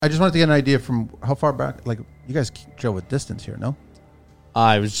I just wanted to get an idea from how far back, like, you guys drove with distance here, no?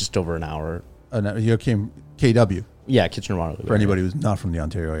 I was just over an hour. No, you came KW. Yeah, Kitchener-Waterloo. For anybody who's not from the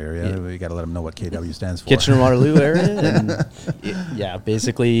Ontario area, we got to let them know what KW stands for. Kitchener-Waterloo area. And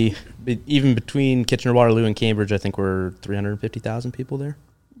basically, even between Kitchener-Waterloo and Cambridge, I think we're 350,000 people there.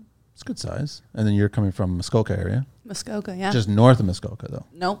 It's good size. And then you're coming from Muskoka area. Muskoka, yeah. Just north of Muskoka, though.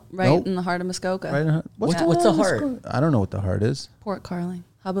 Nope, right in the heart of Muskoka. Right in the, what's the heart? I don't know what the heart is. Port Carling,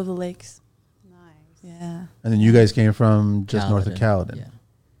 hub of the lakes. Nice. Yeah. And then you guys came from just north of Caledon. Yeah.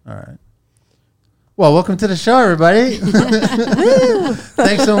 All right. Well, welcome to the show, everybody.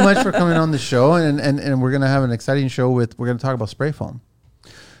 Thanks so much for coming on the show. And we're going to have an exciting show we're going to talk about spray foam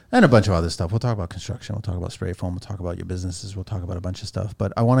and a bunch of other stuff. We'll talk about construction. We'll talk about spray foam. We'll talk about your businesses. We'll talk about a bunch of stuff.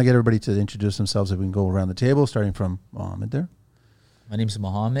 But I want to get everybody to introduce themselves. If we can go around the table, starting from Mohammed there. My name's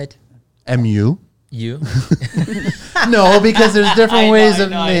Mohammed. M.U. You? No, because there's different ways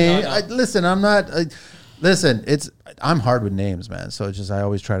of name. I Listen, I'm hard with names, man. So it's just I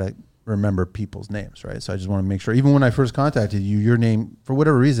always try to remember people's names, right? So I just want to make sure. Even when I first contacted you, your name, for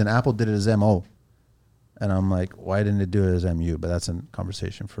whatever reason, Apple did it as M.O. And I'm like, why didn't it do it as M.U.? But that's a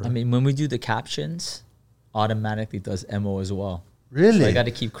conversation for... I mean, when we do the captions, automatically does M.O. as well. Really? So I got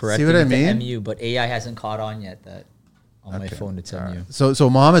to keep correcting See what I it mean? to M.U., but AI hasn't caught on yet that on my phone it's M.U. Right. So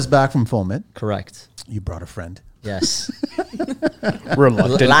Mohammed's back from Foamit. Correct. You brought a friend. Yes.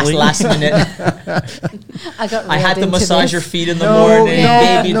 Reluctantly. Last minute. I had to massage your feet in the morning.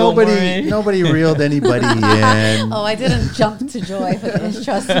 Baby, nobody reeled anybody in. Oh, I didn't jump to joy for this,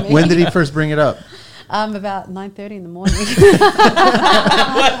 trust me. When did he first bring it up? About 9:30 in the morning.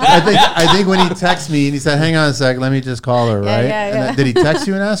 I think when he texted me and he said, hang on a sec, let me just call her, right? Yeah. And then, did he text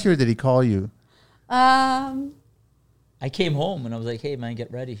you and ask you, or did he call you? I came home and I was like, hey, man, get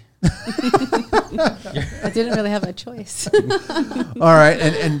ready. I didn't really have a choice. All right.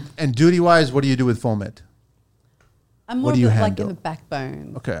 And duty-wise, what do you do with Foamit? I'm more like in the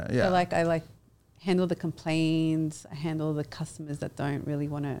backbone. Okay, yeah. So I handle the complaints. I handle the customers that don't really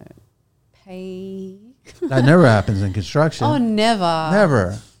want to pay. That never happens in construction. Oh, never.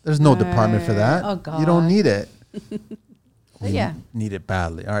 Never. There's no department for that. Oh, God. You don't need it. Yeah. Need it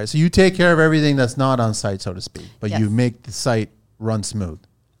badly. All right. So you take care of everything that's not on site, so to speak, but Yes. you make the site run smooth.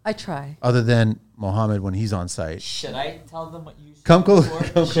 I try. Other than Mohammed when he's on site. Should I tell them what you Come close.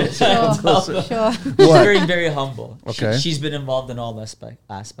 Sure. She's very, very humble. Okay. She's been involved in all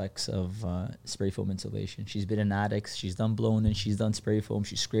aspects of spray foam insulation. She's been in attics. She's done blown in. She's done spray foam.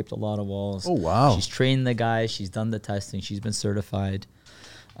 She's scraped a lot of walls. Oh, wow. She's trained the guys. She's done the testing. She's been certified.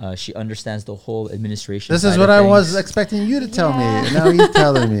 She understands the whole administration. This is what I was expecting you to tell me. And now you're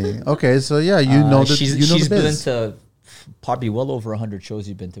telling me. Okay, so yeah, you know the she's the been biz. to probably well over 100 shows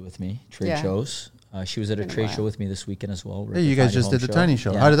you've been to with me, trade shows. She was at a trade show with me this weekend as well. Hey, you guys just did the tiny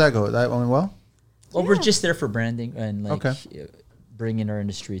show. Yeah. How did that go? That went well? Well, we're just there for branding and bringing our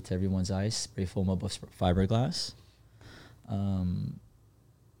industry to everyone's eyes. Spray foam above fiberglass.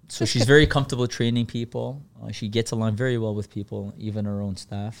 So she's very comfortable training people. She gets along very well with people, even her own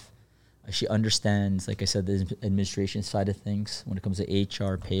staff. She understands, like I said, the administration side of things when it comes to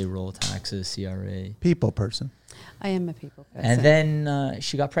HR, payroll, taxes, CRA. People person. I am a people person. And then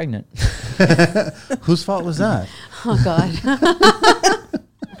she got pregnant. Whose fault was that? Oh, God.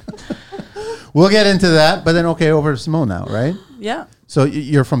 We'll get into that, but then, okay, over to Simone now, right? Yeah. So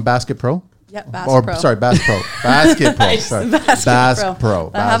you're from Basket Pro? Yeah, Bass Pro. Sorry, Bass Pro. Basket Pro. Sorry. Bass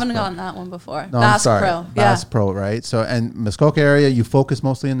Pro. I haven't gotten that one before. No, Bass I'm sorry. Pro. Bass Pro, right? So, and Muskoka area, you focus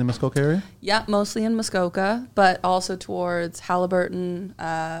mostly in the Muskoka area? Yeah, mostly in Muskoka, but also towards Halliburton,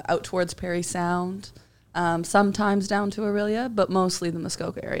 out towards Parry Sound, sometimes down to Aurelia, but mostly the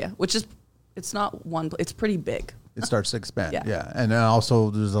Muskoka area, which is, it's not one, it's pretty big. It starts to expand, Yeah. yeah. And then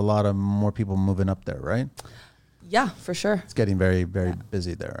also there's a lot of more people moving up there, right? Yeah, for sure. It's getting very, very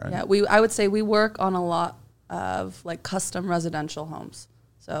busy there, right? Yeah, I would say we work on a lot of like custom residential homes.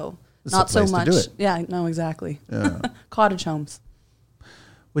 So It's not the so place to much. do it. Yeah, no, exactly. Yeah. Cottage homes.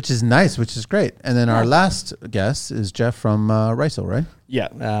 Which is nice, which is great. And then our last guest is Jeff from Rysel, right?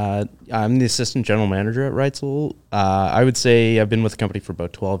 Yeah. I'm the assistant general manager at Reitzel. I would say I've been with the company for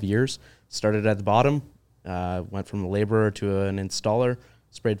about 12 years. Started at the bottom, went from a laborer to an installer.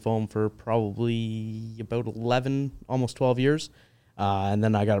 Sprayed foam for probably about 11, almost 12 years. And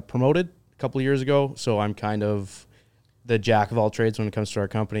then I got promoted a couple of years ago. So I'm kind of the jack of all trades when it comes to our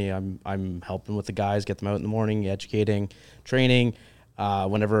company. I'm helping with the guys, get them out in the morning, educating, training.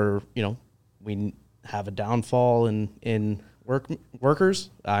 Whenever, we have a downfall in workers,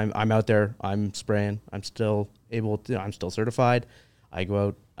 I'm out there, I'm spraying. I'm still certified. I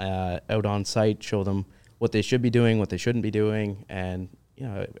go out on site, show them what they should be doing, what they shouldn't be doing, and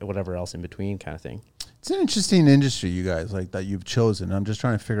whatever else in between kind of thing. It's an interesting industry, you guys, like that you've chosen. I'm just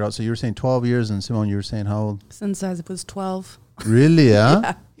trying to figure out. So you were saying 12 years, and Simone, you were saying how old? Since I was 12. Really,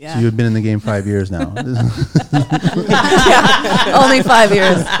 yeah? Yeah. So you've been in the game 5 years now. Yeah, only 5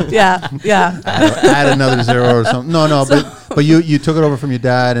 years. Yeah. Add another zero or something. No, but you took it over from your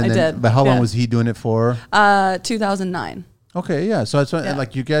dad, and I then. did, But how long yeah. was he doing it for? 2009. Okay, yeah. So it's Yeah.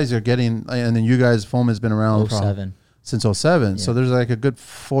 like you guys are getting, and then you guys, foam has been around for 07. since 07. Yeah. So there's like a good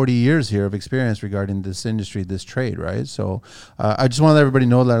 40 years here of experience regarding this industry, this trade, right? So I just want to let everybody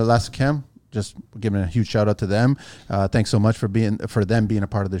know that Elastochem, just giving a huge shout out to them. Thanks so much for them being a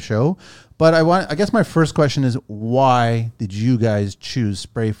part of the show. But I guess my first question is, why did you guys choose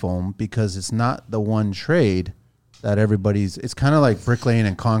spray foam? Because it's not the one trade that it's kind of like bricklaying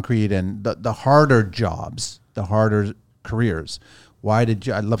and concrete and the harder jobs, the harder careers.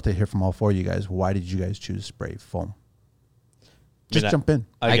 I'd love to hear from all four of you guys. Why did you guys choose spray foam? Just jump in.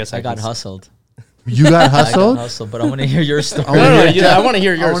 I guess I got hustled. You got I got hustled? hustled, but I want to hear your story. I want to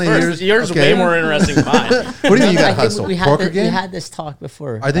hear yours wanna first. hear- Yours is okay. way more interesting than mine. What do you mean you got I think hustled? we Poker we game? had this talk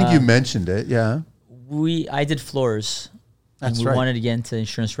before. I think you mentioned it, yeah. I did floors. That's and we right. wanted to get into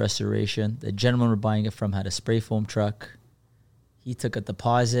insurance restoration. The gentleman we're buying it from had a spray foam truck. He took a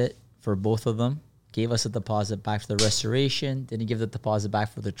deposit for both of them, gave us a deposit back for the restoration, didn't give the deposit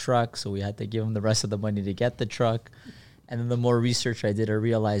back for the truck, so we had to give him the rest of the money to get the truck. And then the more research I did, I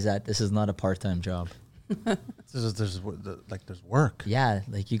realized that this is not a part-time job. There's work. Yeah,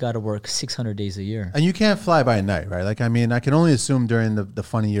 like you got to work 600 days a year. And you can't fly by night, right? Like, I mean, I can only assume during the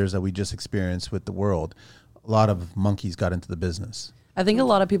funny years that we just experienced with the world, a lot of monkeys got into the business. I think a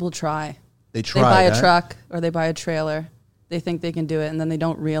lot of people try. They They buy that. a truck or they buy a trailer. They think they can do it, and then they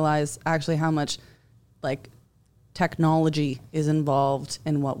don't realize actually how much like technology is involved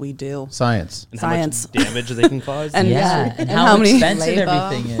in what we do. Science. And Science. how much damage they can cause. And yeah, and how how many- expensive Labor.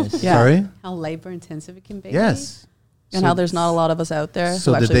 everything is. Yeah. Sorry? How labor intensive it can be. Yes. And how there's not a lot of us out there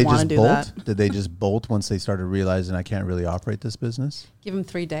So who did actually they want to just do bolt? that. Did they just bolt once they started realizing I can't really operate this business? Give them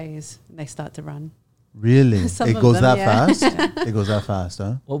 3 days and they start to run. Really? Some It of goes them, that yeah. fast? It goes that fast,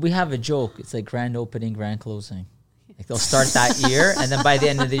 huh? Well, we have a joke. It's like grand opening, grand closing. Like they'll start that year, and then by the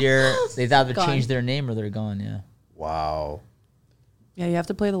end of the year, they've either Gone. changed their name or they're gone. Yeah. Wow. Yeah, you have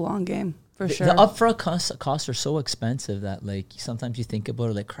to play the long game for The sure. upfront costs are so expensive that like sometimes you think about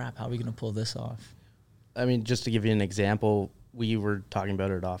it like, crap, how are we gonna pull this off? I mean, just to give you an example, we were talking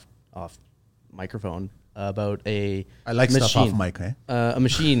about it off microphone about a I like machine. stuff off mic, eh? A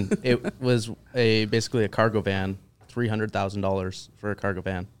machine. It was basically a cargo van, $300,000 for a cargo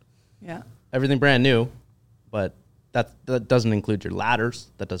van. Yeah. Everything brand new, but that doesn't include your ladders.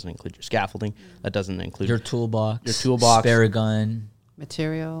 That doesn't include your scaffolding. That doesn't include Your toolbox, toolbox. spare gun.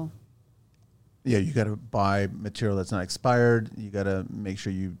 Material. Yeah, you got to buy material that's not expired. You got to make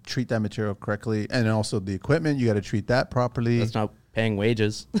sure you treat that material correctly. And also the equipment, you got to treat that properly. That's not paying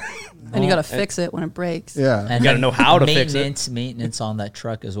wages. And you got to fix it when it breaks. Yeah. And You gotta then know how to fix it. Maintenance on that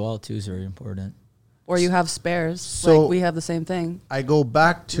truck as well too is very important. Or you have spares. So- like we have the same thing. I go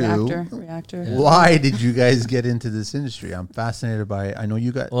back to Reactor. why did you guys get into this industry? I'm fascinated by it. I know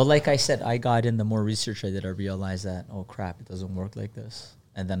you got Well, like I said, I got in the more research I did, I realized that, oh crap, it doesn't work like this.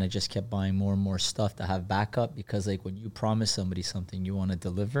 And then I just kept buying more and more stuff to have backup because like when you promise somebody something you want to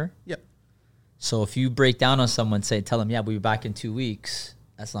deliver. Yep. So if you break down on someone, tell them, yeah, we'll be back in 2 weeks,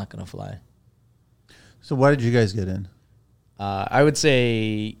 that's not going to fly. So why did you guys get in? I would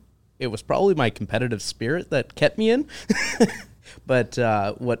say it was probably my competitive spirit that kept me in. But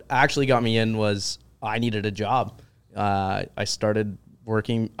what actually got me in was I needed a job. I started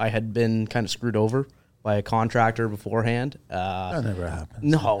working. I had been kind of screwed over by a contractor beforehand. That never happened.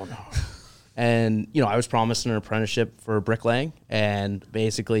 No. And, I was promised an apprenticeship for bricklaying, and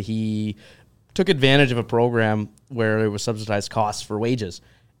basically he took advantage of a program where it was subsidized costs for wages.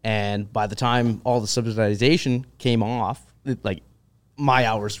 And by the time all the subsidization came off, my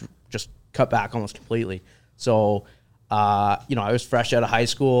hours just cut back almost completely. So, I was fresh out of high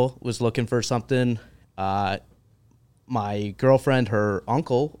school, was looking for something. My girlfriend, her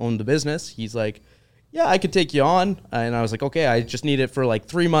uncle owned the business. He's like, yeah, I could take you on. And I was like, okay, I just need it for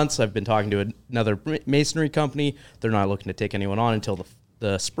 3 months. I've been talking to another masonry company. They're not looking to take anyone on until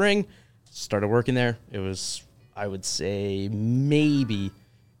the spring. Started working there. It was, I would say, maybe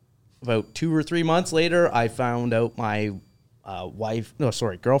about 2 or 3 months later, I found out my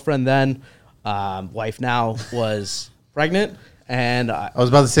girlfriend then, wife now, was pregnant. And I was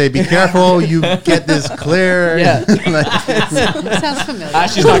about to say, be careful, you get this clear. Yeah. Sounds familiar.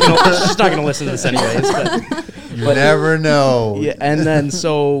 she's not gonna listen to this anyways. But, You never know. yeah, and then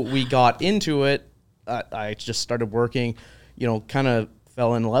so we got into it. I just started working. Kind of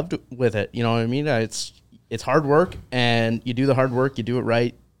fell in love with it. You know what I mean? It's hard work, and you do the hard work, you do it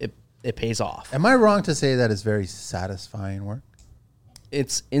right, it pays off. Am I wrong to say that it's very satisfying work?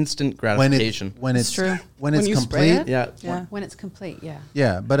 It's instant gratification. When it's true. When it's you spray complete. it? Yeah. Yeah. When it's complete, yeah.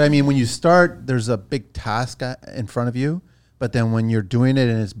 Yeah, but I mean, when you start, there's a big task in front of you. But then when you're doing it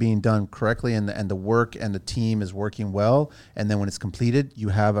and it's being done correctly, and the work and the team is working well, and then when it's completed, you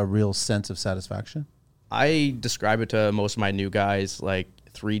have a real sense of satisfaction. I describe it to most of my new guys like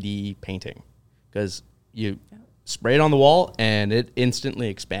 3D painting, because you spray it on the wall and it instantly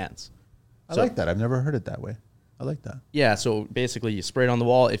expands. I like that. I've never heard it that way. I like that. Yeah, so basically you spray it on the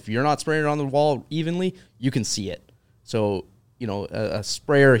wall. If you're not spraying it on the wall evenly, you can see it. So, you know, a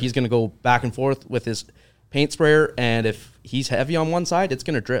sprayer, he's going to go back and forth with his paint sprayer, and if he's heavy on one side, it's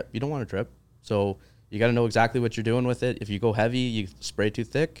going to drip. You don't want to drip. So you got to know exactly what you're doing with it. If you go heavy, you spray too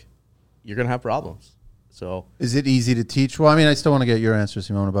thick, you're going to have problems. So is it easy to teach? Well, I mean, I still want to get your answer,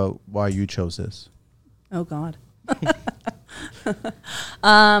 Simone, about why you chose this. Oh, God.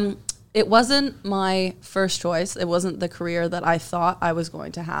 It wasn't my first choice. It wasn't the career that I thought I was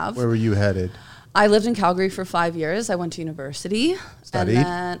going to have. Where were you headed? I lived in Calgary for 5 years. I went to university. Studied? And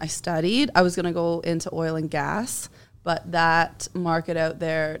then I studied. I was going to go into oil and gas, but that market out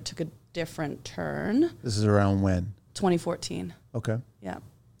there took a different turn. This is around when? 2014. Okay. Yeah.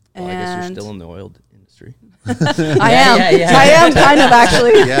 well, I guess you're still in the oil industry. I am. Yeah. I am kind of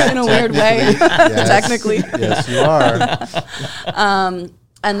actually Yeah, in a weird way. yes. Technically. Yes, you are.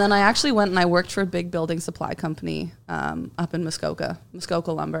 And then I actually went and I worked for a big building supply company up in Muskoka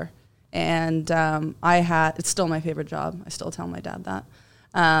Lumber. And it's still my favorite job. I still tell my dad that.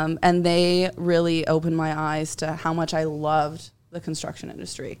 And they really opened my eyes to how much I loved the construction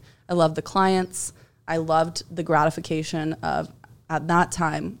industry. I loved the clients. I loved the gratification of, at that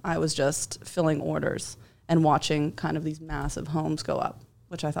time, I was just filling orders and watching kind of these massive homes go up,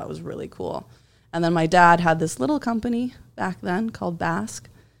 which I thought was really cool. And then my dad had this little company back then called Basque.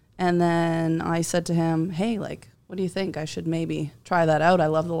 And then I said to him, hey, like, what do you think? I should maybe try that out. I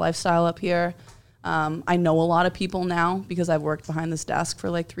love the lifestyle up here. I know a lot of people now because I've worked behind this desk for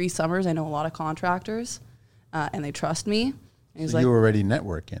like 3 summers. I know a lot of contractors and they trust me. And he's So like, you were already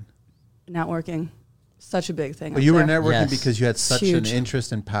networking. networking, such a big thing. But up you were there. networking Yes. because you had such Huge. an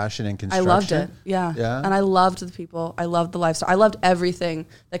interest and passion in I construction. loved it. Yeah. Yeah? And I loved the people. I loved the lifestyle. I loved everything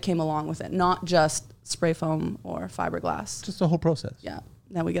that came along with it, not just spray foam or fiberglass. Just the whole process. Yeah.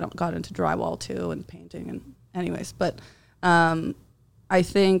 Then we got into drywall too and painting and anyways. But I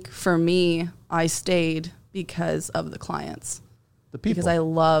think for me, I stayed because of the clients. The people. Because I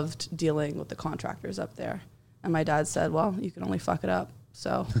loved dealing with the contractors up there. And my dad said, well, you can only fuck it up.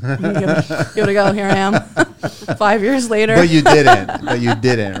 So give it a go. Here I am 5 years later. But you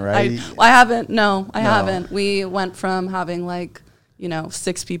didn't. Right? I haven't. No, I haven't. We went from having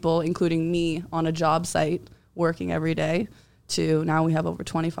 6 people, including me, on a job site working every day to now we have over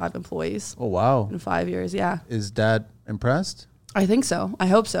 25 employees Oh, wow. in 5 years. Yeah, Is Dad impressed? I think so. I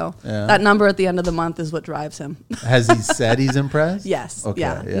hope so. Yeah. That number at the end of the month is what drives him. Has he said he's impressed? Yes. Okay,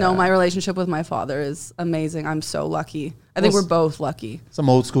 Yeah. yeah. No, my relationship with my father is amazing. I'm so lucky. I think Well, we're both lucky. Some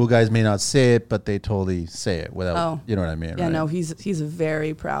old school guys may not say it, but they totally say it without, Oh. you know what I mean? Yeah, right? no, he's a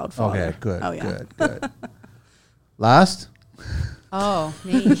very proud father. Okay, good. Oh, yeah. Good. Last? Oh,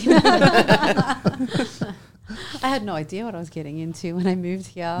 me. I had no idea what I was getting into when I moved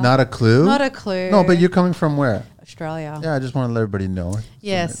here. Not a clue? Not a clue. No, but you're coming from where? Australia. Yeah, I just want to let everybody know.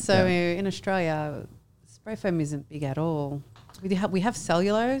 Yes, so yeah. in Australia, spray foam isn't big at all. We have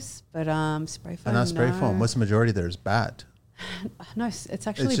cellulose, but spray foam. And not spray no. foam. What's the majority there? Is bat. No, it's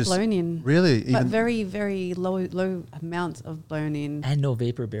actually just blown in. Really? But very, very low amount of blown in. And no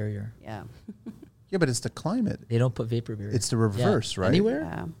vapor barrier. Yeah. Yeah, but it's the climate. They don't put vapor barrier. It's the reverse, right? Anywhere?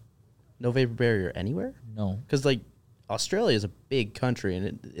 Yeah. No vapor barrier anywhere? No. Because Australia is a big country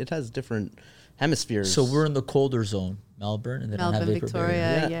and it has different hemispheres. So we're in the colder zone, Melbourne, and they don't have Melbourne, vapor Victoria.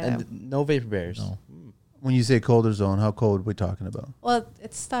 barrier. Yeah. and no vapor barriers. No. When you say colder zone, how cold are we talking about? Well,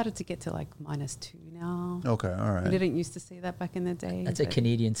 it started to get to -2 now. Okay, all We right. didn't used to see that back in the day. That's a but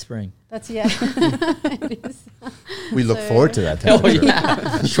Canadian spring. That's, yeah. It is. We look So- forward to that Oh temperature.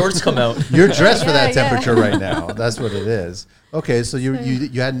 yeah, shorts come out. You're dressed for that Yeah, yeah. temperature right now. That's what it is. Okay, so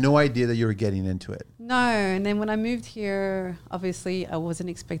you had no idea that you were getting into it. No, and then when I moved here, obviously I wasn't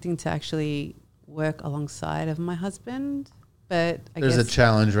expecting to actually work alongside of my husband, but There's a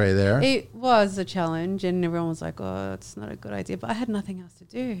challenge right there. It was a challenge, and everyone was like, "Oh, it's not a good idea," but I had nothing else to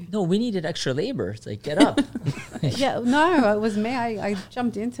do. No, we needed extra labor. It's like, get up. Yeah, no, it was me. I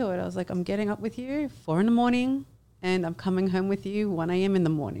jumped into it. I was like, "I'm getting up with you 4 a.m, and I'm coming home with you 1 a.m. in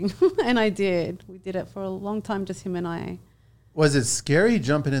the morning," and I did. We did it for a long time, just him and I. Was it scary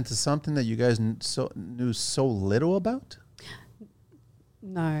jumping into something that you guys knew so little about?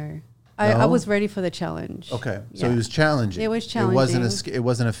 No. I was ready for the challenge. Okay. So it was challenging. It was challenging. It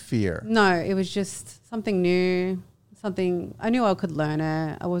wasn't a fear. No, it was just something new, something I knew I could learn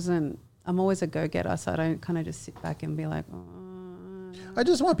it. I'm always a go-getter, so I don't kind of just sit back and be like, oh. I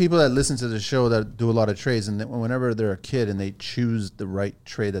just want people that listen to the show that do a lot of trades, and that whenever they're a kid and they choose the right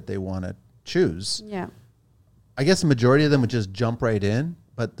trade that they want to choose. Yeah. I guess the majority of them would just jump right in,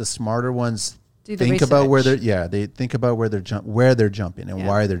 but the smarter ones Do the think about where research. they think about where they're jumping and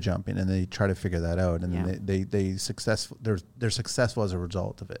why they're jumping, and they try to figure that out, and then they're successful as a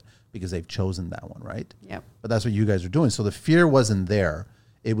result of it because they've chosen that one, right? Yep. But that's what you guys are doing. So the fear wasn't there.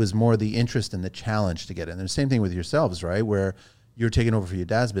 It was more the interest and the challenge to get in. And the same thing with yourselves, right? Where you're taking over for your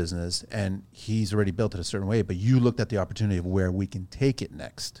dad's business and he's already built it a certain way, but you looked at the opportunity of where we can take it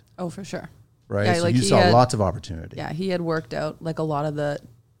next. Oh, for sure. Right. Yeah, so like you he saw had- lots of opportunity. Yeah, he had worked out like a lot of the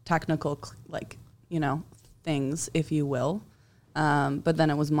technical, things, if you will. But then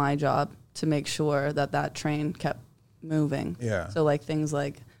it was my job to make sure that train kept moving. Yeah. So like things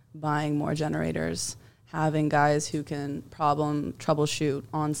like buying more generators, having guys who can troubleshoot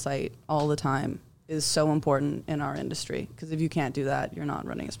on site all the time is so important in our industry. Because if you can't do that, you're not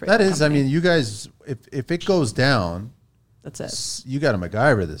running a spray. That is, company. I mean, you guys, if it goes down, That's it. you got to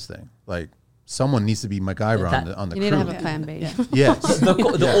MacGyver this thing. Like someone needs to be MacGyver on the You crew. need to have a plan B. Yeah. Yes.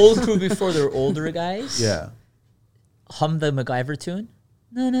 The old crew before they're older guys. Yeah. Hum the MacGyver tune.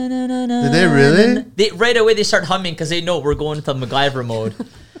 No, no, no, no, no. Did they really? They right away they start humming because they know we're going into MacGyver mode.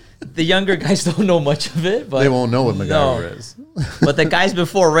 The younger guys don't know much of it, but They won't know what MacGyver is. But the guys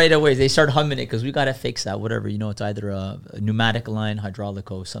before right away they start humming it because we gotta fix that. Whatever it's either a pneumatic line, hydraulic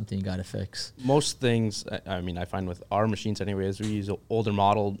hose, something you gotta fix. Most things, I mean, I find with our machines anyways, we use older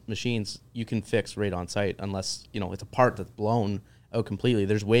model machines, you can fix right on site unless, it's a part that's blown out completely.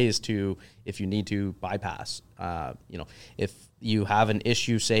 There's ways to, if you need to, bypass. If you have an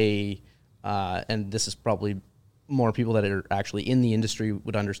issue, say, and this is probably more people that are actually in the industry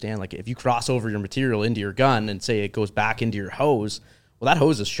would understand, like if you cross over your material into your gun and say it goes back into your hose, well, that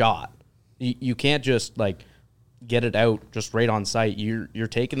hose is shot. You can't just like get it out just right on site. You're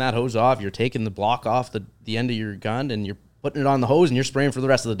taking that hose off, you're taking the block off the end of your gun, and you're putting it on the hose, and you're spraying for the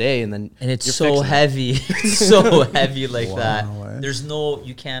rest of the day, and it's you're so fixing it. heavy. It's so heavy like Wow, that. eh? There's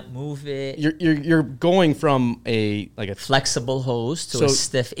you can't move it. You're going from a Flexible hose to So- a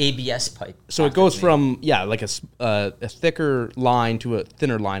stiff ABS pipe. So it goes practically. from a thicker line to a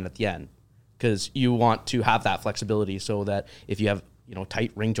thinner line at the end, because you want to have that flexibility so that if you have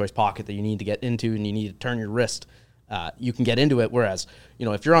tight ring joist pocket that you need to get into and you need to turn your wrist, you can get into it. Whereas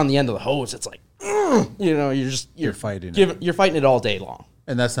if you're on the end of the hose, it's like you're fighting You're fighting it all day long.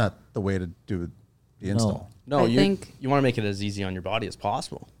 And that's not the way to do the install. No, I think- you want to make it as easy on your body as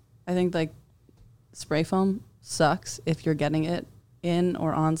possible. I think like spray foam sucks if you're getting it in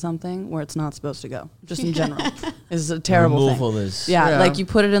or on something where it's not supposed to go. Just in general, is a terrible Removal thing. is Yeah, Yeah. like you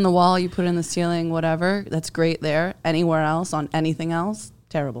put it in the wall, you put it in the ceiling, whatever. That's great there. Anywhere else on anything else,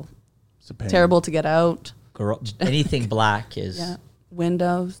 terrible. It's a pain. Terrible to get out. anything black is. Yeah,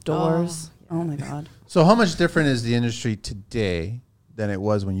 windows, doors. Oh my god. So how much different is the industry today than it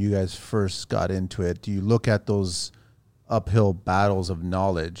was when you guys first got into it? Do you look at those uphill battles of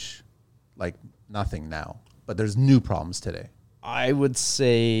knowledge like nothing now? But there's new problems today. I would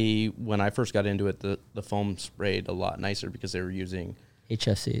say when I first got into it, the foam sprayed a lot nicer because they were using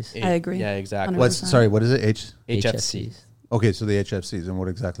HFCs. I agree. Yeah, exactly. 100%. What is it? HFC. Okay, so the HFCs, and what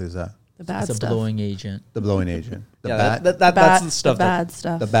exactly is that? The bad It's a stuff. blowing agent. The blowing agent. The Yeah, bad, that's the stuff. The bad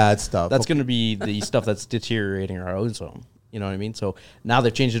stuff. the bad stuff. That's going to be the stuff that's deteriorating our ozone. You know what I mean? So now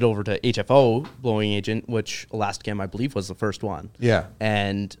they've changed it over to HFO blowing agent, which Elastochem, I believe, was the first one. Yeah.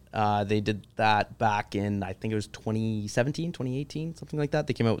 And they did that back in, I think it was 2017, 2018, something like that.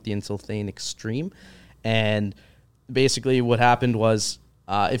 They came out with the Insulthane Extreme. And basically what happened was,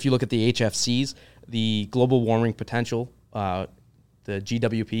 if you look at the HFCs, the global warming potential, the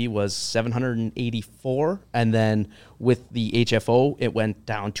GWP was 784, and then with the HFO, it went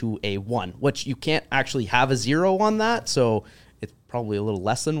down to a 1, which you can't actually have a 0 on that, so it's probably a little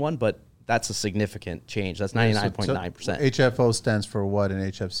less than 1, but that's a significant change. That's 99.9%. HFO stands for what,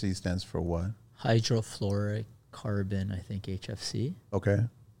 and HFC stands for what? Hydrofluoric carbon, I think HFC. Okay.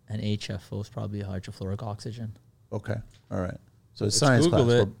 And HFO is probably hydrofluoric oxygen. Okay. All right. So it's Let's science Google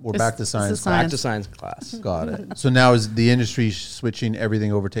class. it. We're It's- back to it's a science. Back science. to science class. Got it. So now is the industry switching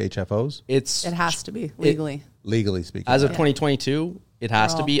everything over to HFOs, It's It has to be legally. legally speaking? as of Yeah. 2022, it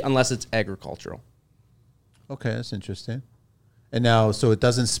has to Well- be unless it's agricultural. Okay, that's interesting. And now, so it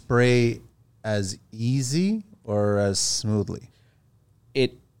doesn't spray as easy, or as smoothly?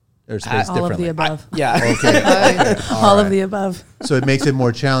 It Or spaced All of differently? the above. yeah. Okay. All of the above. So it makes it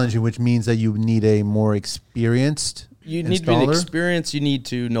more challenging, which means that you need a more experienced You need to be an installer? experienced. You need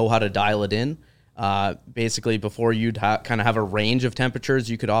to know how to dial it in. Basically, before you'd kind of have a range of temperatures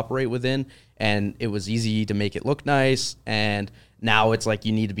you could operate within, and it was easy to make it look nice. And now it's like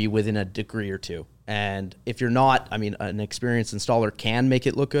you need to be within a degree or two. And if you're not, I mean, an experienced installer can make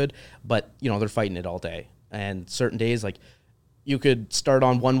it look good, but they're fighting it all day. And certain days, like you could start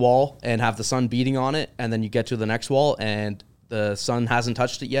on one wall and have the sun beating on it, and then you get to the next wall and the sun hasn't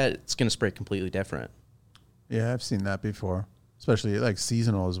touched it yet. It's going to spray completely different. Yeah, I've seen that before. Especially like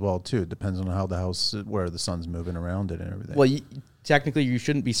seasonal as well too. It depends on how the house, where the sun's moving around it and everything. Well, technically you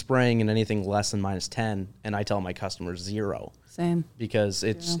shouldn't be spraying in anything less than -10, and I tell my customers 0 Same. because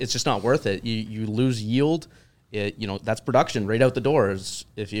it's just not worth it. You lose yield. That's production right out the door.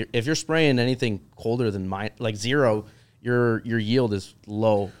 If you're spraying anything colder than like 0, your yield is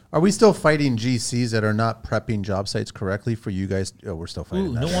low. Are we still fighting GCs that are not prepping job sites correctly for you guys? Oh, we're still fighting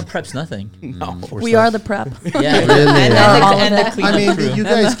Ooh, that. no one preps nothing. No. We are the prep. Yeah, Really? and the I cleanup I mean, crew. you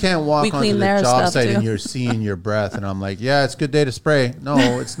guys can't walk We onto clean the their job stuff, site and too. you're seeing your breath, and I'm like, yeah, it's a good day to spray.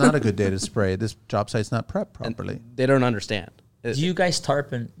 No, it's not a good day to spray. This job site's not prepped properly. They don't understand. Do you guys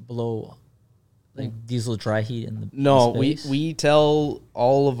tarp and blow like diesel dry heat in the No, space? we tell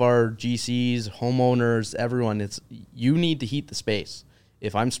all of our GCs, homeowners, everyone, you need to heat the space.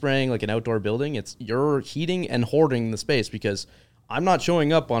 If I'm spraying like an outdoor building, you're heating and hoarding the space, because I'm not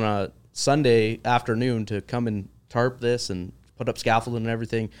showing up on a Sunday afternoon to come and tarp this and put up scaffolding and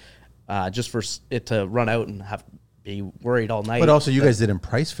everything just for it to run out and have be worried all night. But also, you guys didn't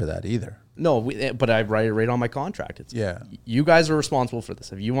price for that either. No, but I write it right on my contract. Yeah. You guys are responsible for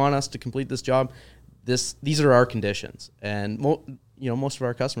this. If you want us to complete this job, these are our conditions. And most of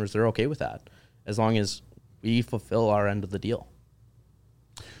our customers, they're okay with that, as long as we fulfill our end of the deal.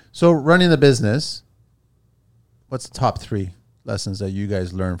 So running the business, what's the top 3 lessons that you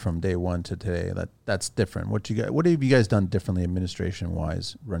guys learned from day one to today that's different? What have you guys done differently administration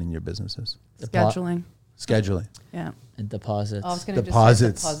wise running your businesses? Scheduling. Scheduling. Yeah. and deposits. I was going to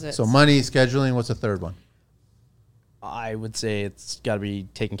Deposits. just say deposits. So money, scheduling, what's the third one? I would say it's got to be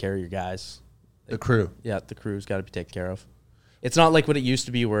taking care of your guys. The crew. Yeah, the crew's got to be taken care of. It's not like what it used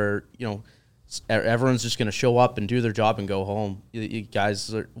to be where, everyone's just going to show up and do their job and go home. You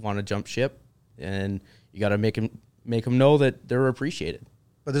guys want to jump ship, and you got to make them know that they're appreciated.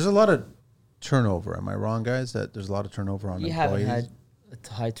 But there's a lot of turnover. Am I wrong, guys? That there's a lot of turnover on We employees? haven't had a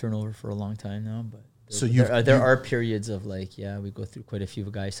high turnover for a long time now, but So there are periods of like, we go through quite a few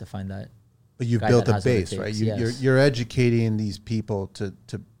guys to find that. But you've guy built that a has what it base, right? takes, You're you're educating these people to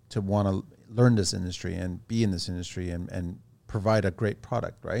want to learn this industry and be in this industry and provide a great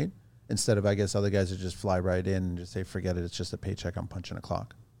product, right? Instead of, I guess, other guys that just fly right in and just say, forget it, it's just a paycheck, I'm punching a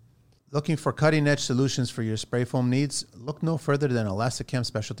clock. Looking for cutting-edge solutions for your spray foam needs? Look no further than Elastochem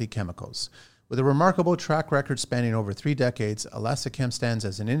Specialty Chemicals. With a remarkable track record spanning over 3 decades, Elastochem stands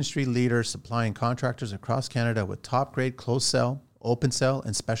as an industry leader supplying contractors across Canada with top-grade closed-cell, open-cell,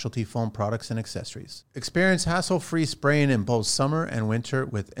 and specialty foam products and accessories. Experience hassle-free spraying in both summer and winter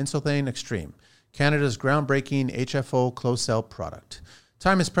with Insulthane Extreme, Canada's groundbreaking HFO closed-cell product.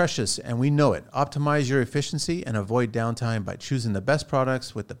 Time is precious, and we know it. Optimize your efficiency and avoid downtime by choosing the best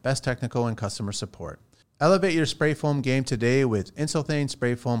products with the best technical and customer support. Elevate your spray foam game today with Insulthane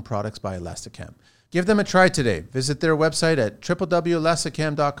Spray Foam products by Elastochem. Give them a try today. Visit their website at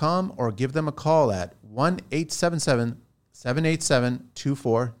www.elastochem.com or give them a call at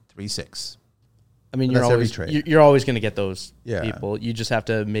 1-877-787-2436. I mean, That's every trade. you're always going to get those Yeah. people. You just have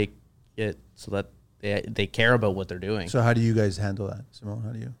to make it so that they care about what they're doing. So how do you guys handle that? Simone,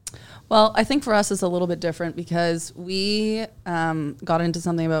 how do you? Well, I think for us it's a little bit different because we got into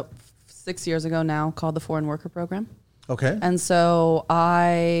something about 6 years ago now called the Foreign Worker Program. Okay. And so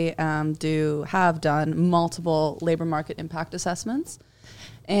I have done multiple labor market impact assessments,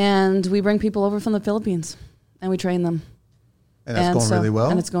 and we bring people over from the Philippines and we train them. And that's going really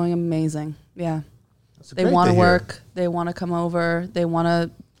well? And it's going amazing. Yeah. That's They great want to hear. work. They want to come over. They want to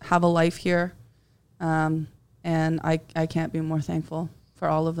have a life here. And I can't be more thankful for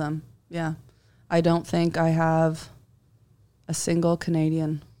all of them. Yeah. I don't think I have a single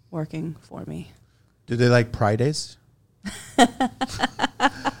Canadian working for me. Do they like Pride Days?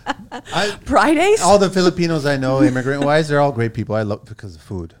 Fridays? All the Filipinos I know, immigrant-wise, they're all great people. I love because of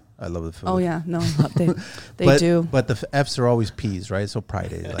food. I love the food. Oh yeah, no, they but, do. But the F's are always P's, right? So Pride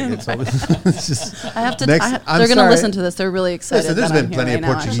Day, like it's always. It's just. I have to. Next, they're going to listen to this. They're really excited. Listen, there's that been I'm plenty here of right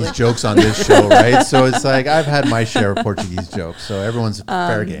now, Portuguese actually. jokes on this show, right? So it's like I've had my share of Portuguese jokes, so everyone's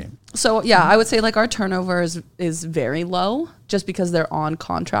fair game. So yeah, I would say like our turnover is very low just because they're on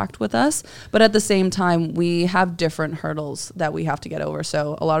contract with us. But at the same time, we have different hurdles that we have to get over.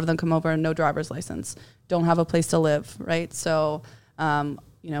 So a lot of them come over and no driver's license, don't have a place to live, right? So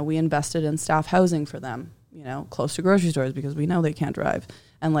we invested in staff housing for them, close to grocery stores because we know they can't drive.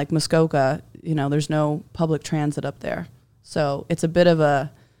 And like Muskoka, there's no public transit up there. So it's a bit of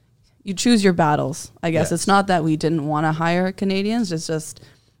you choose your battles, I guess. Yes. It's not that we didn't want to hire Canadians. It's just,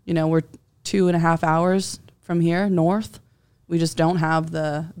 we're 2.5 hours from here north. We just don't have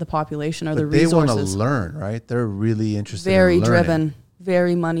the population or the resources. They want to learn, right? They're really interested very in learning. driven,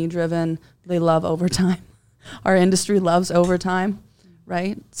 very money driven. They love overtime. Our industry loves overtime,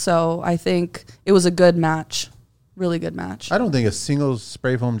 right? So I think it was a good match, really good match. I don't think a single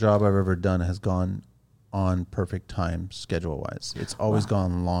spray foam job I've ever done has gone on perfect time schedule-wise. It's always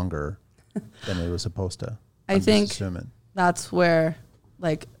gone longer than it was supposed to. I think assuming. That's where,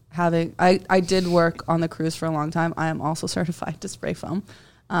 like, I did work on the cruise for a long time. I am also certified to spray foam.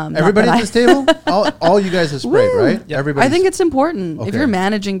 Everybody at this table? All you guys have sprayed, Woo! right? Yep. Everybody. I think it's important. Okay. If you're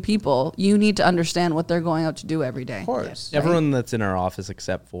managing people, you need to understand what they're going out to do every day. Of course. Everyone that's in our office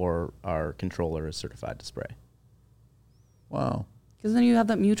except for our controller is certified to spray. Wow. Because then you have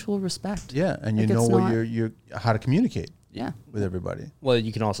that mutual respect. Yeah, and you Like, know it's what not- you're how to communicate Yeah. with everybody. Well,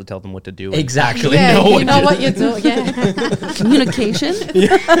 you can also tell them what to do. Exactly. Yeah, know you what know to what you're doing. Yeah. Communication.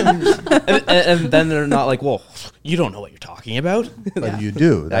 and then they're not like, well, you don't know what you're talking about. But you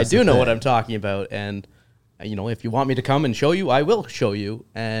do. I That's do the know thing. what I'm talking about. And, if you want me to come and show you, I will show you.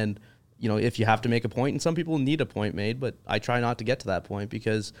 And, if you have to make a point, and some people need a point made, but I try not to get to that point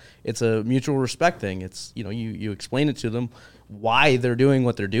because it's a mutual respect thing. It's, you explain it to them why they're doing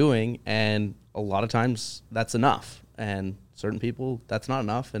what they're doing. And a lot of times that's enough. And certain people, that's not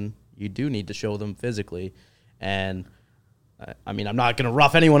enough. And you do need to show them physically. And I'm not going to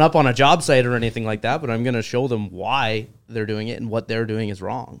rough anyone up on a job site or anything like that, but I'm going to show them why they're doing it and what they're doing is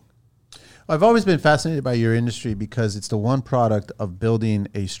wrong. I've always been fascinated by your industry because it's the one product of building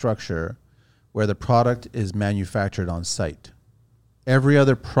a structure where the product is manufactured on site. Every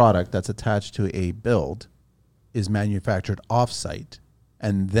other product that's attached to a build is manufactured off-site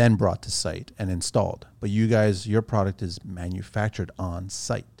and then brought to site and installed. But you guys, your product is manufactured on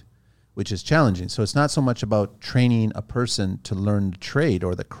site, which is challenging. So it's not so much about training a person to learn the trade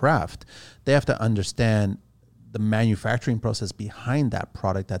or the craft. They have to understand the manufacturing process behind that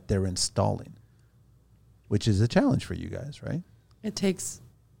product that they're installing, which is a challenge for you guys, right? It takes,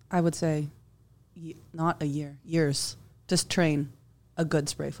 I would say, not a year, years to train a good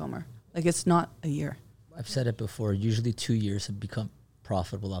spray foamer. Like, it's not a year. I've said it before. Usually 2 years have become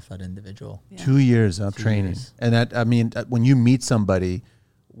profitable off that individual. Yeah. 2 years of 2 training. years. And that, when you meet somebody,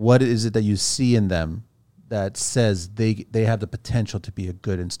 what is it that you see in them that says they have the potential to be a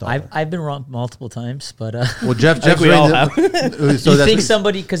good installer? I've been wrong multiple times, but Well, Jeff's we all have. so you that's think what-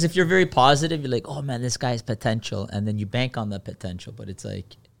 somebody, because if you're very positive, you're like, oh man, this guy has potential, and then you bank on that potential. But it's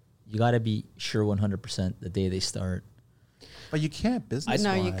like, you got to be sure 100% the day they start. But you can't business.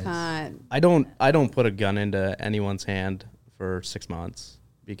 No, you can't. I don't put a gun into anyone's hand for 6 months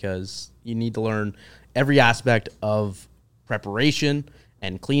because you need to learn every aspect of preparation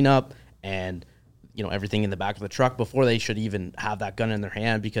and cleanup and everything in the back of the truck before they should even have that gun in their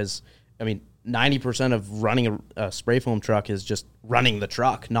hand, because 90% of running a spray foam truck is just running the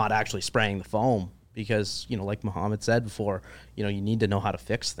truck, not actually spraying the foam. Because, like Muhammad said before, you need to know how to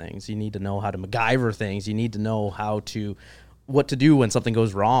fix things. You need to know how to MacGyver things. You need to know what to do when something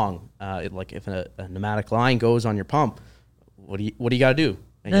goes wrong. Like if a pneumatic line goes on your pump, what do you got to do?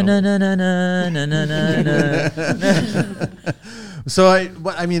 And, So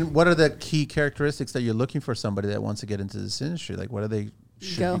what are the key characteristics that you're looking for somebody that wants to get into this industry? Like, what are they?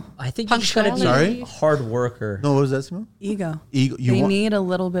 Ego. I think you just got to be Sorry? a hard worker. No, what was that, Simone? Ego. Ego. They need a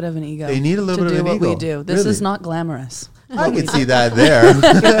little bit of an ego. They need a little to bit of do an what we ego. do. This is Really? not glamorous. I can see that there.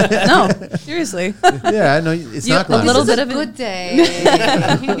 No, seriously. Yeah, no, it's not a little glamorous. bit of Good it.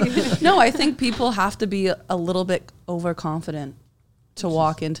 day. No, I think people have to be a little bit overconfident to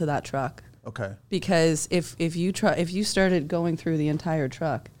walk into that truck. Okay. Because if you started going through the entire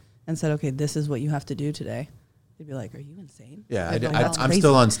truck and said, okay, this is what you have to do today, they'd be like, are you insane? Yeah, Like, that's I'm crazy.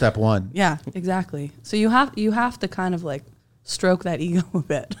 still on step one. Yeah, exactly. So you have to kind of like stroke that ego a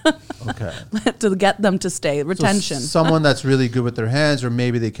bit Okay. to get them to stay. Retention. So someone that's really good with their hands, or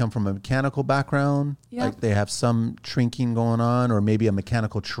maybe they come from a mechanical background, Yeah. like they have some shrinking going on, or maybe a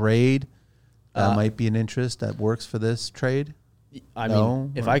mechanical trade. That might be an interest that works for this trade. I No,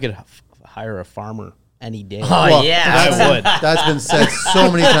 mean, if or- I could hire a farmer any day, Oh, Well, yeah. I would. That's been said so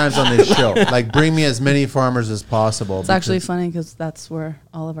many times on this show. Like, bring me as many farmers as possible. It's actually funny because that's where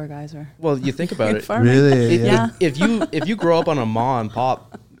all of our guys are. Well, you think about it. Farming. Really? Yeah. If you grow up on a ma and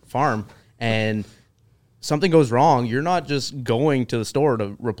pop farm and something goes wrong, you're not just going to the store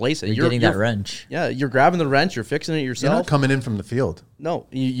to replace it. You're getting that wrench. Yeah, you're grabbing the wrench. You're fixing it You're yourself. not coming in from the field. No,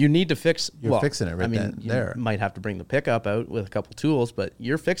 you need to fix. You're fixing it right then, you there. might have to bring the pickup out with a couple tools, but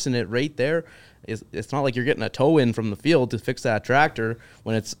you're fixing it right there. It's not like you're getting a tow in from the field to fix that tractor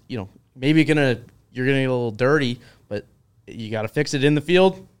when it's, maybe you're gonna get a little dirty, but you got to fix it in the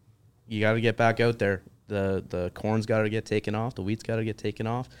field. You got to get back out there. The corn's got to get taken off. The wheat's got to get taken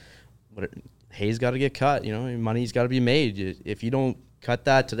off. Hay's got to get cut. Money's got to be made. If you don't cut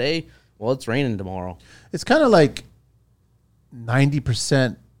that today, well, it's raining tomorrow. It's kind of like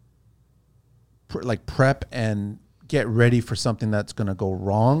 90% like prep and get ready for something that's going to go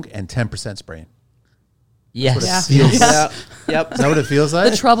wrong, and 10% spraying. Yes. Yeah. Feels, Yeah. Yep. Is that what it feels The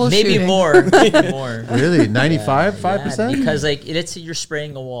like? troubleshooting. Maybe more. Maybe more. Really? 95, 5%? Yeah, because let's say you're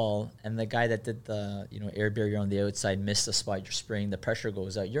spraying a wall and the guy that did the air barrier on the outside missed the spot you're spraying, the pressure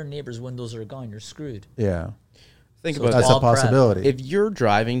goes out. Your neighbor's windows are gone. You're screwed. Yeah. Think So about That's that. a all prep. possibility. If you're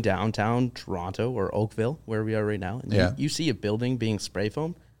driving downtown Toronto or Oakville, where we are right now, and Yeah. you see a building being spray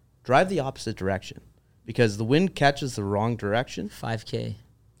foamed, drive the opposite direction because the wind catches the wrong direction. 5K.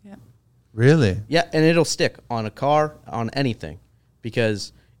 Yeah. Really? Yeah, and it'll stick on a car, on anything,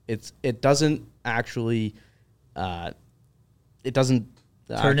 because it doesn't actually Turn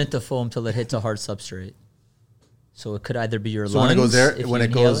into foam till it hits a hard substrate. So it could either be your So when lungs. it goes air, if when you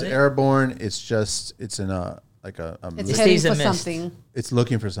it inhale goes airborne, it's in a like a It's It heading stays a for mist. something it's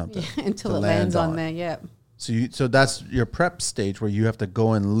looking for something until to it land lands on there. Yeah. So that's your prep stage where you have to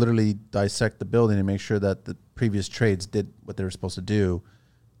go and literally dissect the building and make sure that the previous trades did what they were supposed to do,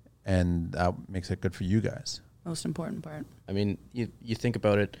 and that makes it good for you guys. Most important part. I mean, you think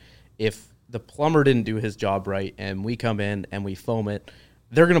about it. If the plumber didn't do his job right and we come in and we foam it,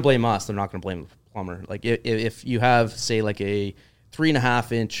 they're going to blame us. They're not going to blame the plumber. Like if you have, say, like a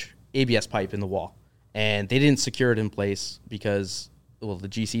 3.5-inch ABS pipe in the wall and they didn't secure it in place because, well, the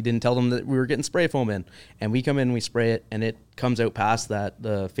GC didn't tell them that we were getting spray foam in, and we come in and we spray it and it comes out past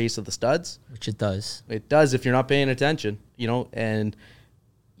the face of the studs. Which it does. It does if you're not paying attention, and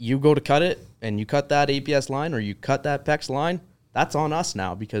you go to cut it and you cut that ABS line or you cut that PEX line, that's on us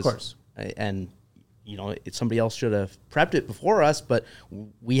now because, Of course. and somebody else should have prepped it before us, but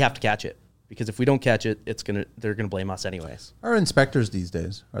we have to catch it because if we don't catch it, they're gonna blame us anyways. Our inspectors these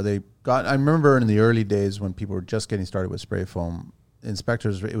days, I remember in the early days when people were just getting started with spray foam,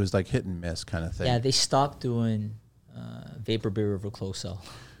 inspectors, it was like hit and miss kind of thing. Yeah, they stopped doing vapor barrier over close cell.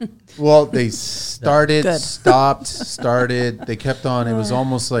 Well, they started, Good. stopped, started. They kept on. It was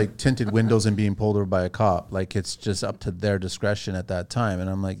almost like tinted windows and being pulled over by a cop. Like it's just up to their discretion at that time. And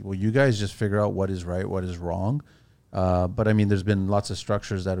I'm like, well, you guys just figure out what is right, what is wrong. But I mean, there's been lots of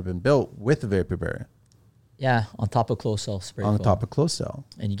structures that have been built with the vapor barrier Yeah, on top of close cell spray on foam. top of closed cell.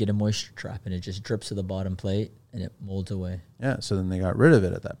 And you get a moisture trap and it just drips to the bottom plate and it molds away. Yeah. So then they got rid of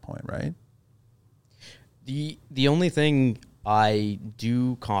it at that point, right? The only thing I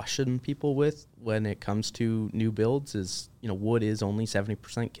do caution people with when it comes to new builds is, wood is only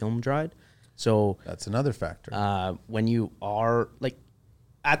 70% kiln dried. So That's another factor. when you are like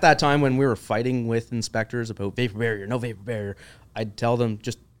at that time when we were fighting with inspectors about vapor barrier, no vapor barrier, I'd tell them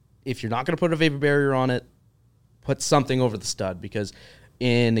just if you're not going to put a vapor barrier on it, put something over the stud because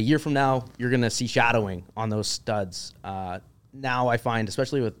in a year from now, you're going to see shadowing on those studs. Now I find,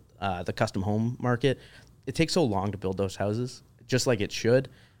 especially with the custom home market, it takes so long to build those houses, just like it should.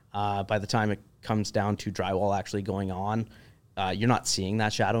 By the time it comes down to drywall actually going on, you're not seeing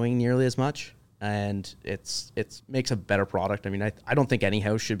that shadowing nearly as much, and it makes a better product. I mean, I don't think any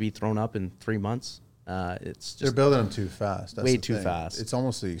house should be thrown up in 3 months. It's They're just building them too fast. That's way the too thing. fast. It's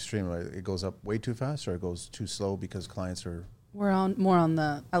almost the extreme. Like it goes up way too fast, or it goes too slow because clients are. We're on more on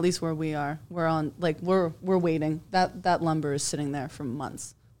the, at least where we are. We're on, like, we're waiting. That lumber is sitting there for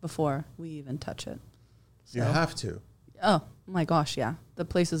months before we even touch it. You have to. Oh my gosh, yeah. The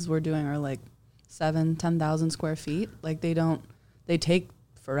places we're doing are like 10,000 square feet. Like they take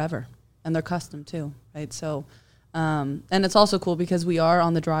forever, and they're custom too, right? So, and it's also cool because we are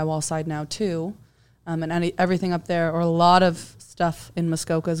on the drywall side now too, and everything up there, or a lot of stuff in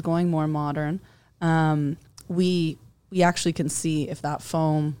Muskoka is going more modern. We we actually can see if that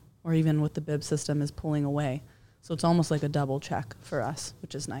foam or even with the bib system is pulling away. So it's almost like a double check for us,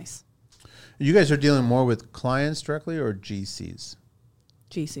 which is nice. You guys are dealing more with clients directly or GCs?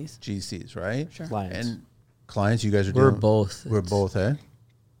 GCs, right? Sure. Clients. And clients, you guys are We're dealing both. We're both, eh?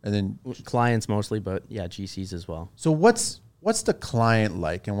 And then Clients mostly, but yeah, GCs as well. so what's the client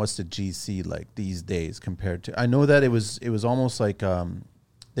like and what's the GC like these days compared to? I know that it was almost like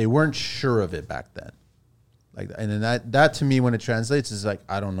they weren't sure of it back then. Like, and then that to me, when it translates, is like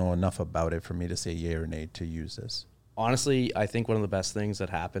I don't know enough about it for me to say yay or nay to use this. Honestly, I think one of the best things that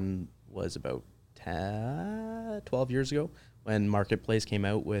happened was about 12 years ago when Marketplace came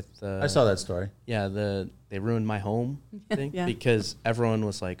out with I saw that story. yeah, they ruined my home thing Yeah. because everyone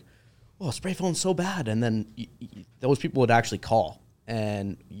was like, "Oh, spray foam's so bad," and then those people would actually call,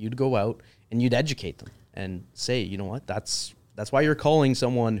 and you'd go out and you'd educate them and say, "You know what? That's why you're calling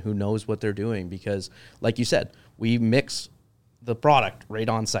someone who knows what they're doing because, like you said, we mix the product right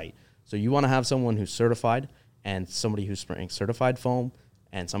on site. So you want to have someone who's certified and somebody who's spraying certified foam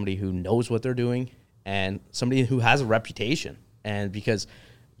and somebody who knows what they're doing." And somebody who has a reputation, and because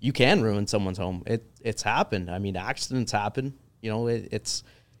you can ruin someone's home, it's happened. I mean, accidents happen. You know, it's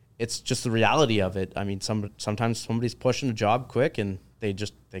just the reality of it. I mean, sometimes somebody's pushing a job quick, and they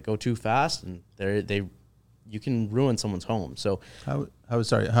go too fast, and you can ruin someone's home. So How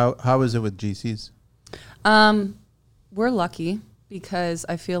is it with GCs? We're lucky because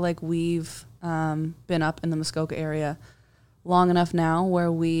I feel like we've been up in the Muskoka area long enough now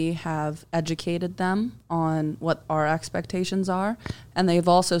where we have educated them on what our expectations are. And they've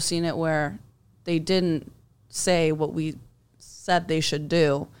also seen it where they didn't say what we said they should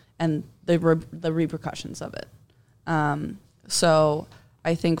do and the repercussions of it. So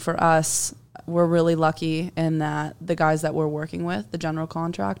I think for us, we're really lucky in that the guys that we're working with, the general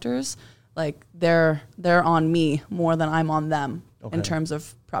contractors, like they're on me more than I'm on them in terms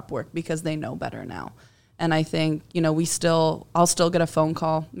of prep work because they know better now. And I think, you know, I'll still get a phone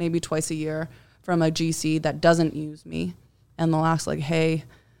call maybe twice a year from a GC that doesn't use me. And they'll ask like, hey,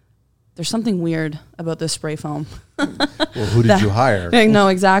 there's something weird about this spray foam. Well, who did you hire? No,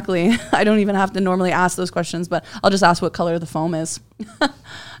 exactly. I don't even have to normally ask those questions, but I'll just ask what color the foam is.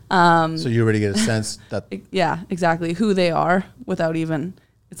 So you already get a sense that Yeah, exactly. Who they are without even,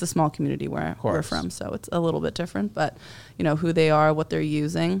 it's a small community where we're course. from. So it's a little bit different, but you know, who they are, what they're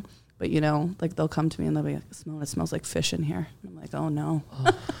using. But, you know, like they'll come to me and they'll be like, it smells like fish in here. And I'm like, oh, no.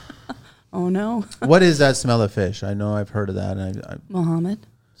 Oh, no. what is that smell of fish? I know I've heard of that. And Mohammed.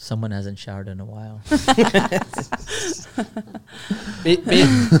 Someone hasn't showered in a while.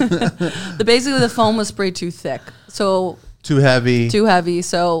 Basically, the foam was sprayed too thick. So too heavy. too heavy.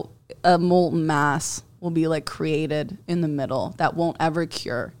 So a molten mass will be like created in the middle that won't ever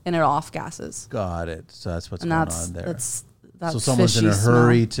cure and it off gases. Got it. So that's what's And going that's on there. that So someone's in a fishy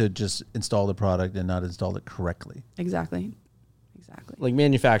hurry smell. to just install the product and not install it correctly. Exactly. like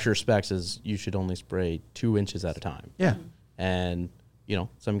manufacturer specs is you should only spray 2 inches at a time. Yeah. And, you know,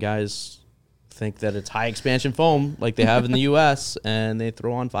 some guys think that it's high expansion foam like they have in the US and they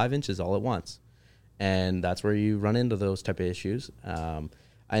throw on 5 inches all at once. And that's where you run into those type of issues.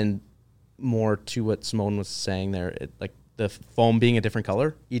 And more to what Simone was saying there, like the foam being a different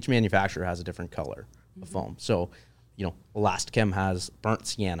color, each manufacturer has a different color of foam. So, you know, Elastochem has burnt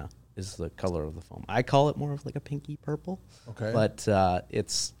sienna is the color of the foam. I call it more of like a pinky purple. Okay. But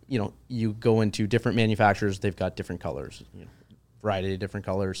it's, you know, you go into different manufacturers, they've got different colors, you know, variety of different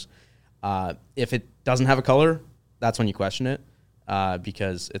colors. If it doesn't have a color, that's when you question it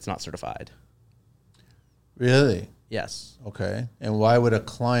because it's not certified. Really? Yes. Okay. And why would a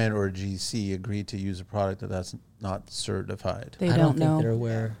client or a GC agree to use a product that's not certified? They I don't don't think know. they're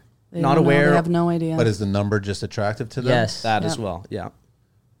aware. They Not don't know. aware. They have no idea. But is the number just attractive to them? Yes. That Yeah. as well. Yeah.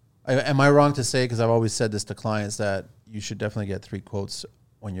 Am I wrong to say, because I've always said this to clients, that you should definitely get 3 quotes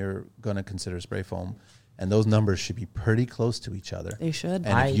when you're going to consider spray foam, and those numbers should be pretty close to each other. They should.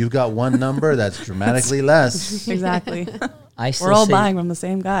 And if you've got one number that's dramatically less, Exactly. We're We're all buying from the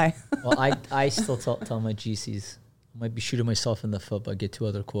same guy. Well, I still tell my GCs, I might be shooting myself in the foot, but get 2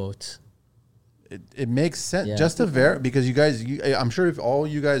 other quotes. it makes sense. Yeah. Just to because you guys, I'm sure if all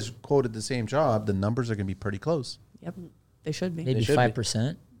you guys quoted the same job, the numbers are going to be pretty close. Yep. They should be. Maybe should be.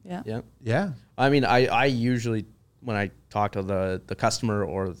 5%. Yeah. Yeah. Yeah. I mean, I usually, when I talk to the customer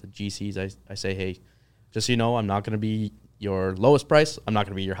or the GCs, I say, hey, just so you know, I'm not going to be your lowest price. I'm not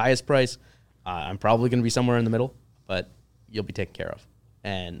going to be your highest price. I'm probably going to be somewhere in the middle, but you'll be taken care of.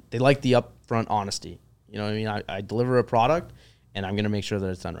 And they like the upfront honesty. You know what I mean? I deliver a product, and I'm going to make sure that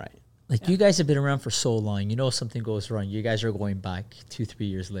it's done right. Like, you guys have been around for so long. You know, if something goes wrong, you guys are going back 2-3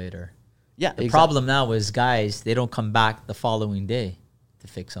 years later. Yeah. The problem now is guys, they don't come back the following day to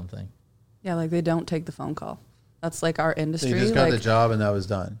fix something. Yeah, like they don't take the phone call. That's like our So industry. you just got like, the job and that was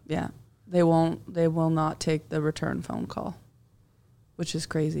done. Yeah, they will not take the return phone call, which is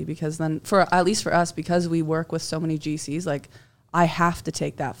crazy because then at least for us, because we work with so many GCs, like I have to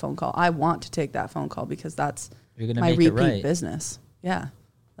take that phone call. I want to take that phone call because that's You're gonna my make it repeat right. business. Yeah,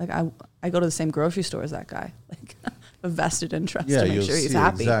 like I go to the same grocery store as that guy. Like a vested interest to make you'll sure he's see,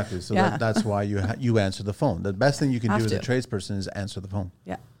 happy. exactly. So Yeah. that's why you answer the phone. The best thing you can Have do as a to. tradesperson is answer the phone.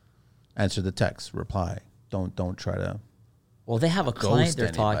 Yeah. Answer the text, reply. Don't try to. Well, they have a client Ghost they're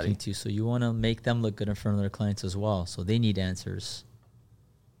anybody. talking to, so you want to make them look good in front of their clients as well. So they need answers.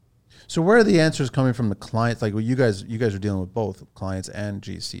 So where are the answers coming from the clients? Like you guys are dealing with both clients and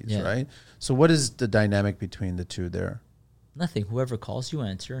GCs, Yeah. right? So what is the dynamic between the two there? Nothing. Whoever calls you,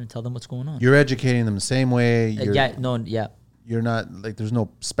 answer and tell them what's going on. You're educating them the same way. You're not like there's no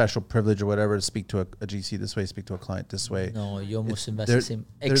special privilege or whatever to speak to a GC this way, speak to a client this way. No, you almost invest they're- the same.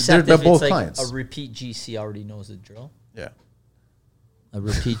 they're- Except they're if both it's like clients. a repeat GC already knows the drill. Yeah. A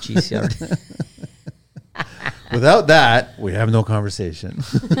repeat GC already. Without that, we have no conversation.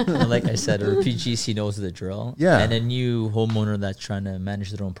 Like I said, a repeat GC knows the drill. Yeah. And a new homeowner that's trying to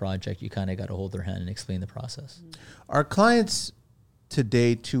manage their own project, you kind of got to hold their hand and explain the process. Are clients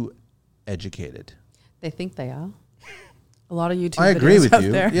today too educated? They think they are. A lot of YouTube I agree videos with out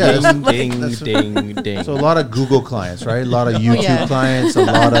you. there. Yeah. Ding, that's- ding, ding, ding. So a lot of Google clients, right? A lot of YouTube yeah. clients, a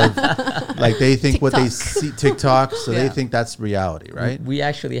lot of like they think what they TikTok. see TikTok, so they Yeah. think that's reality, right? We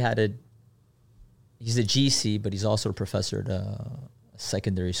actually had he's a GC, but he's also a professor at a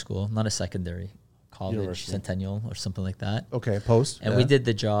secondary school, not a secondary, college, University. Centennial or something like that. Okay, post. And we did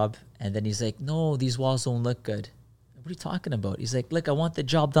the job, and then he's like, "No, these walls don't look good." What are you talking about? He's like, "Look, I want the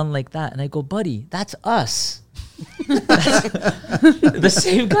job done like that." And I go, "Buddy, that's us." The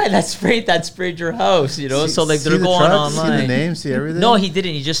same guy that sprayed your house, you know. So like see they're the going truck, See the online. name, see everything. No, he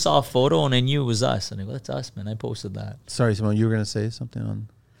didn't. He just saw a photo, and I knew it was us. And I go, "That's us, man." I posted that. Sorry, Simone, you were gonna say something on.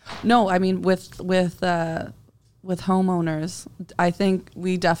 No, I mean with homeowners, I think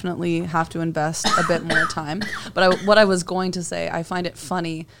we definitely have to invest a bit more time. But what I was going to say, I find it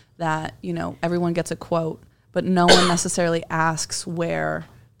funny that everyone gets a quote, but no one necessarily asks where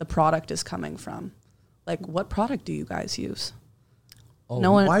the product is coming from. Like, what product do you guys use? Oh,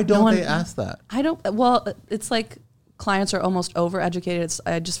 No one. Why no don't one- they ask that? I don't. Well, it's like clients are almost overeducated.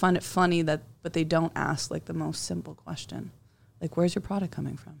 I just find it funny but they don't ask like the most simple question, like, where's your product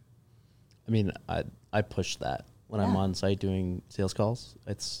coming from? I mean, I push that when I'm Yeah. on site doing sales calls.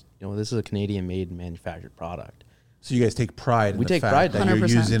 It's this is a Canadian-made and manufactured product. So you guys take pride in We the take fact pride that in you're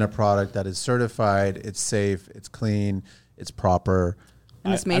 100%. using a product that is certified, it's safe, it's clean, it's proper.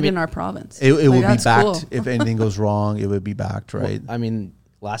 And it's I made mean, in our province. It Like, will be that's backed. cool. If anything goes wrong, it would be backed, Well, right? I mean,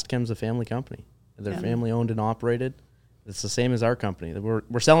 Elastochem is a family company. They're Yeah. family owned and operated. It's the same as our company.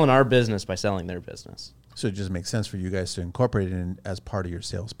 We're selling our business by selling their business. So it just makes sense for you guys to incorporate it in as part of your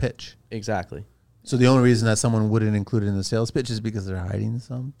sales pitch. Exactly. So the only reason that someone wouldn't include it in the sales pitch is because they're hiding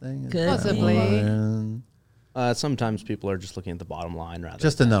something? Is Could that Possibly. one? Sometimes people are just looking at the bottom line rather.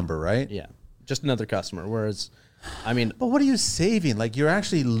 Just a number, right? yeah, just another customer. Whereas, I mean, But what are you saving? Like you're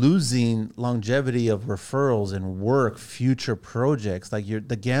actually losing longevity of referrals and work, future projects. Like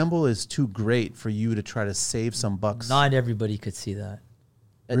the gamble is too great for you to try to save some bucks. Not everybody could see that.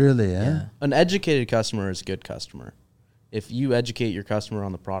 really, eh? Yeah. an educated customer is a good customer. If you educate your customer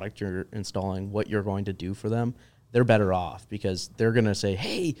on the product you're installing, what you're going to do for them, they're better off because they're going to say,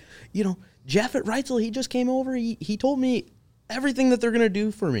 hey, Jeff at Reitzel, he just came over. He told me everything that they're going to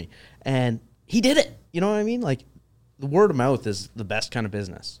do for me. And he did it. You know what I mean? Like the word of mouth is the best kind of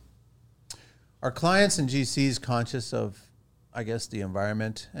business. Are clients and GCs conscious of, I guess, the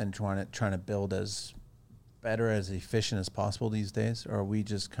environment and trying to build as better, as efficient as possible these days? Or are we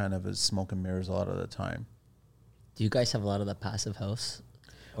just kind of as smoke and mirrors a lot of the time? Do you guys have a lot of the passive house?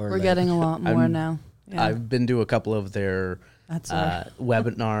 Or We're like- getting a lot more now. Yeah. I've been to a couple of their That's our-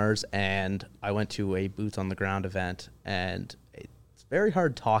 webinars, and I went to a boots on the ground event, and it's very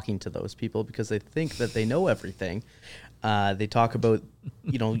hard talking to those people because they think that they know everything. They talk about,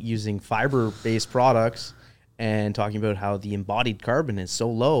 using fiber-based products and talking about how the embodied carbon is so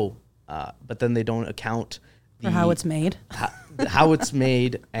low, but then they don't account for how it's made. how it's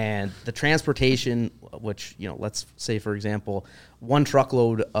made and the transportation, which, let's say, for example, one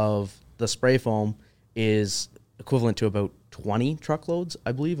truckload of the spray foam is equivalent to about 20 truckloads,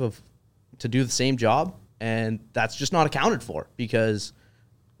 I believe, to do the same job. And that's just not accounted for because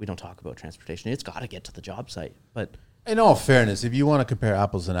we don't talk about transportation. It's got to get to the job site. But In all fairness, if you want to compare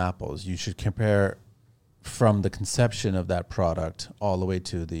apples and apples, you should compare from the conception of that product all the way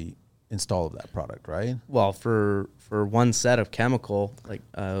to the install of that product, right? Well, for one set of chemical, like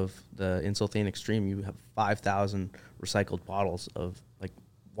of the Insulthane Extreme, you have 5,000 recycled bottles of like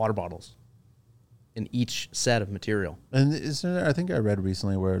water bottles in each set of material. And isn't there, I think I read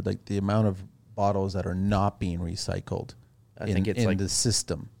recently where like the amount of bottles that are not being recycled I think it's in like the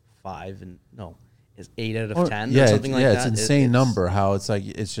system. 8 out of 10 yeah, or something like that. It's insane number how it's like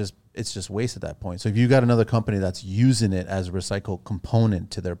it's just waste at that point. So if you got another company that's using it as a recycled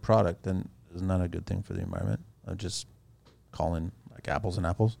component to their product, then it's not a good thing for the environment. I'm just calling like apples and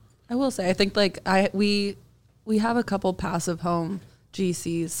apples. I will say, I think like we have a couple passive home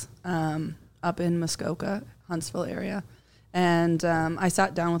GCs up in Muskoka, Huntsville area, and I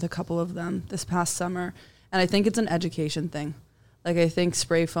sat down with a couple of them this past summer, and I think it's an education thing. Like I think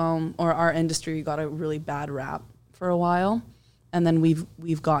spray foam or our industry got a really bad rap for a while, and then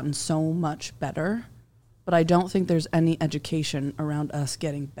we've gotten so much better, but I don't think there's any education around us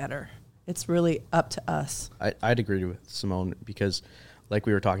getting better. It's really up to us. I'd agree with Simone because like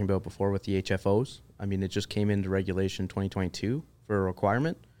we were talking about before with the HFOs, I mean, it just came into regulation 2022 for a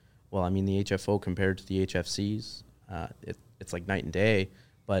requirement. Well, I mean, the HFO compared to the HFCs, it's like night and day,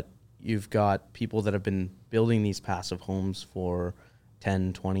 but you've got people that have been building these passive homes for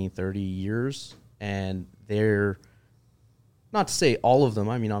 10, 20, 30 years, and they're, not to say all of them,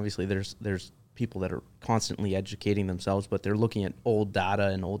 I mean, obviously there's people that are constantly educating themselves, but they're looking at old data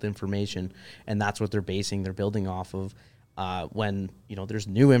and old information, and that's what they're basing their building off of when, you know, there's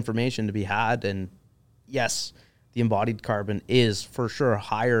new information to be had. And yes, the embodied carbon is for sure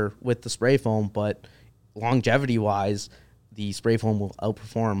higher with the spray foam, but longevity-wise, the spray foam will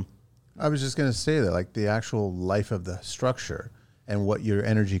outperform. I was just going to say that, like the actual life of the structure and what your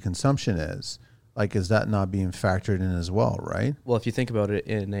energy consumption is, like, is that not being factored in as well, right? Well, if you think about it,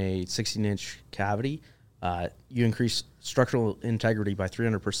 in a 16-inch cavity, you increase structural integrity by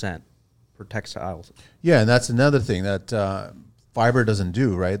 300% for textiles. Yeah, and that's another thing that fiber doesn't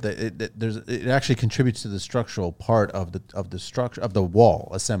do, right? That it actually contributes to the structural part of the structure of the wall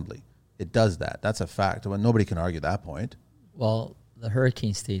assembly. It does that. That's a fact. Well, nobody can argue that point. Well, the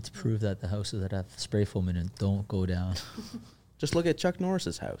hurricane states prove that the houses that have spray foam in it don't go down. Just look at Chuck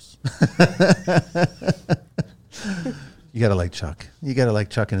Norris's house. You got to like Chuck. You got to like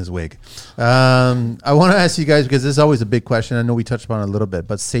Chuck in his wig. I want to ask you guys, because this is always a big question. I know we touched upon it a little bit,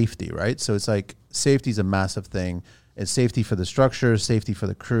 but safety, right? So it's like safety is a massive thing. It's safety for the structure, safety for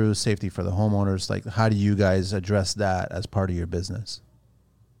the crew, safety for the homeowners. Like, how do you guys address that as part of your business?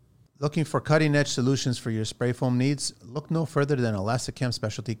 Looking for cutting-edge solutions for your spray foam needs? Look no further than Elastochem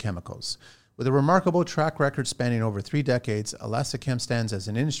Specialty Chemicals. With a remarkable track record spanning over 3 decades, Elastochem stands as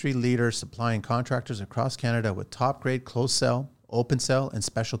an industry leader supplying contractors across Canada with top-grade closed-cell, open-cell, and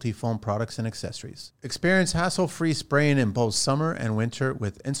specialty foam products and accessories. Experience hassle-free spraying in both summer and winter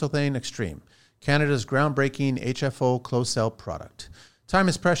with Insulthane Extreme, Canada's groundbreaking HFO closed-cell product. Time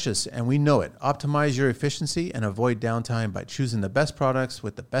is precious, and we know it. Optimize your efficiency and avoid downtime by choosing the best products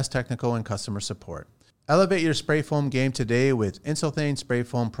with the best technical and customer support. Elevate your spray foam game today with Insulthane Spray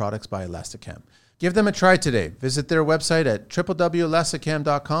Foam products by Elastochem. Give them a try today. Visit their website at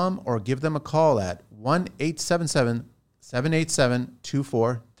www.elastochem.com or give them a call at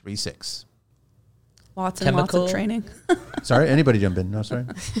 1-877-787-2436. Lots and lots of training. Sorry, anybody jump in. No, sorry.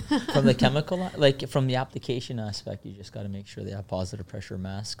 From the chemical, like from the application aspect, you just got to make sure they have positive pressure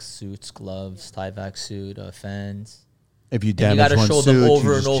masks, suits, gloves, Tyvek suit, fans. If you And damage you got to one show suit, them you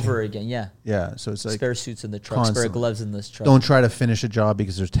over and just over again. Yeah. Yeah, so it's like Spare suits in the truck, spare constantly. gloves in this truck. Don't try to finish a job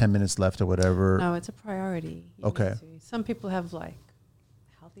because there's 10 minutes left or whatever. No, it's a priority. You Okay. need to. Some people have like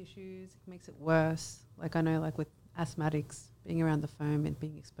health issues. It makes it worse. Like I know, like with asthmatics, being around the foam and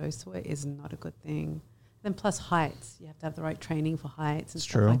being exposed to it is not a good thing. Then plus heights, you have to have the right training for heights and It's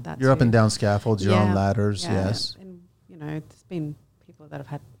stuff true. like that. You're up too. and down scaffolds. You're on Yeah, ladders. yeah. Yes. And you know, there's been people that have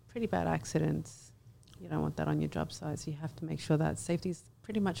had pretty bad accidents. You don't want that on your job site, so you have to make sure that safety is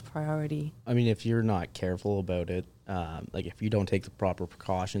pretty much priority. I mean, if you're not careful about it, like if you don't take the proper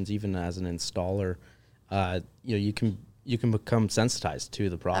precautions, even as an installer, you can become sensitized to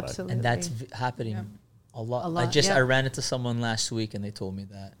the product. Absolutely. And that's happening Yeah. a lot. A lot, I yeah. ran into someone last week and they told me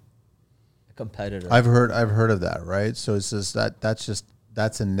that. A competitor. I've heard of that, right? So it's just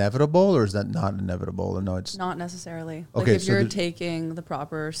that's inevitable, or is that not inevitable? Or no, it's Not necessarily. Okay, Like if so you're the- taking the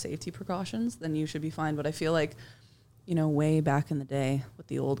proper safety precautions, then you should be fine. But I feel like, you know, way back in the day with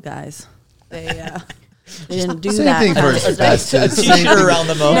the old guys, they didn't do Same that. thing for That's- asbestos. a t-shirt around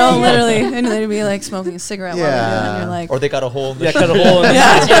the mouth. no, literally, and they'd be like smoking a cigarette while they're doing it, Yeah. and you're like, Or they got a hole in the Cut a hole in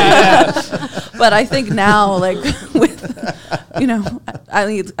yeah. But I think now, like with, you know,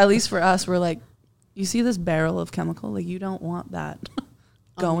 at least for us, we're like, you see this barrel of chemical, like you don't want that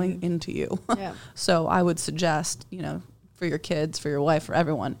going into you. Yeah. So I would suggest, for your kids, for your wife, for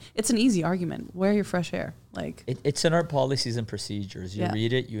everyone, it's an easy argument. Wear your fresh hair. Like It's in our policies and procedures. You Yeah.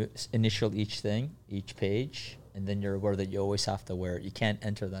 read it, you initial each thing, each page, and then you're aware that you always have to wear it. You can't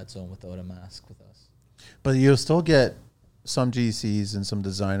enter that zone without a mask with us. But you'll still get some GCs and some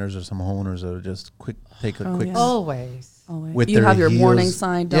designers or some owners that will just take a Oh, quick yeah. Always. always. with You their have your warning heels.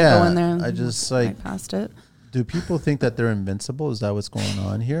 sign. Don't go in there. I just right past it. do people think that they're invincible? Is that what's going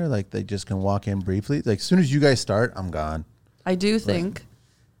on here? Like they just can walk in briefly? Like as soon as you guys start, I'm gone. I do think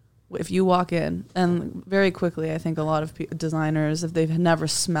if you walk in, and very quickly, I think a lot of designers, if they've never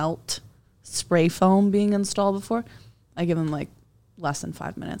smelt spray foam being installed before, I give them like less than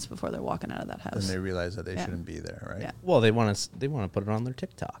 5 minutes before they're walking out of that And house. they realize that they Yeah. shouldn't be there, right? Yeah. Well, they want to put it on their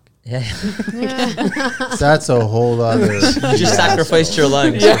TikTok. Yeah. That's a whole other. You just sacrificed your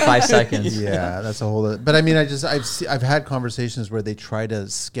lungs for 5 seconds. Yeah, that's a whole other. But I mean, I've had conversations where they try to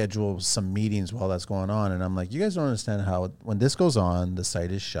schedule some meetings while that's going on, and I'm like, you guys don't understand how when this goes on, the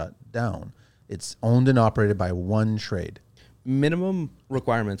site is shut down. It's owned and operated by one trade. Minimum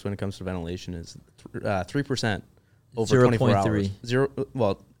requirements when it comes to ventilation is 3% over 24 hours. 0.3.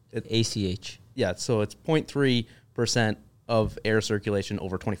 Well, ACH. yeah, so it's 0.3% of air circulation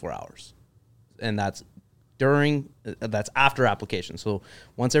over 24 hours. And that's that's after application. So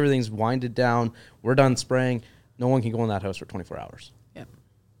once everything's winded down, we're done spraying, no one can go in that house for 24 hours. Yep.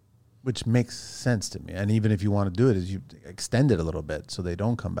 Which makes sense to me. And even if you want to do it, is you extend it a little bit so they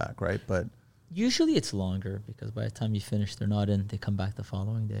don't come back, right? But Usually it's longer because by the time you finish, they're not in. They come back the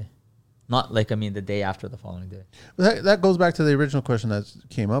following day. Not like, the day after the following day. that goes back to the original question that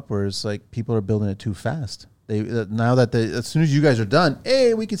came up, where it's like people are building it too fast. Now that as soon as you guys are done,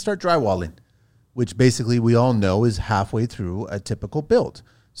 hey, we can start drywalling, which basically we all know is halfway through a typical build.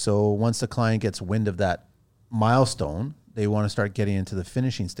 So once the client gets wind of that milestone, they want to start getting into the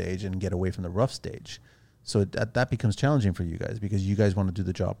finishing stage and get away from the rough stage. So that becomes challenging for you guys because you guys want to do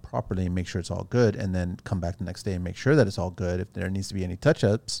the job properly and make sure it's all good, and then come back the next day and make sure that it's all good. If there needs to be any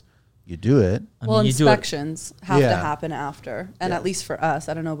touch-ups, you do it. Well, you do it. inspections have to Yeah. happen after, and Yeah. at least for us,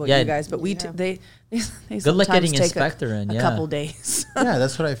 I don't know about Yeah. you guys, but Yeah. they Good luck sometimes getting take inspector in. a Yeah. couple days. Yeah,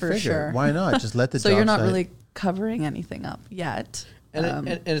 that's what I For figured. sure. Why not? Just let the So job you're not site- really covering anything up yet. And,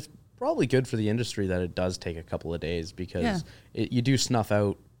 and it's probably good for the industry that it does take a couple of days because you do snuff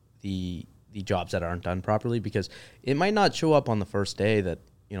out the jobs that aren't done properly, because it might not show up on the first day that,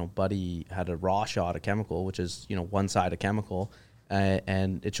 Buddy had a raw shot of chemical, which is, one side of chemical,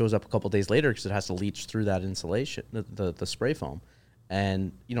 and it shows up a couple of days later because it has to leach through that insulation, the spray foam.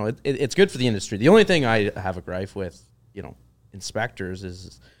 And, it's good for the industry. The only thing I have a gripe with, inspectors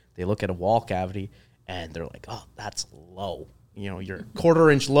is they look at a wall cavity and they're like, oh, that's low. You're a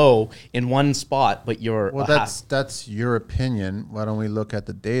quarter-inch low in one spot, but you're Well, that's your opinion. Why don't we look at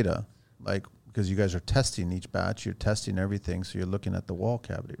the data? Like, because you guys are testing each batch, you're testing everything, so you're looking at the wall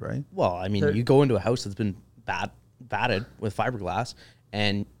cavity, right? Well, I mean, you go into a house that's been batted with fiberglass,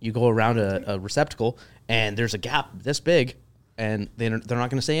 and you go around a receptacle, and there's a gap this big, and they're not going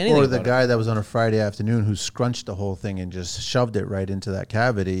to say anything. Or the about guy that was on a Friday afternoon who scrunched the whole thing and just shoved it right into that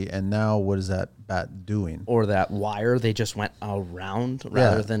cavity, and now what is that bat doing? or that wire they just went around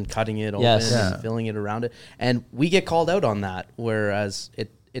rather than cutting it open Yes. Yeah. and filling it around it, and we get called out on that. Whereas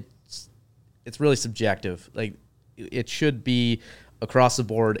it's really subjective. Like it should be across the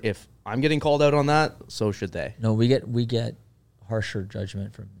board. If I'm getting called out on that, so should they. No, we get harsher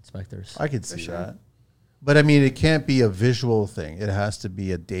judgment from inspectors. I could see that. But I mean, it can't be a visual thing. It has to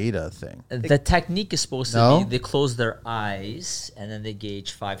be a data thing. The technique is supposed to No? be they close their eyes and then they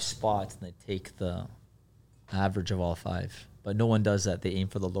gauge 5 spots and they take the average of all 5. But no one does that. They aim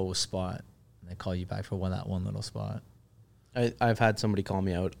for the lowest spot and they call you back for that one little spot. I've had somebody call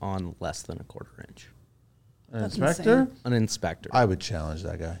me out on less than a quarter inch. An That's inspector? insane. An inspector. I would challenge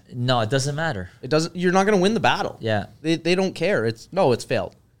that guy. No, it doesn't matter. It doesn't. You're not going to win the battle. Yeah. They don't care. It's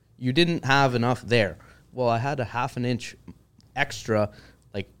failed. You didn't have enough there. Well, I had a half an inch extra,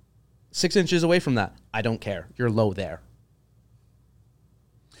 like 6 inches away from that. I don't care. You're low there.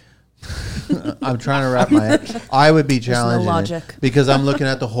 I'm trying to wrap my head. I would be There's no challenging it logic. because I'm looking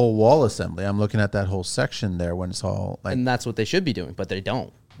at the whole wall assembly. I'm looking at that whole section there when it's all like, And that's what they should be doing, but they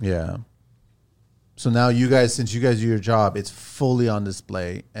don't. yeah. So now you guys, since you guys do your job, it's fully on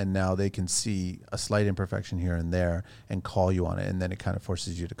display, and now they can see a slight imperfection here and there and call you on it, and then it kind of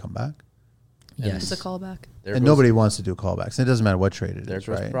forces you to come back. Yes. It's a callback. There And goes- nobody wants to do callbacks. And it doesn't matter what trade it There's is,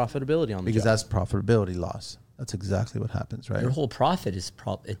 right? profitability on the Because job. that's profitability loss. That's exactly what happens, right? Your whole profit is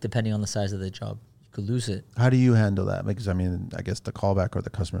depending on the size of the job. You could lose it. How do you handle that? Because I mean, I guess the callback or the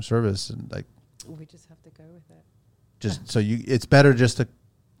customer service, and like We just have to go with it. just so you, it's better just to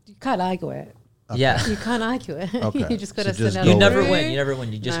can't argue it. Yeah. You can't argue it. Okay. You just got to So just send out. go You with never it. win. You never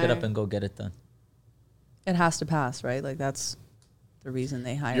win. You just get No. up and go get it done. It has to pass, right? Like that's the reason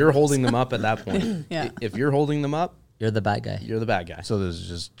they hire. You're us. holding them up at that point. Yeah. If you're holding them up, You're the bad guy. you're the bad guy. So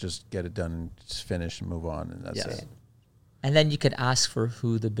there's just get it done and just finish and move on, and that's Yes. it. And then you could ask for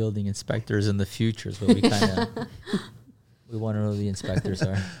who the building inspector is in the future, but we kind of we want to know who the inspectors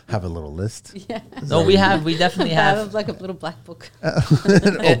are. Have a little list. Yeah. No, we definitely have. like a little black book.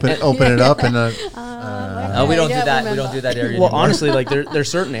 open it up and No, we don't do that. We don't do that area. Well, anymore. honestly, like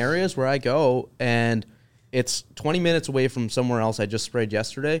there's certain areas where I go and it's 20 minutes away from somewhere else I just sprayed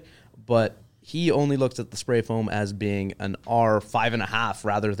yesterday, but he only looks at the spray foam as being an R5.5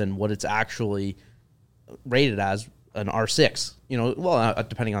 rather than what it's actually rated as, an R6. You know, well,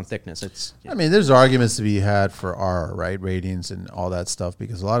 depending on thickness, it's. I mean, there's arguments to be had for R, right, ratings and all that stuff,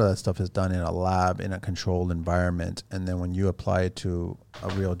 because a lot of that stuff is done in a lab in a controlled environment, and then when you apply it to a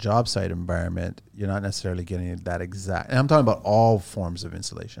real job site environment, you're not necessarily getting that exact. And I'm talking about all forms of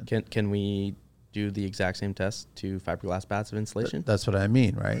insulation. Can we do the exact same test to fiberglass bats of insulation? That's what I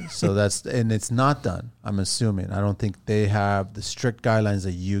mean, right? So and it's not done, I'm assuming. I don't think they have the strict guidelines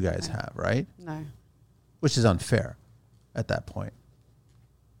that you guys have, right? No. Which is unfair at that point.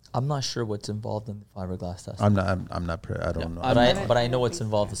 I'm not sure what's involved in the fiberglass test. I don't know. But I know what's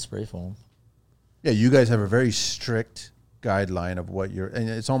involved with spray foam. Yeah, you guys have a very strict guideline of what you're, and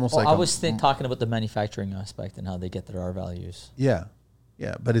it's almost Well, like I was talking about the manufacturing aspect and how they get their R values. Yeah,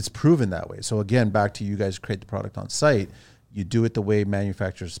 but it's proven that way. So again, back to you guys create the product on site. You do it the way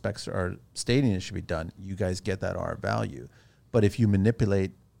manufacturer specs are stating it should be done. You guys get that R value. But if you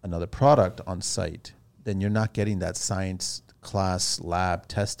manipulate another product on site, then you're not getting that science class lab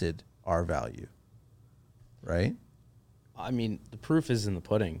tested R value, right? I mean, the proof is in the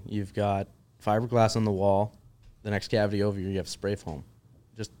pudding. You've got fiberglass on the wall. The next cavity over, you have spray foam.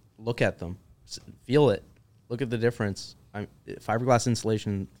 Just look at them, feel it, look at the difference. Fiberglass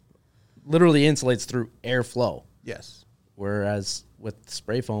insulation literally insulates through airflow. Yes. Whereas with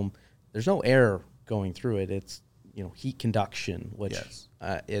spray foam, there's no air going through it. It's heat conduction, which Yes.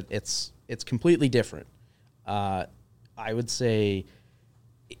 it's completely different. I would say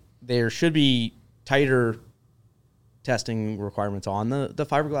there should be tighter testing requirements on the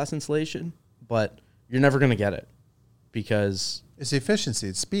fiberglass insulation, but you're never going to get it because It's efficiency,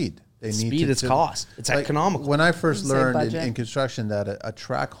 it's speed. They speed is cost. It's economical. When I first Save learned budget. in construction that a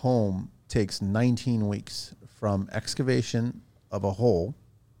track home takes 19 weeks from excavation of a hole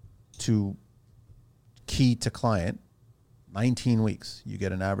to key to client, 19 weeks, you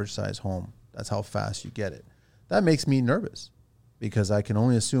get an average size home. That's how fast you get it. That makes me nervous because I can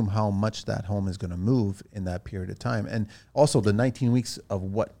only assume how much that home is going to move in that period of time. And also the 19 weeks of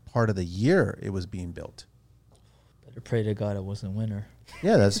what part of the year it was being built. Better pray to God it wasn't winter.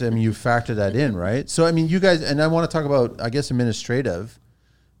 Yeah, you factor that in, right? So, I mean, you guys, and I want to talk about, I guess, administrative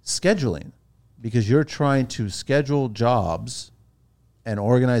scheduling, because you're trying to schedule jobs and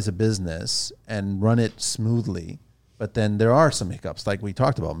organize a business and run it smoothly. But then there are some hiccups, like we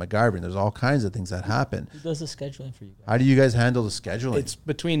talked about, MacGyvering. There's all kinds of things that happen. Who does the scheduling for you guys? How do you guys handle the scheduling? It's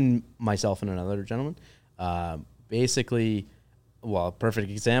between myself and another gentleman. Basically, well, a perfect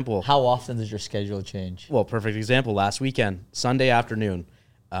example. How often does your schedule change? Well, perfect example. Last weekend, Sunday afternoon,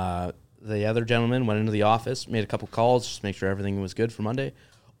 the other gentleman went into the office, made a couple calls, just to make sure everything was good for Monday.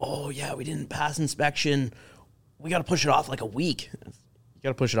 Oh, yeah, we didn't pass inspection. We got to push it off like a week. You got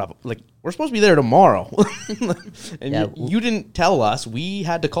to push it off. Like, we're supposed to be there tomorrow. And Yeah, you didn't tell us. We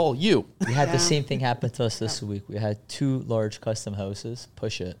had to call you. We had the same thing happen to us this week. We had 2 large custom houses.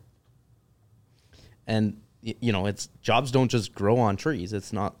 Push it. And, it's jobs don't just grow on trees.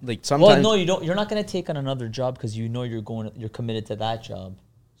 It's not like sometimes. Well, no, you don't. You're not going to take on another job because you're committed to that job.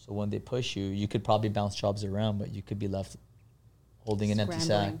 So when they push you, you could probably bounce jobs around, but you could be left holding an empty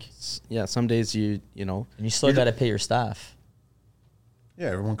Scrambling. sack. Yeah, some days you know. And you still got to pay your staff. Yeah,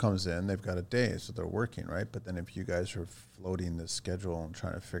 everyone comes in, they've got a day, so they're working, right? But then if you guys are floating the schedule and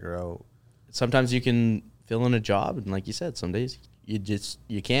trying to figure out. Sometimes you can fill in a job, and like you said, some days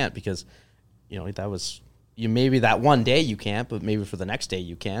you can't because, maybe that one day you can't, but maybe for the next day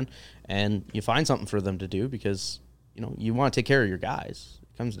you can, and you find something for them to do because, you want to take care of your guys.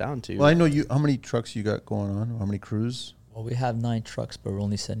 It comes down to. Well, I know how many trucks you got going on? How many crews? Well, we have 9 trucks, but we're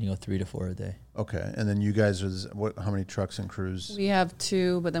only sending out 3 to 4 a day. Okay, and then you guys how many trucks and crews? We have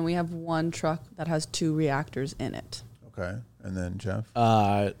 2, but then we have 1 truck that has 2 reactors in it. Okay, and then Jeff?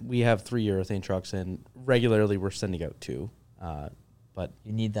 We have 3 urethane trucks, and regularly we're sending out 2. but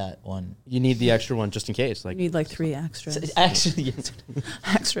You need that one. you need the extra one just in case. You Like, need like 3 extras. Actually, yes.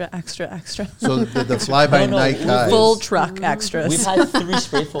 extra. So the fly by night guys. Full truck extras. We've had 3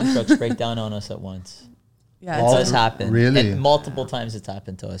 spray foam trucks break down on us at once. yeah, It All it's does happen. really? And multiple times it's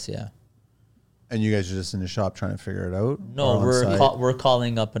happened to us, yeah. And you guys are just in the shop trying to figure it out? No, Or on site? we're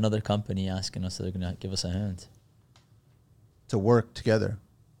calling up another company asking us if they're going to give us a hand. To work together.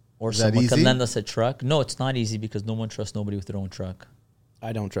 Or Is that someone can easy? lend us a truck. No, it's not easy because no one trusts nobody with their own truck.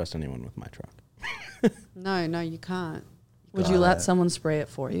 I don't trust anyone with my truck. No, you can't. Would Got you let it. someone spray it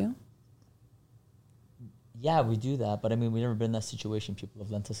for you? Yeah, we do that, but I mean, we've never been in that situation. People have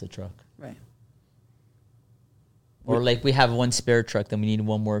lent us a truck. Right. Or like we have one spare truck, then we need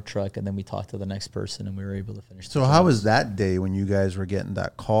one more truck, and then we talk to the next person, and we were able to finish. So the how job. was that day when you guys were getting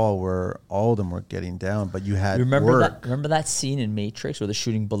that call where all of them were getting down, but you had Remember work? that? Remember that scene in Matrix where they're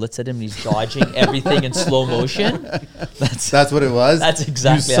shooting bullets at him and he's dodging everything in slow motion? That's what it was? That's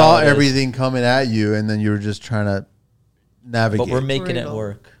exactly You saw how it is. everything coming at you, and then you were just trying to navigate. But we're making it Brutal.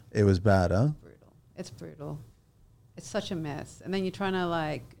 work. It was bad, huh? Brutal. It's brutal. It's such a mess. And then you're trying to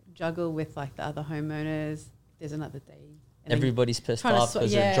like juggle with like the other homeowners. There's another day. And then Everybody's pissed trying to off sort-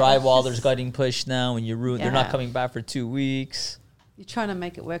 because yeah, their it's drywallers just- getting pushed now, and they're not Yeah. coming back for 2 weeks. you're trying to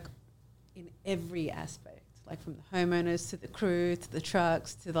make it work in every aspect, like from the homeowners to the crew to the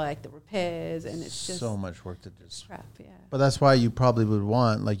trucks to like the repairs, and it's just So much work to just. crap. Yeah. But that's why you probably would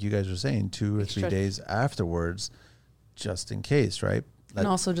want, like you guys were saying, 2 or 3 Extra- days afterwards, just in case, right? And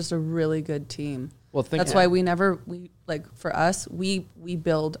also just a really good team. Well, think That's why we for us, we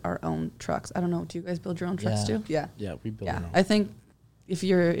build our own trucks. I don't know. Do you guys build your own trucks Yeah. too? Yeah. Yeah, we build Yeah. our own. I think if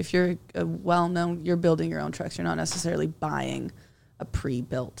you're a well-known, you're building your own trucks. You're not necessarily buying a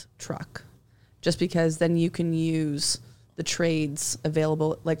pre-built truck, just because then you can use the trades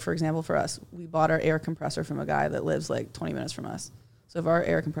available. Like for example, for us, we bought our air compressor from a guy that lives like 20 minutes from us. So if our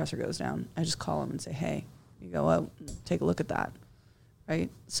air compressor goes down, I just call him and say, "Hey, you go out, and take a look at that." Right.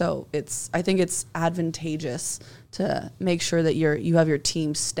 So I think it's advantageous to make sure that you have your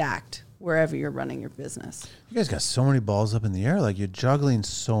team stacked wherever you're running your business. You guys got so many balls up in the air. Like you're juggling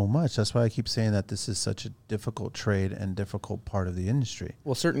so much. That's why I keep saying that this is such a difficult trade and difficult part of the industry.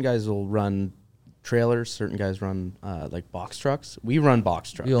 Well, certain guys will run trailers. Certain guys run like box trucks. We run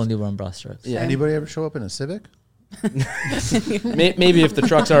box trucks. We only run bus trucks. Yeah. Anybody ever show up in a Civic? Maybe if the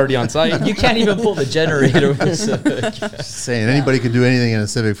truck's already on site. You can't even pull the generator with a Civic. Just saying, anybody could do anything in a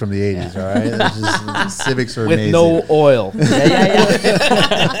Civic from the 80s, all right? It's just, Civics are With amazing. no oil.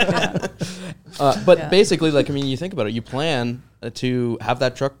 Yeah. But Yeah. basically, like, I mean, you think about it. You plan to have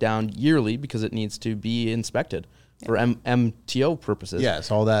that truck down yearly because it needs to be inspected for MTO purposes.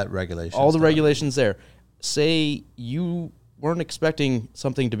 Yes, all that regulation. All the stuff. regulations there. Say you weren't expecting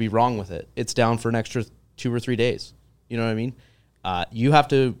something to be wrong with it. It's down for an extra 2 or 3 days. You know what I mean? You have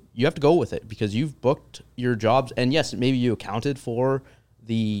to go with it because you've booked your jobs. And yes, maybe you accounted for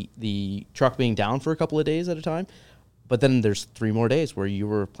the truck being down for a couple of days at a time. But then there's 3 more days where you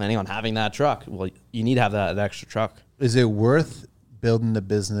were planning on having that truck. Well, you need to have that extra truck. Is it worth building the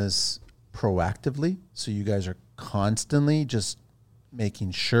business proactively so you guys are constantly just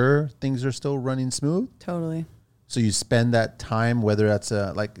making sure things are still running smooth? Totally. So you spend that time, whether that's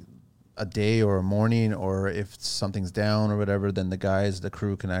like a day or a morning, or if something's down or whatever, then the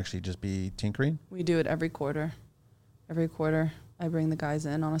crew can actually just be tinkering? We do it every quarter. Every quarter, I bring the guys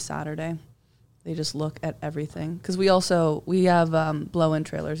in on a Saturday. They just look at everything. Because we have blow-in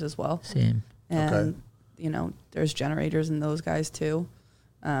trailers as well. Same. And, Okay. there's generators in those guys too.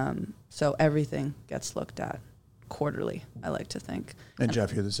 So everything gets looked at quarterly, I like to think. And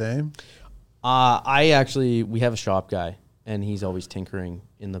Jeff, you're the same? We have a shop guy, and he's always tinkering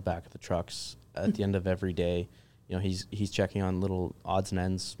in the back of the trucks at the end of every day. You know, he's checking on little odds and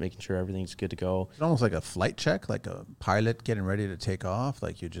ends, making sure everything's good to go. It's almost like a flight check, like a pilot getting ready to take off.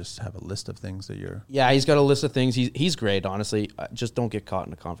 Like you just have a list of things that you're... Yeah, he's got a list of things. He's great, honestly. Just don't get caught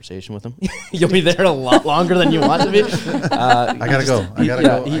in a conversation with him. You'll be there a lot longer than you want to be. I gotta go. I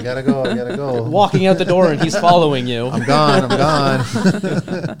gotta go. Walking out the door and he's following you. I'm gone.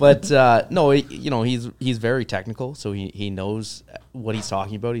 But no, he's very technical, so he knows what he's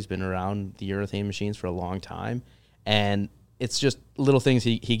talking about. He's been around the urethane machines for a long time, and it's just little things.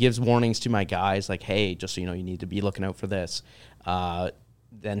 He gives warnings to my guys, like, hey, just so you know, you need to be looking out for this.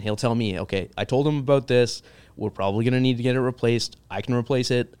 Then he'll tell me, okay, I told him about this. We're probably going to need to get it replaced. I can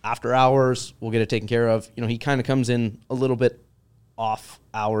replace it after hours. We'll get it taken care of. He kind of comes in a little bit off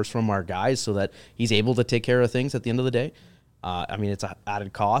hours from our guys so that he's able to take care of things at the end of the day. I mean, it's an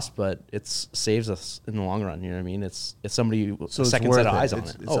added cost, but it saves us in the long run. You know what I mean? It's somebody So a it's second worth set of it. eyes on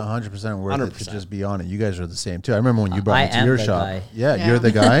It's it. 100% worth it to 100%. just be on it. You guys are the same too. I remember when you brought I me to am your the shop. guy. Yeah, Yeah. you're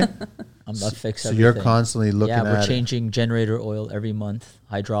the guy. I'm not fix So everything. you're constantly looking Yeah, at we're it. changing generator oil every month,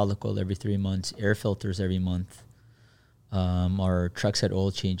 hydraulic oil every 3 months, air filters every month. Our trucks had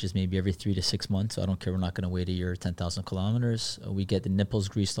oil changes maybe every 3 to 6 months. So I don't care. We're not going to wait a year, 10,000 kilometers. We get the nipples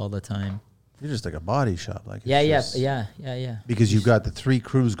greased all the time. You're just like a body shop. Like it's Yeah. just- Because you've got the 3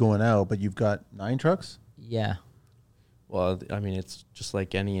 crews going out, but you've got 9 trucks? Yeah. Well, I mean, it's just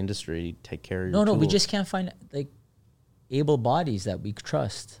like any industry. Take care of your No, we tools. just can't find like able bodies that we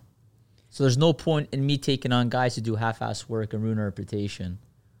trust. So there's no point in me taking on guys who do half-ass work and ruin our reputation.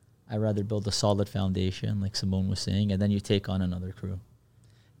 I'd rather build a solid foundation, like Simone was saying, and then you take on another crew.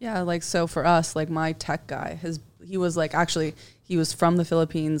 Yeah, like so for us, like my tech guy, he was from the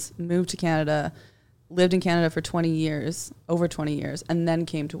Philippines, moved to Canada, lived in Canada for 20 years, over 20 years, and then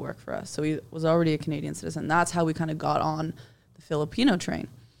came to work for us. So he was already a Canadian citizen. That's how we kind of got on the Filipino train.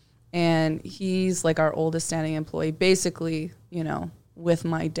 And he's like our oldest standing employee, basically, you know, with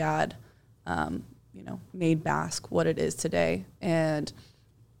my dad, you know, made Basque what it is today. And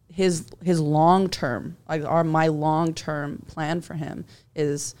his long-term, like my long-term plan for him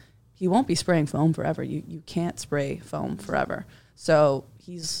is he won't be spraying foam forever. You can't spray foam forever. So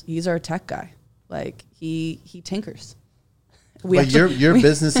he's our tech guy. Like he tinkers. But your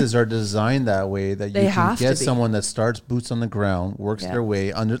businesses are designed that way that you They can have to get be. someone that starts boots on the ground, works Yeah. their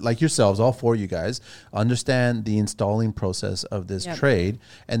way under, like yourselves, all 4 of you guys, understand the installing process of this Yep. trade,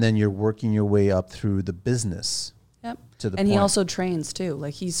 and then you're working your way up through the business. Yep. To the and he point. also trains too.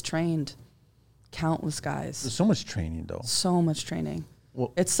 Like he's trained countless There's guys. so much training though. So much training.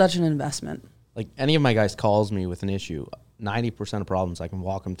 Well- It's such an investment. Like any of my guys calls me with an issue, 90% of problems I can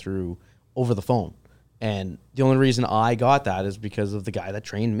walk them through over the phone. And the only reason I got that is because of the guy that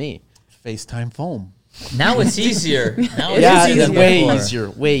trained me. FaceTime foam. Now it's easier. Now Yeah, it's it's than way before. easier,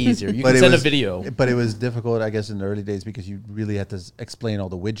 way easier. You But can it send was- a video. But it was difficult, I guess, in the early days because you really had to explain all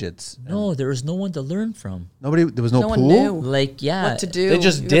the widgets. No, there was no one to learn from. There was no No one pool. knew Like, yeah. what to do. They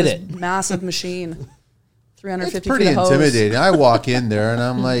just You did got this it. Massive machine. 350 It's pretty feet of hose. intimidating. I walk in there and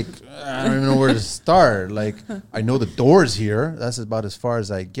I'm like, I don't even know where to start. Like, I know the door's here. That's about as far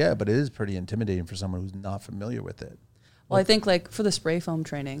as I get, but it is pretty intimidating for someone who's not familiar with it. Well, I think like for the spray foam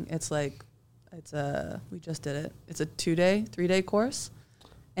training, we just did it. It's a 2-day, 3-day course,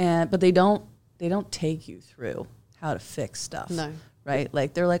 but they don't take you through how to fix stuff. No. Right?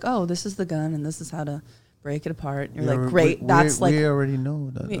 Like they're like, oh, this is the gun and this is how to break it apart. You're Yeah, like, great. we already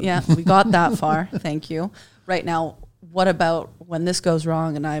know that. Yeah, we got that far. Thank you. Right now, what about when this goes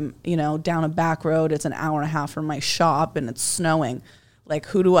wrong and I'm, you know, down a back road, it's an hour and a half from my shop and it's snowing. Like,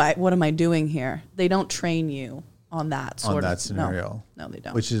 what am I doing here? They don't train you on that sort On of that scenario. No, they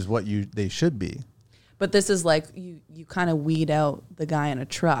don't. Which is what they should be. But this is like you kind of weed out the guy in a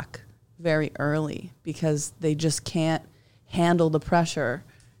truck very early because they just can't handle the pressure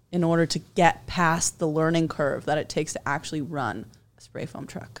in order to get past the learning curve that it takes to actually run a spray foam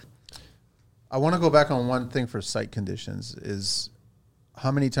truck. I want to go back on one thing for site conditions is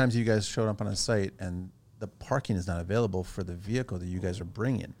how many times you guys showed up on a site and the parking is not available for the vehicle that you guys are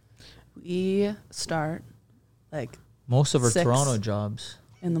bringing. We start like Most of our 6 Toronto jobs.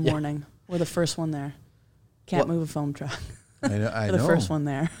 in the morning. We're the first one there. Can't Well- move a foam truck. I We're the know. first one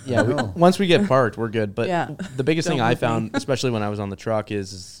there. Yeah, know. once we get parked, we're good. But Yeah. the biggest thing Don't I look me. found, especially when I was on the truck,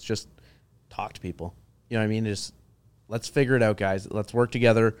 is just talk to people. You know what I mean? Just let's figure it out, guys. Let's work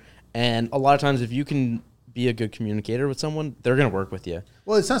together. And a lot of times, if you can be a good communicator with someone, they're going to work with you.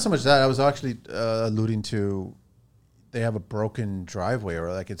 Well, it's not so much that. I was actually alluding to they have a broken driveway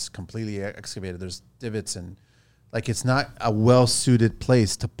or like it's completely excavated. There's divots and like it's not a well-suited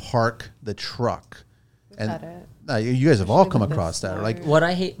place to park the truck. We've had it. You guys have all Especially come with the across that. snow. Like, What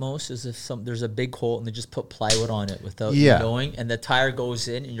I hate most is if there's a big hole and they just put plywood on it without Yeah. you knowing, and the tire goes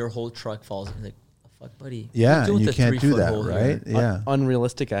in and your whole truck falls in. Like, oh, fuck, buddy. What are yeah, doing and you with the can't do 3-foot that, hole here? right? Yeah.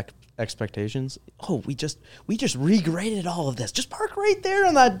 Unrealistic expectations. Oh, we just regraded all of this. Just park right there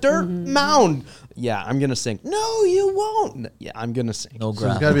on that dirt mound. Yeah, I'm gonna sink. No, you won't. Yeah, I'm gonna sink. No So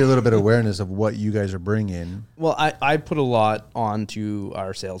there's got to gravel. be a little bit of awareness of what you guys are bringing. Well, I put a lot onto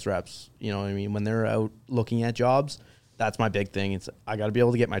our sales reps. You know what I mean? When they're out looking at jobs, that's my big thing. It's I got to be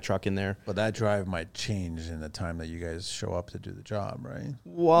able to get my truck in there. But that drive might change in the time that you guys show up to do the job, right?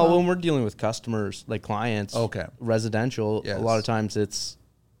 Well, when we're dealing with customers, like clients, Okay. residential, Yes. a lot of times it's,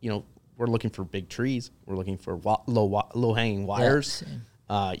 we're looking for big trees. We're looking for low hanging wires.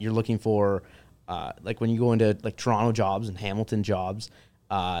 same. You're looking for, like when you go into like Toronto jobs and Hamilton jobs,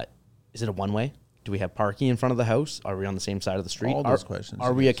 is it a one way? Do we have parking in front of the house? Are we on the same side of the street? All those questions.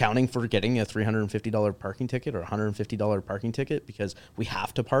 Are we accounting for getting a $350 parking ticket or $150 parking ticket because we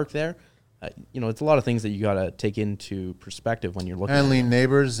have to park there? It's a lot of things that you got to take into perspective when you're looking. Handling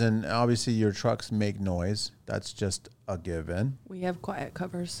neighbors, and obviously your trucks make noise. That's just a given. We have quiet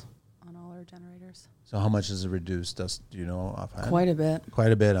covers on all our generators. So how much is it reduced? Do you know offhand? Quite a bit.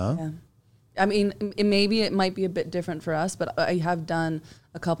 Quite a bit, huh? Yeah. I mean, it might be a bit different for us, but I have done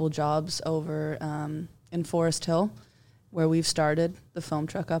a couple jobs over in Forest Hill where we've started the foam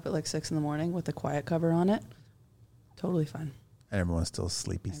truck up at like 6 a.m. with the quiet cover on it. Totally fine. And everyone's still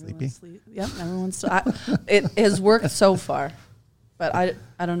sleepy. Yep, everyone's still. It has worked so far, but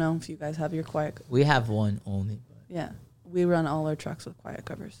I don't know if you guys have your quiet. We have one only. Yeah, we run all our trucks with quiet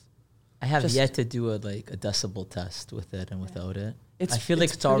covers. I have yet to do a decibel test with it and without it. I feel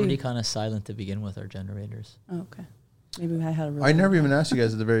like it's already kind of silent to begin with our generators. Oh, okay. Maybe I had a really I never even asked you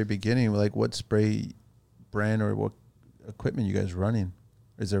guys at the very beginning, like what spray brand or what equipment you guys running.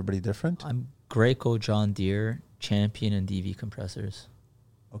 Is everybody different? I'm Graco, John Deere, Champion, and DV compressors.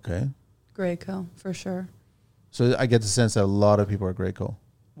 Okay. Graco, for sure. So I get the sense that a lot of people are Graco.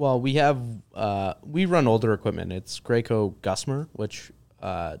 Well, we run older equipment. It's Graco Gusmer, which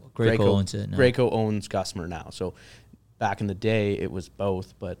Graco owns it now. Graco owns Gusmer now. So back in the day, it was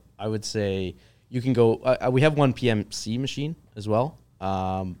both. But I would say you can go. We have one PMC machine as well.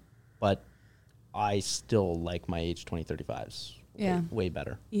 But I still like my H2035s. Yeah. Way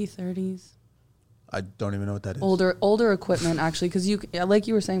better. E30s. I don't even know what that is. Older equipment, actually, because like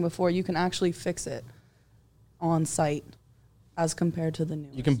you were saying before, you can actually fix it on site as compared to the new.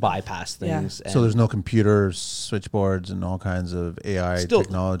 You can bypass things. Yeah. So there's no computers, switchboards, and all kinds of AI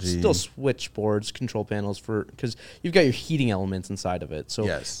technology. Still switchboards, control panels because you've got your heating elements inside of it. So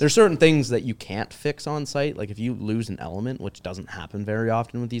yes. There's certain things that you can't fix on site. Like if you lose an element, which doesn't happen very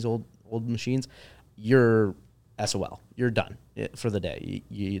often with these old machines, you're SOL. You're done for the day.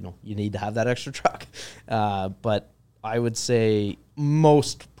 You need to have that extra truck. But I would say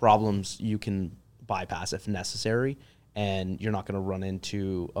most problems you can bypass if necessary, and you're not going to run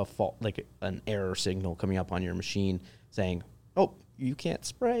into a fault, like an error signal coming up on your machine saying, "Oh, you can't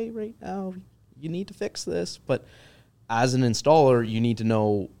spray right now. You need to fix this." But as an installer, you need to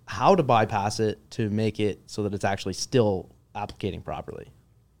know how to bypass it to make it so that it's actually still applicating properly.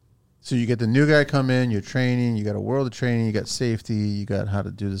 So you get the new guy come in, you're training, you got a world of training, you got safety, you got how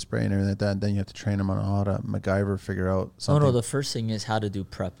to do the spray and everything like that, and then you have to train them on how to MacGyver figure out something. Oh, no, the first thing is how to do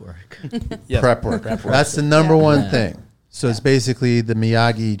prep work. Yes. Prep work. That's the number one thing. So it's basically the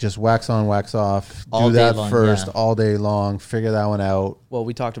Miyagi, just wax on, wax off, All do day that long, first yeah. all day long, figure that one out. Well,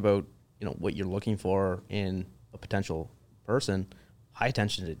 we talked about, what you're looking for in a potential person, high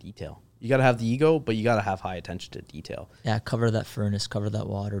attention to detail. You got to have the ego, but you got to have high attention to detail. Yeah, cover that furnace, cover that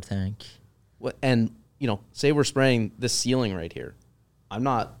water tank. And, say we're spraying this ceiling right here. I'm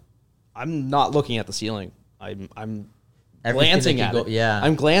not looking at the ceiling. I'm glancing at it.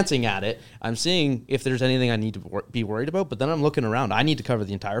 I'm glancing at it. I'm seeing if there's anything I need to be worried about, but then I'm looking around. I need to cover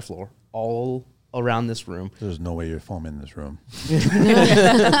the entire floor, all around this room. There's no way you're foaming this room.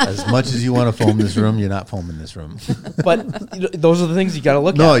 As much as you want to foam this room, you're not foaming this room. But those are the things you got to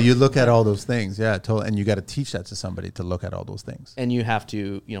look at. No, you look at all those things. Yeah, totally. And you got to teach that to somebody to look at all those things. And you have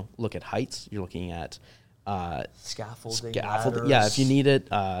to, look at heights. You're looking at Scaffolding. Yeah, if you need it,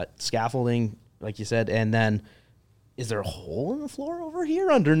 scaffolding, like you said. And then, is there a hole in the floor over here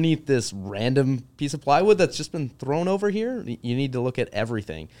underneath this random piece of plywood that's just been thrown over here? You need to look at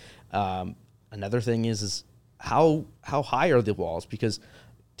everything. Another thing is how high are the walls? Because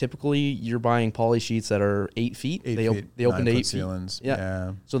typically you're buying poly sheets that are 8 feet. They open to 8 feet. Ceilings.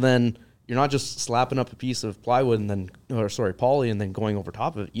 Yeah. So then you're not just slapping up a piece of plywood poly and then going over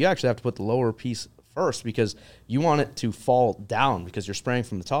top of it. You actually have to put the lower piece first because you want it to fall down because you're spraying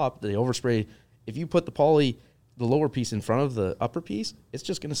from the top. The overspray, if you put the lower piece in front of the upper piece, it's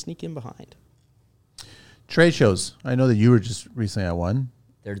just going to sneak in behind. Trade shows. I know that you were just recently at one.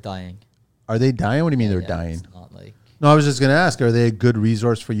 They're dying. Are they dying? What do you mean they're dying? It's not like... No, I was just going to ask, are they a good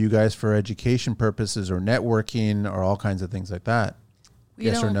resource for you guys for education purposes or networking or all kinds of things like that?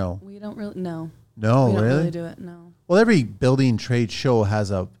 Yes or no? We don't really, no. No, we don't really? really do it, no. Well, every building trade show has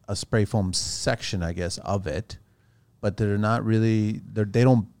a spray foam section, I guess, of it, but they're not really, they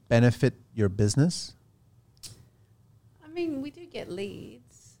don't benefit your business? I mean, we do get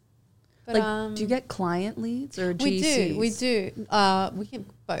leads. But, do you get client leads or we GCs? do. We get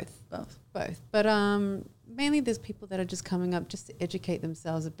both. But mainly there's people that are just coming up just to educate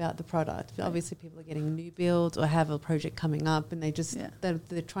themselves about the product. Right. Obviously, people are getting new builds or have a project coming up, and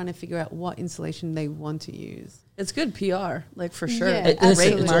they're trying to figure out what installation they want to use. It's good PR, like for sure. Yeah,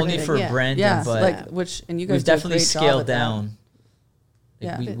 it's only for branding, but and you guys we've definitely scaled down.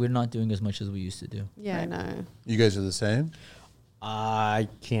 We're not doing as much as we used to do. Yeah, I know. You guys are the same? I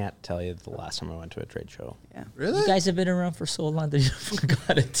can't tell you the last time I went to a trade show. Yeah. Really? You guys have been around for so long that you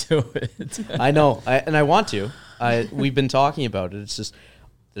forgot to do it. I know, and I want to. We've been talking about it. It's just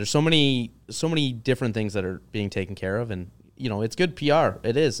there's so many different things that are being taken care of, and it's good PR.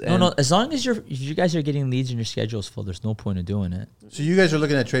 It is. No. As long as you guys are getting leads and your schedule's full, there's no point in doing it. So you guys are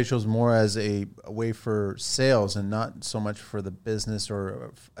looking at trade shows more as a way for sales and not so much for the business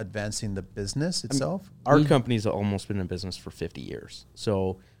or advancing the business itself? Our company's almost been in business for 50 years.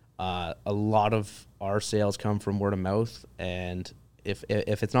 So a lot of our sales come from word of mouth. And if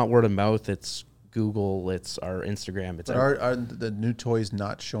it's not word of mouth, it's Google, it's our Instagram. It's are the new toys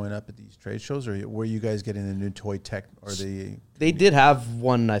not showing up at these trade shows, or were you guys getting the new toy tech or the? They did have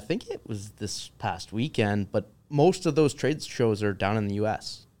one. I think it was this past weekend, but most of those trade shows are down in the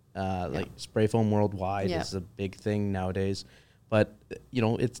U.S. Like spray foam worldwide is a big thing nowadays, but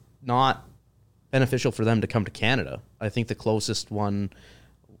it's not beneficial for them to come to Canada. I think the closest one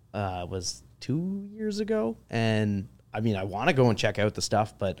was 2 years ago, and I mean I want to go and check out the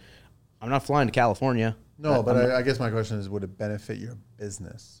stuff, but I'm not flying to California. No, but I guess my question is, would it benefit your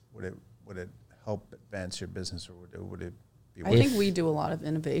business? Would it help advance your business, or would it be? I think we do a lot of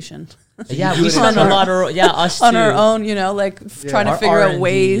innovation. We spend a lot of us on too. our own. Trying to figure out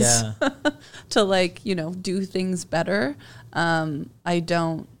ways to do things better. I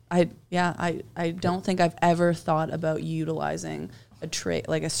don't think I've ever thought about utilizing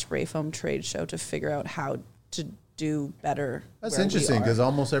a spray foam trade show to figure out how to do better. That's interesting, because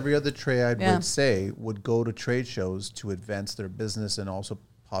almost every other trade would say would go to trade shows to advance their business and also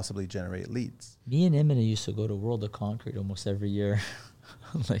possibly generate leads. Me and Emily used to go to World of Concrete almost every year,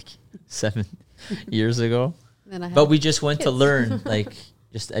 like 7 years ago. But we just went to learn,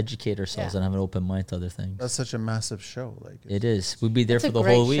 just educate ourselves and have an open mind to other things. That's such a massive show. It is. We'd be there for the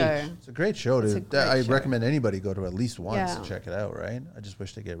whole week. It's a great show. I recommend anybody go to at least once to check it out, right? I just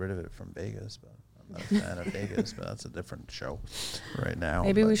wish they get rid of it from Vegas, but I'm not a fan of Vegas, but that's a different show right now.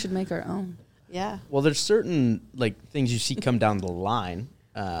 Maybe we should make our own. Yeah. Well, there's certain things you see come down the line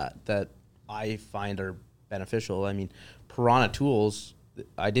that I find are beneficial. I mean, Piranha Tools,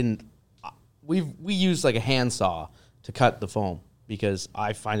 we use a handsaw to cut the foam because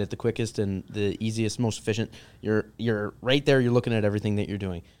I find it the quickest and the easiest, most efficient. You're right there, you're looking at everything that you're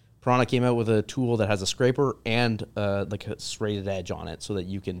doing. Piranha came out with a tool that has a scraper and a serrated edge on it so that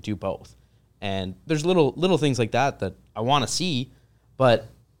you can do both. And there's little things like that I want to see, but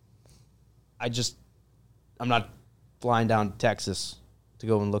I'm not flying down to Texas to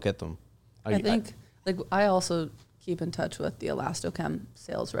go and look at them. I also keep in touch with the Elastochem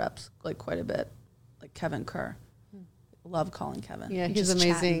sales reps quite a bit, like Kevin Kerr. Love calling Kevin. Yeah, he's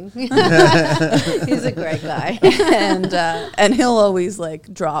amazing. He's a great guy. and he'll always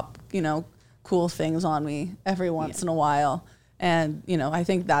drop, cool things on me every once in a while. And, I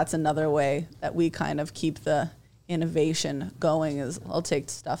think that's another way that we kind of keep the innovation going is I'll take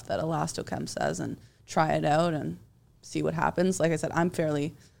stuff that Elastochem says and try it out and see what happens. Like I said, I'm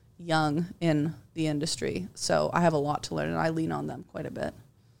fairly young in the industry, so I have a lot to learn, and I lean on them quite a bit.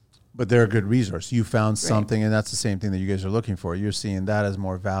 But they're a good resource. You found something, and that's the same thing that you guys are looking for. You're seeing that as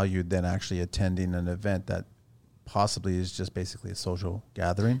more valued than actually attending an event that possibly is just basically a social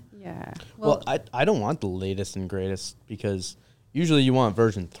gathering. Yeah. Well, I don't want the latest and greatest because usually you want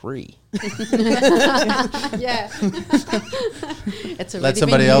version 3. Yeah. Let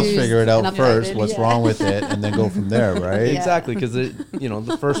somebody else figure it out first, what's wrong with it, and then go from there, right? Yeah. Exactly, because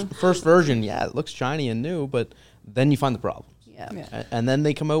the first version, it looks shiny and new, but then you find the problem. Yeah. And then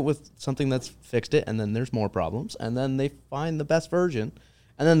they come out with something that's fixed it, and then there's more problems, and then they find the best version,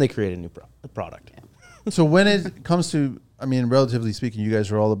 and then they create a new product. Yeah. So when it comes to, relatively speaking, you guys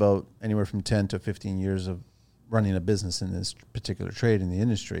are all about anywhere from 10 to 15 years of running a business in this particular trade in the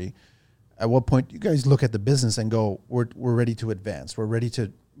industry. At what point do you guys look at the business and go, we're ready to advance. We're ready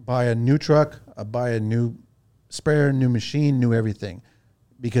to buy a new truck, buy a new sprayer, new machine, new everything.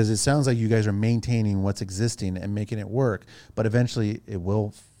 Because it sounds like you guys are maintaining what's existing and making it work, but eventually it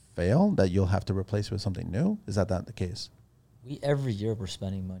will fail, that you'll have to replace it with something new? Is that not the case? Every year we're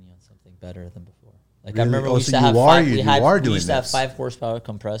spending money on something better than before. Really? I remember we used to have we used to have 5 horsepower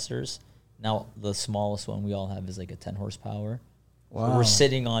compressors. Now the smallest one we all have is a 10 horsepower. Wow. So we're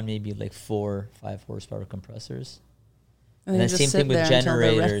sitting on maybe 4 or 5 horsepower compressors. And And they then just same sit thing with there until they're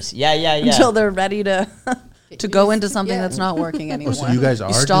ready- generators. Yeah. Until they're ready to go into something Yeah. that's not working Oh, anymore. so you guys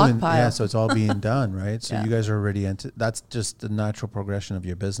are doing, stockpile. yeah, so it's all being done, right? So Yeah. you guys are already into, that's just the natural progression of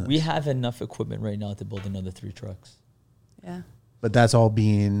your business. We have enough equipment right now to build another 3 trucks. Yeah. But that's all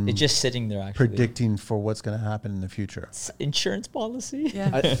being It's just sitting there actually. predicting for what's going to happen in the future. It's insurance policy. Yeah.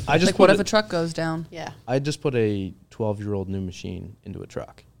 I just Like, what put if a truck goes down? Yeah. I just put a 12-year-old new machine into a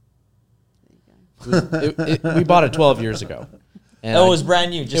truck. There you go. We bought it 12 years ago. And Oh, I- it was brand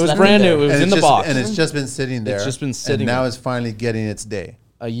new. Just was left brand there. new. It was And in it's the just- box. And it's just been sitting there. just been sitting And now there. it's finally getting its day.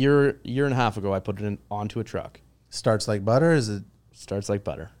 A year and a half ago, I put it onto a truck. Starts like butter, is it? Starts like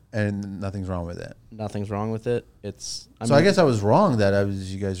butter. And nothing's wrong with it. Nothing's wrong with it. It's. I guess I was wrong that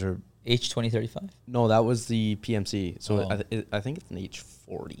you guys are. H2035. No, that was the PMC. So Oh. I think it's an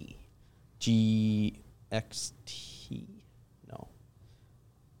H40 GXT. No,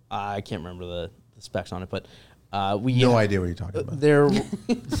 I can't remember the specs on it, but we No idea what you're talking about. There,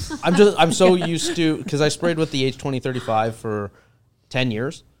 I'm so used to, because I sprayed with the H2035 for 10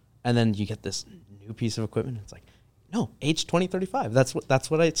 years, and then you get this new piece of equipment. It's like, no, H2035. That's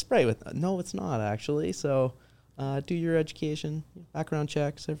what I spray with. No, it's not actually. So, do your education, background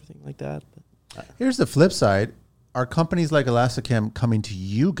checks, everything like that. But, Here's the flip side. Are companies like Elastochem coming to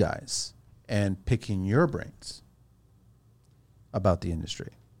you guys and picking your brains about the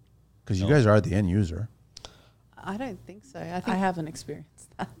industry? Because you guys are the end user. I don't think so. I I think haven't experienced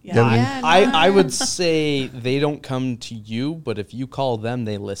that. Yeah. Yeah. Yeah, I no. would say they don't come to you, but if you call them,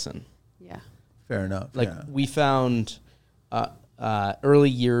 they listen. Yeah. Fair enough. Like yeah. we found early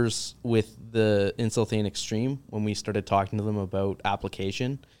years with the Insulthane Extreme when we started talking to them about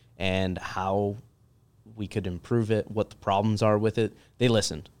application and how we could improve it, what the problems are with it. They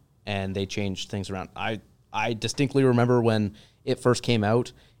listened and they changed things around. I distinctly remember when it first came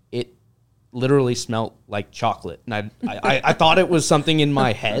out, it literally smelled like chocolate, and I thought it was something in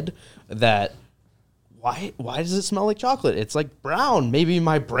my head that. Why does it smell like chocolate? It's like brown. Maybe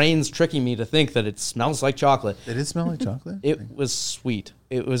my brain's tricking me to think that it smells like chocolate. Did it smell like chocolate? It was sweet.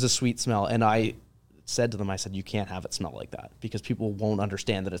 It was a sweet smell. And I said to them, I said, you can't have it smell like that because people won't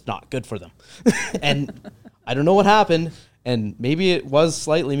understand that it's not good for them. And I don't know what happened. And maybe it was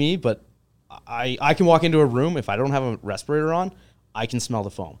slightly me, but I can walk into a room. If I don't have a respirator on, I can smell the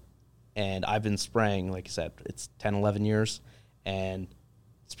foam. And I've been spraying, like I said, it's 10, 11 years. And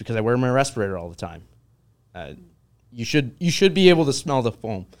it's because I wear my respirator all the time. You should be able to smell the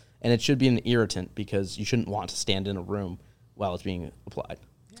foam, and it should be an irritant because you shouldn't want to stand in a room while it's being applied.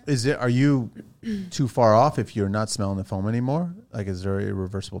 Are you too far off if you're not smelling the foam anymore? Like, is there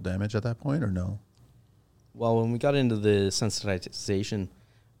irreversible damage at that point or no? Well, when we got into the sensitization,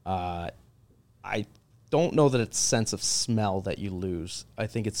 I don't know that it's sense of smell that you lose. I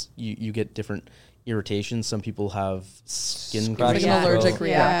think it's you get different irritations. Some people have skin It's like an Yeah. allergic control.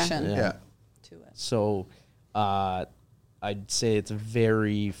 reaction Yeah. to it. So I'd say it's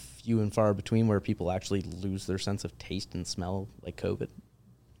very few and far between where people actually lose their sense of taste and smell like COVID.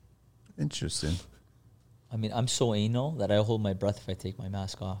 Interesting. I mean, I'm so anal that I hold my breath if I take my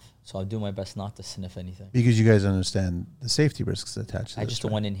mask off. So I'll do my best not to sniff anything. Because you guys understand the safety risks attached to I this, just don't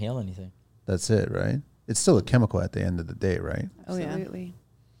right? want to inhale anything. That's it, right? It's still a chemical at the end of the day, right? Oh, yeah. Absolutely.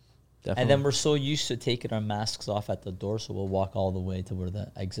 Definitely. And then we're so used to taking our masks off at the door, so we'll walk all the way to where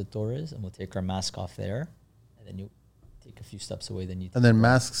the exit door is, and we'll take our mask off there, and then you take a few steps away. Then you. And then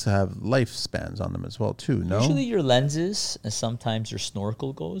masks have lifespans on them as well, too. No. Usually your lenses and sometimes your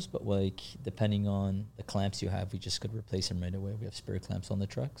snorkel goes, but like depending on the clamps you have, we just could replace them right away. We have spare clamps on the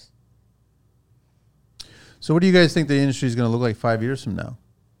trucks. So, what do you guys think the industry is going to look like 5 years from now?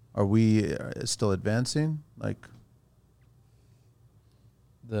 Are we still advancing? Like,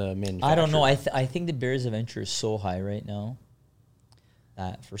 the manufacturer. I don't know. I think the barriers of entry is so high right now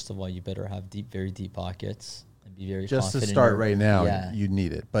that first of all, you better have very deep pockets and be very just to confident in start your- right now, Yeah, you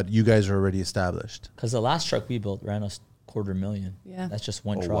need it. But you guys are already established. because the last truck we built ran us $250,000. Yeah. That's just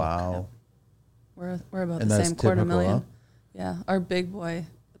one Oh, truck. wow. We're about And the that's same typical, $250,000. huh? Yeah, our big boy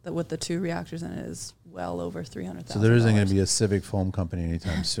with the 2 reactors in it is well over $300,000. So there isn't going to be a Civic foam company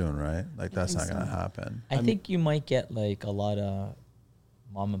anytime soon, right? Like, that's not think going to so. happen. I think you might get like a lot of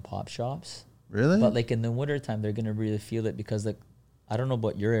mom and pop shops, Really? but like in the wintertime, they're gonna really feel it because like I don't know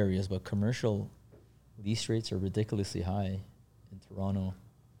about your areas, but commercial lease rates are ridiculously high in Toronto.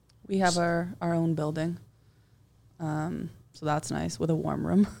 We have our own building, so that's nice with a warm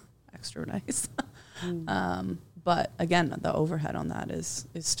room, extra nice. But again, the overhead on that is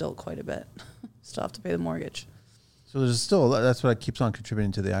still quite a bit. Still have to pay the mortgage. So there's still, that's what keeps on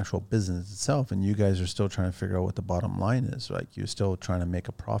contributing to the actual business itself. And you guys are still trying to figure out what the bottom line is. Like, you're still trying to make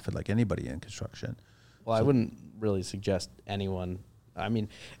a profit like anybody in construction. Well, I wouldn't really suggest anyone. I mean,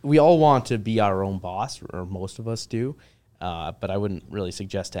 we all want to be our own boss, or most of us do. But I wouldn't really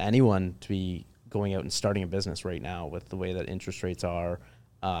suggest to anyone to be going out and starting a business right now with the way that interest rates are.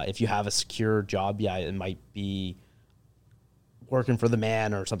 If you have a secure job, yeah, it might be working for the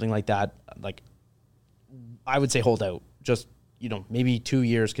man or something like that. Like, I would say hold out. Just, maybe 2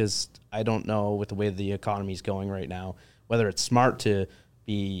 years, because I don't know with the way the economy is going right now, whether it's smart to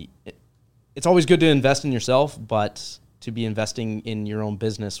be... It's always good to invest in yourself, but to be investing in your own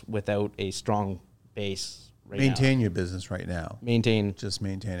business without a strong base right Maintain now. your business right now. Just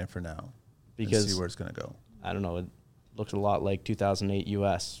maintain it for now. Because and see where it's going to go. I don't know. It looks a lot like 2008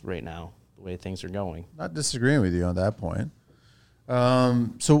 U.S. right now, the way things are going. Not disagreeing with you on that point.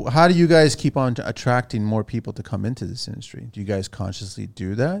 So how do you guys keep on attracting more people to come into this industry? Do you guys consciously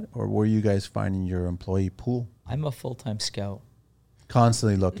do that, or were you guys finding your employee pool? I'm a full-time scout.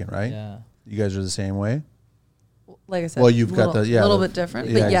 Constantly looking, right? Yeah. You guys are the same way? Like I said, Well, you've got a the- yeah, little the- bit different,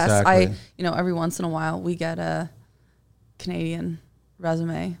 yeah, but yes, exactly. every once in a while we get a Canadian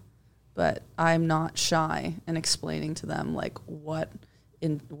resume, but I'm not shy in explaining to them like what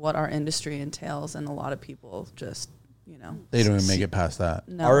our industry entails, and a lot of people just They don't even make it past that.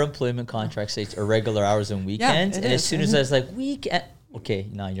 no. Our employment contract states irregular hours and weekends, it and as is. soon as I was like weekend, okay,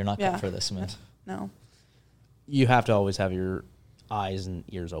 no, you're not Yeah. cut for this, man. No. You have to always have your eyes and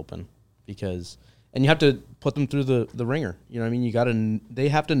ears open, and you have to put them through the ringer. You know what I mean? They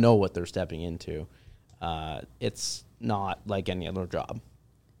have to know what they're stepping into. It's not like any other job.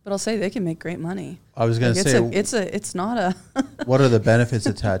 But I'll say they can make great money. I was going to say, it's not a what are the benefits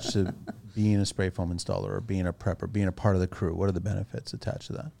attached to being a spray foam installer or being a prepper, being a part of the crew? What are the benefits attached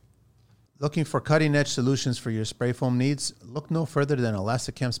to that? Looking for cutting-edge solutions for your spray foam needs? Look no further than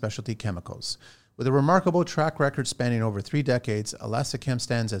Elastochem Specialty Chemicals. With a remarkable track record spanning over 3 decades, Elastochem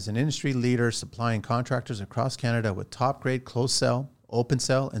stands as an industry leader supplying contractors across Canada with top-grade closed cell, open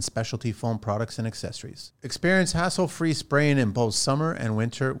cell, and specialty foam products and accessories. Experience hassle-free spraying in both summer and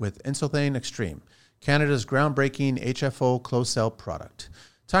winter with Insulthane Extreme, Canada's groundbreaking HFO closed cell product.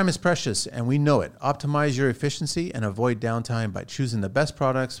 Time is precious, and we know it. Optimize your efficiency and avoid downtime by choosing the best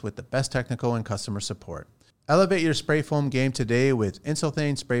products with the best technical and customer support. Elevate your spray foam game today with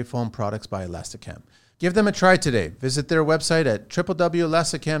Insulthane Spray Foam products by Elastochem. Give them a try today. Visit their website at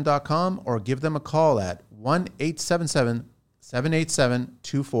www.elastochem.com or give them a call at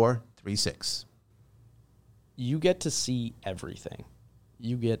 1-877-787-2436. You get to see everything.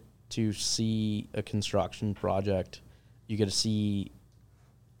 You get to see a construction project. You get to see...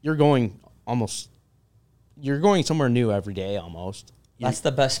 You're going somewhere new every day almost. That's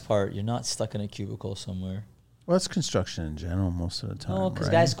the best part. You're not stuck in a cubicle somewhere. Well, it's construction in general most of the time, No, because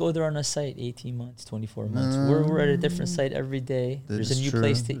right? guys go there on a site 18 months, 24 months. We're at a different site every day. That There's a is new true.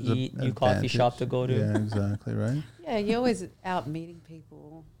 place to There's a eat, new coffee advantage. shop to go to. Yeah, exactly, right? Yeah, you're always out meeting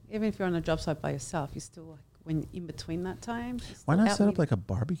people. Even if you're on a job site by yourself, you're still when in between that time. Why not set up like a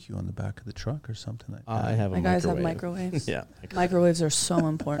barbecue on the back of the truck or something like that? I have my a guys microwave. have microwaves. Yeah. Microwaves are so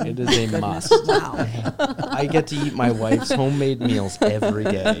important. It is a must. Wow. I get to eat my wife's homemade meals every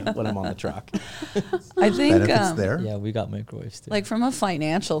day when I'm on the truck. I think Benefits there. Yeah, we got microwaves too. like from a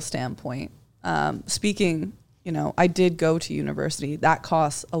financial standpoint, speaking, I did go to university. That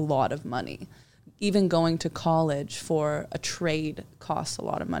costs a lot of money. Even going to college for a trade costs a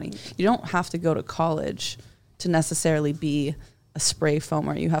lot of money. You don't have to go to college to necessarily be a spray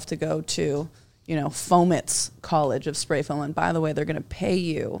foamer. You have to go to, Foamit's College of Spray Foam. And by the way, they're going to pay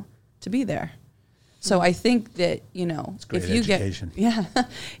you to be there. So I think that, great if you education.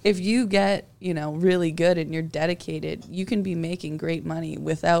 if you get, really good and you're dedicated, you can be making great money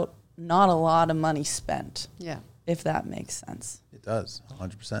without not a lot of money spent, Yeah. if that makes sense. It does,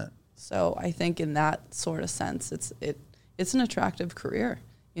 100%. So I think in that sort of sense, it's an attractive career,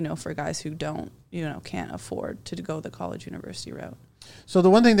 for guys who don't, can't afford to go the college university route. So the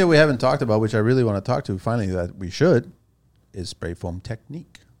one thing that we haven't talked about, which I really want to talk to finally that we should, is spray foam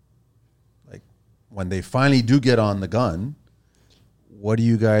technique. Like when they finally do get on the gun, what do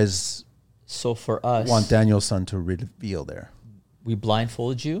you guys so for us, want Danielson to reveal there? we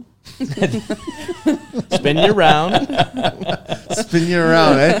blindfold you. Spin you around. Spin you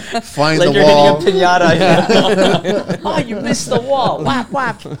around, eh? Find Like the you're wall. hitting a pinata. Oh, you missed the wall. Whap,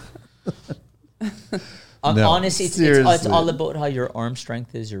 whap. No, Honestly, it's seriously. all about how your arm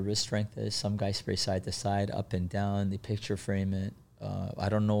strength is, your wrist strength is. Some guys spray side to side, up and down. They picture frame it. I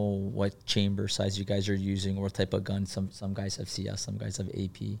don't know what chamber size you guys are using or what type of gun. Some guys have CS, some guys have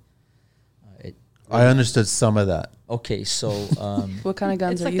AP. I understood some of that. Okay, so What kind of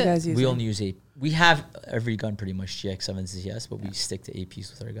guns It's are like you the- guys using? we only use AP. We have every gun pretty much GX7 CS, but we stick to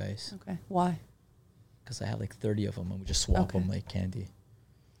APs with our guys. Okay. Why? because I have like 30 of them, and we just swap them like candy.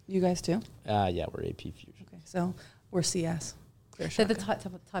 You guys too? Yeah, we're AP Fusion. Okay, so we're CS. Clear So the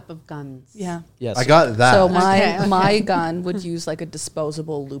shotgun. type of guns. Yeah. Yes. I got that. So Okay. my gun would use like a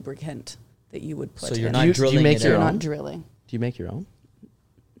disposable lubricant that you would put So you're in. not Do you drilling make it your You're out. own? not drilling. Do you make your own?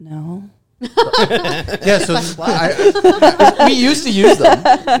 No. Yeah. So We used to use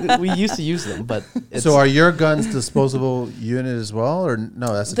them. We used to use them, but it's, so are your guns disposable unit as well, or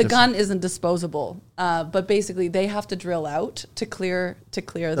no? That's a The different- gun isn't disposable, but basically they have to drill out to clear the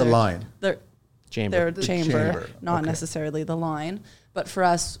their line. their chamber. their The chamber, chamber, not okay. necessarily the line. But for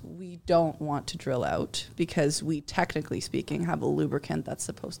us, we don't want to drill out because we, technically speaking, have a lubricant that's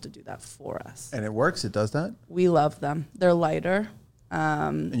supposed to do that for us. And it works. It does that. We love them. They're lighter.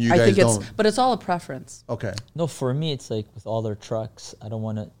 And you I guys think don't. but it's all a preference. Okay. No, for me, it's like with all their trucks, I don't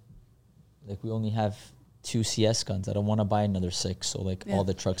want to, like, we only have 2 CS guns. I don't want to buy another 6. So, like, Yeah. all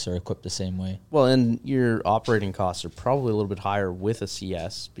the trucks are equipped the same way. Well, and your operating costs are probably a little bit higher with a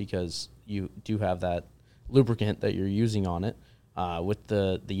CS because you do have that lubricant that you're using on it. With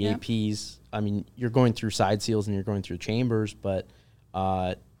the Yeah. APs, I mean, you're going through side seals and you're going through chambers, but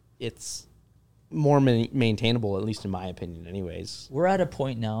it's more maintainable, at least in my opinion, anyways. We're at a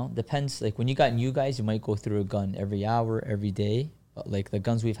point now, depends, like, when you got new guys, you might go through a gun every hour, every day. But, like, the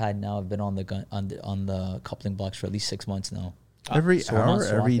guns we've had now have been on the gun on the coupling blocks for at least 6 months now. Every So we're not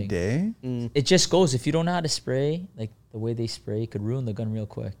hour, every swapping. day. It just goes. If you don't know how to spray, like, the way they spray could ruin the gun real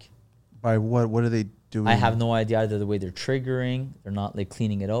quick. By what? What are they doing? I have no idea either the way they're triggering. They're not, like,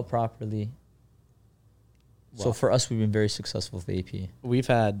 cleaning it out properly. So Well- for us, we've been very successful with AP.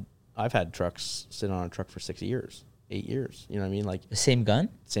 I've had trucks sit on a truck for 6 years, 8 years. You know what I mean? Like The same gun?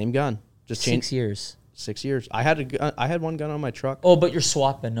 same gun, just 6 change years. 6 years. I had one gun on my truck. Oh, but you're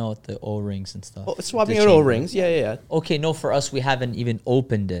swapping out the O-rings and stuff. Oh, swapping The out chamber. O-rings. Yeah. Okay, no, for us, we haven't even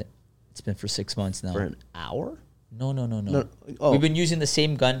opened it. It's been for 6 months now. For an hour? No. No. Oh, We've been using the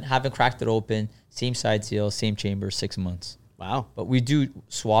same gun, haven't cracked it open, same side seal, same chamber, 6 months. wow. But we do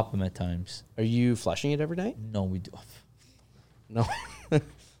swap them at times. Are you flushing it every night? No, we do. No.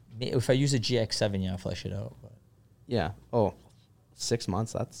 If I use a GX7, yeah, I flush it out. But. Yeah. Oh, 6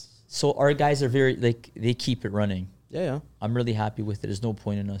 months. That's So our guys are very, like, they keep it running. yeah. I'm really happy with it. There's no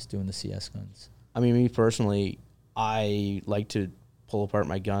point in us doing the CS guns. I mean, me personally, I like to pull apart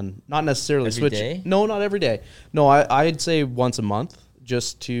my gun. Not necessarily Every switch. day? No, not every day. No, I'd say once a month,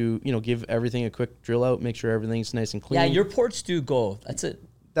 just to give everything a quick drill out, make sure everything's nice and clean. Yeah, your ports do go. That's it.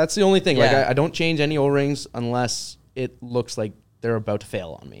 That's the only thing. Like Yeah. I don't change any O-rings unless it looks like they're about to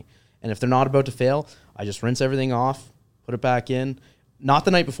fail on me. And if they're not about to fail, I just rinse everything off, put it back in. Not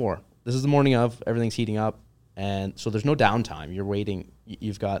the night before. This is the morning of. Everything's heating up, and so there's no downtime. You're waiting.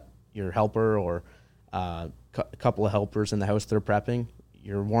 You've got your helper or a couple of helpers in the house that are prepping.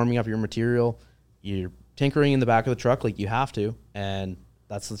 You're warming up your material. You're tinkering in the back of the truck like you have to, and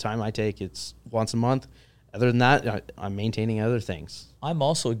that's the time I take. It's once a month. Other than that, I'm maintaining other things. I'm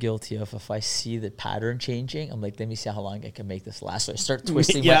also guilty of if I see the pattern changing, I'm like, let me see how long I can make this last. So I start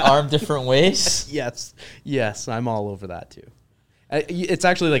twisting Yeah. my arm different ways. Yes, I'm all over that too. It's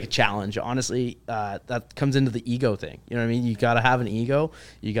actually like a challenge, honestly. That comes into the ego thing. You know what I mean? You got to have an ego.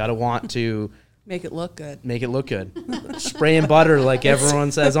 You got to want to Make it look good. make it look good. Spray and butter, like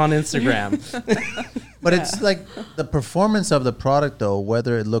everyone says on Instagram. But it's like the performance of the product, though,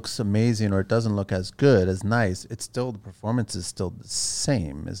 whether it looks amazing or it doesn't look as good, as nice, it's still, the performance is still the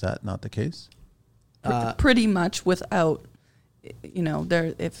same. Is that not the case? Pretty much without,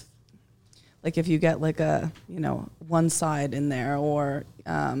 if you get like a, one side in there or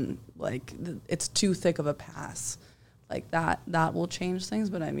it's too thick of a pass, like that will change things.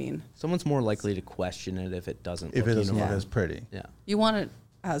 But I mean, Someone's more likely to question it if it doesn't. If look it doesn't look Yeah. as pretty. Yeah. you want it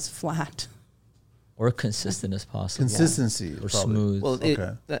as flat. Or consistent as possible. Consistency. Or probably. smooth. Well,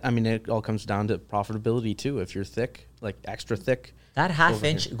 Okay. it all comes down to profitability too. If you're thick, like extra thick, That half over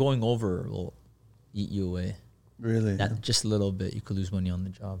inch going over will eat you away. Really? That just a little bit, you could lose money on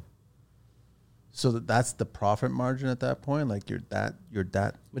the job. So that's the profit margin at that point? Like you're that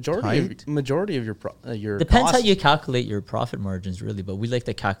majority tight? of your Depends how cost- you calculate your profit margins, really. But we like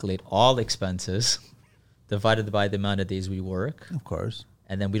to calculate all expenses divided by the amount of days we work. Of course.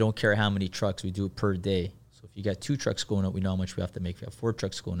 And then we don't care how many trucks we do per day. So if you got 2 trucks going out, we know how much we have to make. If you have 4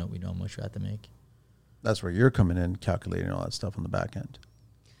 trucks going out, we know how much we have to make. That's where you're coming in, calculating all that stuff on the back end.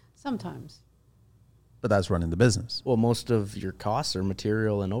 Sometimes. But that's running the business. Well, most of your costs are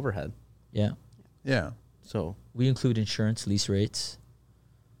material and overhead. Yeah. Yeah. So We include insurance, lease rates.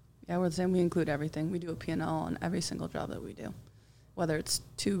 Yeah, we're the same. We include everything. We do a P&L on every single job that we do, whether it's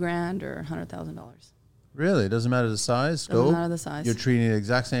 $2,000 or $100,000. Really? It doesn't matter the size, Doesn't scope? matter the size. You're treating it the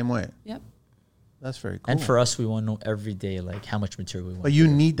exact same way. Yep. That's very cool. And for us, we want to know every day, like how much material we want. But you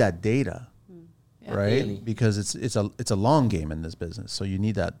need that data, Yeah. right? Daily. Because it's a long game in this business. So you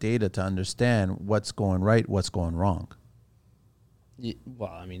need that data to understand what's going right, what's going wrong.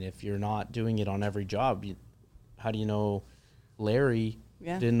 Well, I mean, if you're not doing it on every job, how do you know Larry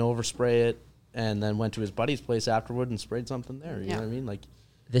didn't overspray it and then went to his buddy's place afterward and sprayed something there? You know what I mean? Like,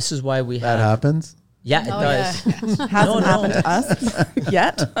 This is why we That have. happens. Yeah, it does. Hasn't happened to us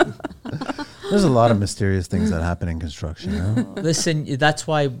yet. There's a lot of mysterious things that happen in construction. You know? Listen, that's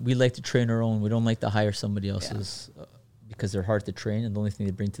why we like to train our own. We don't like to hire somebody else's because they're hard to train, and the only thing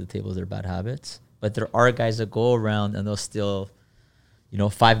they bring to the table is their bad habits. But there are guys that go around and they'll steal,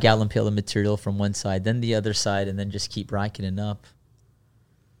 5-gallon pail of material from one side, then the other side, and then just keep racking it up.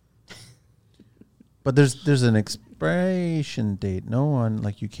 But there's an expiration date. No one,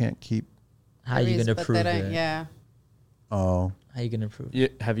 like, you can't keep. How are you going to but prove they don't, it? Yeah. Oh, How are you going to prove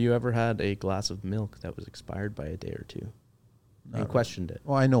it? have you ever had a glass of milk that was expired by a day or two and questioned it?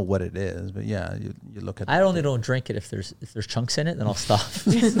 well, I know what it is, but yeah, you look at. I only don't drink it if there's chunks in it, then I'll stop.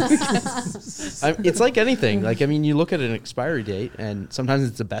 It's like anything. Like, I mean, you look at an expiry date, and sometimes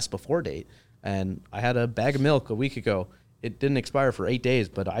it's the best before date. And I had a bag of milk a week ago. It didn't expire for 8 days,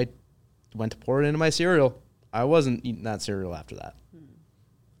 but I went to pour it into my cereal. I wasn't eating that cereal after that.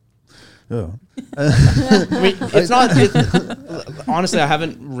 Oh. I mean, it's not. Honestly, I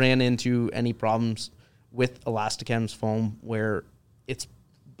haven't ran into any problems with Elastochem's foam where it's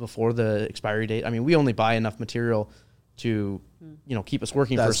before the expiry date. I mean, we only buy enough material to, keep us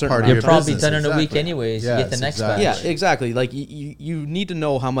working for a That's certain part of amount You're of your time. probably business, done in a week exactly. anyways. Yes, You get the next exactly. batch. Yeah, exactly. Like you need to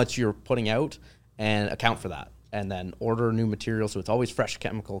know how much you're putting out and account for that, and then order new material so it's always fresh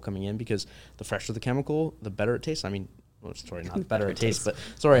chemical coming in, because the fresher the chemical, the better it tastes. I mean, well, sorry, not better it tastes, but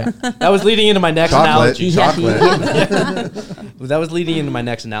sorry, that was leading into my next analogy. Chocolate. That was leading into my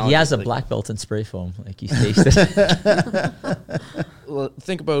next analogy. He has a Like, black belt in spray foam. Like he's tasted it. well,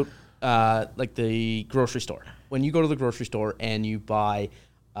 think about like the grocery store. When you go to the grocery store and you buy,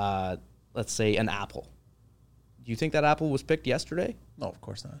 let's say, an apple, do you think that apple was picked yesterday? No, of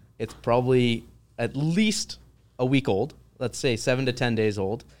course not. It's probably at least a week old, let's say 7 to 10 days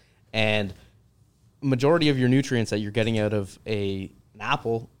old, and majority of your nutrients that you're getting out of an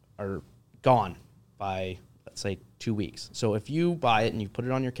apple are gone by, let's say, 2 weeks. So if you buy it and you put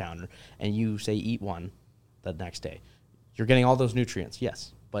it on your counter and you say eat one the next day, you're getting all those nutrients,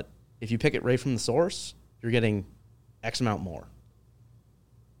 yes. But if you pick it right from the source, you're getting X amount more.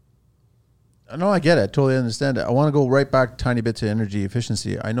 No, I get it. I totally understand it. I want to go right back a tiny bit to energy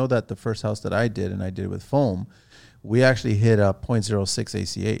efficiency. I know that the first house that I did, and I did it with foam, we actually hit a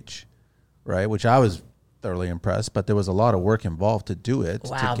 0.06 ACH, right? Which I was thoroughly impressed, but there was a lot of work involved to do it.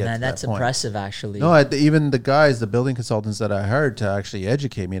 Wow, to get man, to that's that point. impressive, actually. No, even the guys, the building consultants that I hired to actually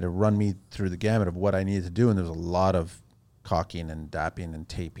educate me, to run me through the gamut of what I needed to do, and there was a lot of caulking and dapping and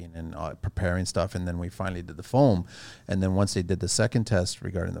taping and preparing stuff, and then we finally did the foam. And then once they did the second test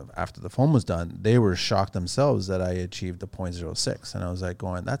regarding after the foam was done, they were shocked themselves that I achieved the 0.06, and I was like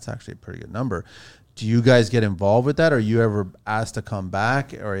going, that's actually a pretty good number. Do you guys get involved with that? Are you ever asked to come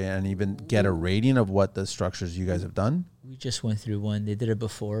back and even get a rating of what the structures you guys have done? We just went through one. They did it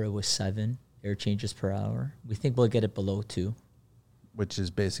before. It was 7 air changes per hour. We think we'll get it below 2. Which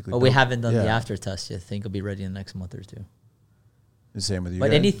is basically... But we haven't done the yeah. after test yet. I think it'll be ready in the next month or 2. The same with you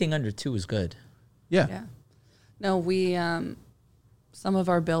But guys? anything under 2 is good. Yeah. Yeah. No, we some of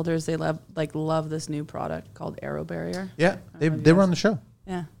our builders, they love this new product called Aero Barrier. Yeah. They know if you were guys- on the show.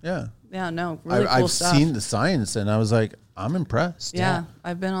 Yeah. Yeah. Yeah, no, really cool I've stuff. seen the science, and I was like, I'm impressed. Yeah,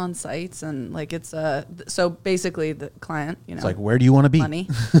 I've been on sites, and like it's so basically the client, It's like, where do you want to be? money.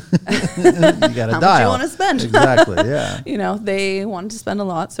 You got to How dial. much you want to spend? Exactly. Yeah. They wanted to spend a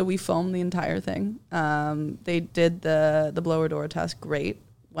lot, so we foamed the entire thing. They did the blower door test,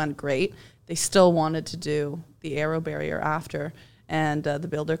 went great. They still wanted to do the Aero Barrier after, and the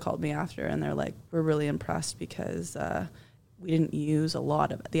builder called me after, and they're like, we're really impressed because we didn't use a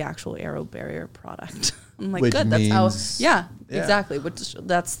lot of the actual Aero Barrier product. I'm like, Which good. That's how. means- Yeah, yeah. exactly.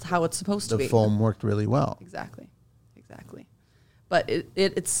 That's how it's supposed to The be. foam worked really well. Exactly. But it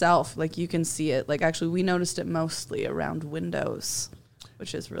itself, like you can see it. Like actually, we noticed it mostly around windows,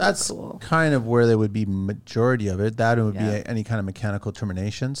 which is really That's cool. kind of where there would be majority of it. That would Yeah. be any kind of mechanical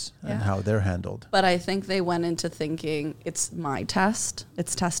terminations and Yeah. how they're handled. But I think they went into thinking it's my test,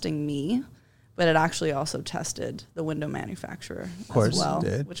 it's testing me, but it actually also tested the window manufacturer course as well, it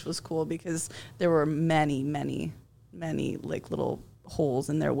did. which was cool because there were many like little holes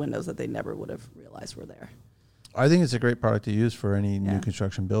in their windows that they never would have realized were there. I think it's a great product to use for any Yeah. new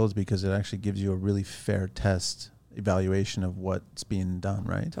construction builds because it actually gives you a really fair test evaluation of what's being done,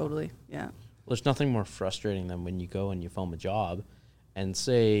 right? Totally, yeah. there's nothing more frustrating than when you go and you foam a job and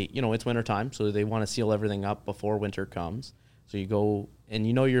say, it's winter time, so they want to seal everything up before winter comes. So you go and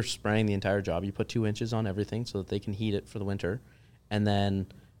you're spraying the entire job. You put 2 inches on everything so that they can heat it for the winter. And then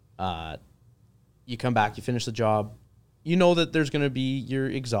you come back, you finish the job. You know that there's going to be your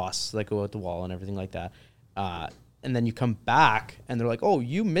exhausts that go out the wall and everything like that. And then you come back and they're like, oh,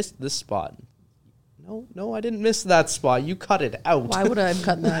 you missed this spot. No, I didn't miss that spot. You cut it out. Why would I have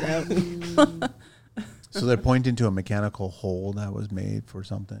cut that out? So they're pointing to a mechanical hole that was made for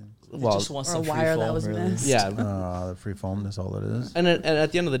something. Well, just wants or some a free wire that foam, was really. missed. Yeah. The free foam, that's all it is. And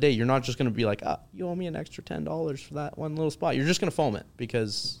at the end of the day, you're not just going to be like, you owe me an extra $10 for that one little spot. You're just going to foam it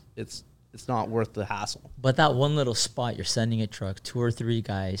because it's not worth the hassle. But that one little spot, you're sending a truck, 2 or 3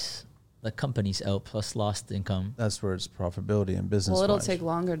 guys, the company's out plus lost income. That's where it's profitability and business. Well, it'll take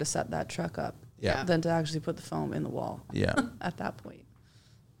longer to set that truck up than to actually put the foam in the wall. Yeah. At that point.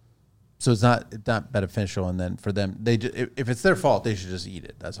 So it's not beneficial, and then for them, if it's their fault, they should just eat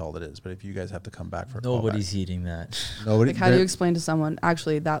it. That's all it is. But if you guys have to come back for a Nobody's eating that. callback, nobody. Like, how do you explain to someone,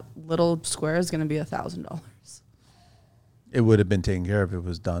 actually, that little square is going to be $1,000? It would have been taken care of if it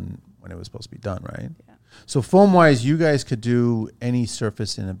was done when it was supposed to be done, right? Yeah. So foam-wise, you guys could do any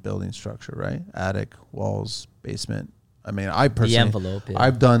surface in a building structure, right? Attic, walls, basement. I mean, I personally, The envelope. Yeah.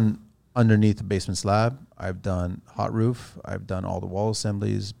 I've done underneath the basement slab. I've done hot roof. I've done all the wall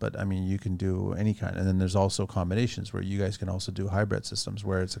assemblies. But I mean, you can do any kind. And then there's also combinations where you guys can also do hybrid systems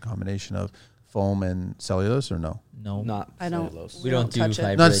where it's a combination of foam and cellulose, or no? No. Not I don't. cellulose. We don't do touch it.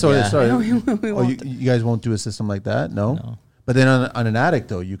 hybrid. Not sorry. yeah. Sorry. We Oh, won't. you guys won't do a system like that? No. No. But then on an attic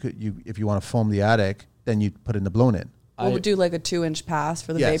though, if you want to foam the attic, then you put in the blown in. We'll do like a 2-inch pass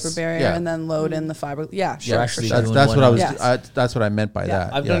for the Yes, vapor barrier yeah. and then load in the fiber. Yeah, sure. for actually sure. doing That's one what I was. Yes. That's what I meant by Yeah.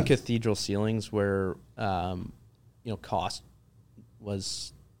 that. I've yeah. done cathedral ceilings where, cost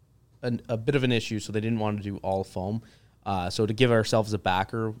was a bit of an issue, so they didn't want to do all foam. So to give ourselves a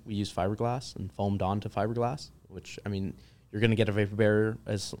backer, we used fiberglass and foamed onto fiberglass, which, I mean, you're going to get a vapor barrier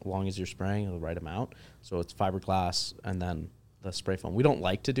as long as you're spraying the right amount. So it's fiberglass and then the spray foam. We don't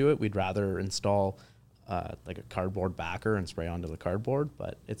like to do it. We'd rather install like a cardboard backer and spray onto the cardboard,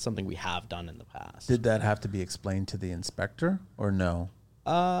 but it's something we have done in the past. Did that have to be explained to the inspector or no?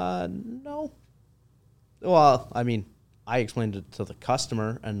 No. Well, I mean, I explained it to the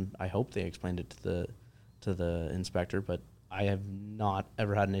customer, and I hope they explained it to the inspector, but I have not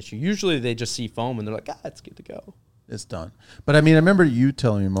ever had an issue. Usually they just see foam and they're like, it's good to go. It's done. But I mean, I remember you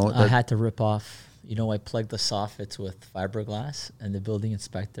telling me, Mo, I had to rip off. I plugged the soffits with fiberglass, and the building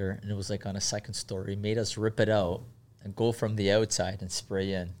inspector, and it was like on a second story, made us rip it out and go from the outside and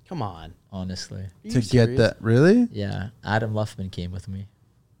spray in. Come on. Honestly. to get that. Really? Yeah. Adam Luffman came with me.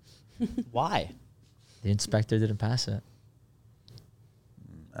 Why? The inspector didn't pass it.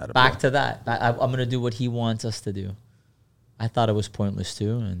 Attaboy. Back to that. I'm going to do what he wants us to do. I thought it was pointless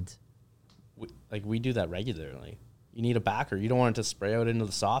too, and We do that regularly. You need a backer. You don't want it to spray out into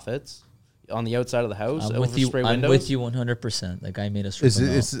the soffits on the outside of the house. I'm with you. overspray I'm windows. with you 100%. The guy made us rip them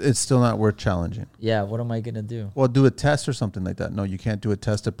out. It's still not worth challenging. Yeah, what am I going to do? Well, do a test or something like that. No, you can't do a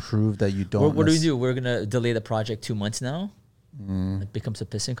test to prove that you don't. What do we do? We're going to delay the project 2 months now? Mm. It becomes a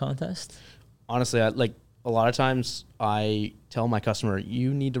pissing contest? Honestly, a lot of times I tell my customer,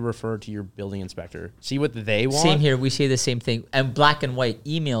 you need to refer to your building inspector. See what they want. Same here. We say the same thing. And black and white,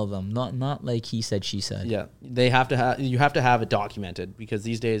 email them. Not like he said, she said. Yeah, they have to have. You have to have it documented because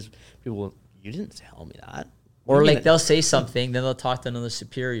these days people will, you didn't tell me that. Or You like mean- they'll say something, then they'll talk to another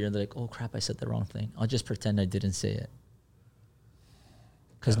superior, and they're like, "Oh crap, I said the wrong thing." I'll just pretend I didn't say it,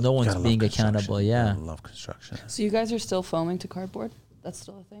 because no one's Gotta love being construction. accountable. Yeah, Gotta love construction. So you guys are still foaming to cardboard? That's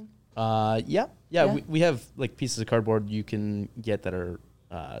still a thing? Yeah. Yeah. We have like pieces of cardboard you can get that are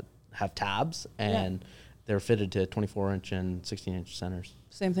have tabs and they're fitted to 24-inch and 16-inch centers.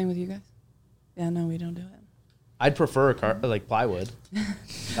 Same thing with you guys? Yeah, no, we don't do it. I'd prefer like plywood.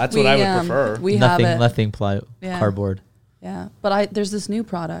 That's what I would prefer. We have it. nothing Yeah. cardboard. Yeah, but there's this new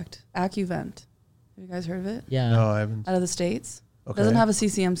product, AccuVent. Have you guys heard of it? Yeah, No, I haven't. Out of the States. Okay. Doesn't have a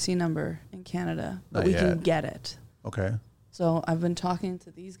CCMC number in Canada, but Not we yet. can get it. Okay. So I've been talking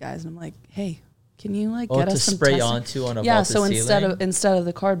to these guys, and I'm like, hey, can you Oh, get to us some spray testing? onto on a Yeah, vaulted so ceiling? instead of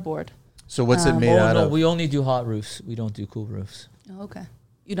the cardboard. So what's it made Oh out no, of? we only do hot roofs. We don't do cool roofs. Oh, okay.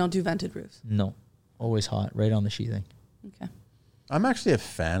 You don't do vented roofs. No, always hot, right on the sheathing. Okay. I'm actually a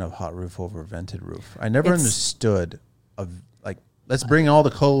fan of hot roof over vented roof. I never It's- understood let's bring all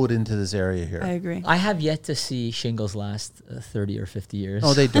the code into this area here. I agree. I have yet to see shingles last 30 or 50 years.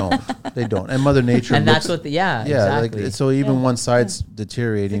 No, they don't. They don't. And Mother Nature. and that's looks- what exactly. Like, so even Yeah. one side's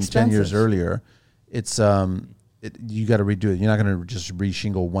deteriorating It's 10 years expensive. earlier. It's you got to redo it. You're not going to just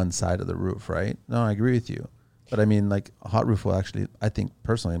re-shingle one side of the roof, right? No, I agree with you. But I mean, like a hot roof will actually, I think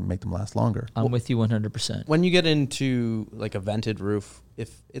personally, make them last longer. I'm with you 100%. When you get into like a vented roof,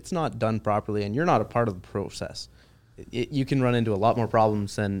 if it's not done properly and you're not a part of the process, you can run into a lot more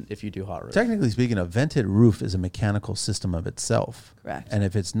problems than if you do hot roof. Technically speaking, a vented roof is a mechanical system of itself. Correct. And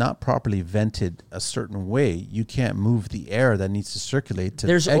if it's not properly vented a certain way, you can't move the air that needs to circulate to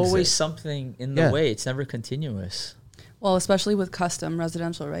There's exit. always something in the way. It's never continuous. Well, especially with custom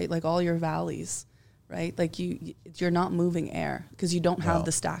residential, right? Like all your valleys, right? Like you're not moving air because you don't have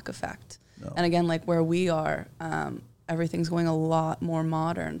the stack effect. No. And again, like where we are, everything's going a lot more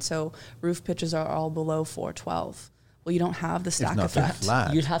modern. So roof pitches are all below 412. Well, you don't have the stack effect.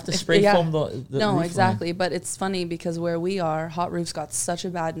 Flat. You'd have to spray foam the no, roof exactly. line. But it's funny because where we are, hot roofs got such a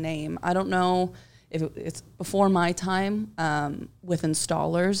bad name. I don't know if it's before my time with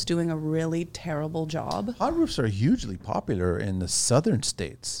installers doing a really terrible job. Hot roofs are hugely popular in the southern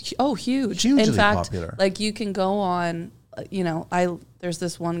states. Oh, huge. Hugely in fact, popular. Like you can go on, there's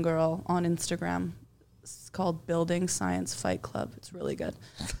this one girl on Instagram. It's called Building Science Fight Club. It's really good.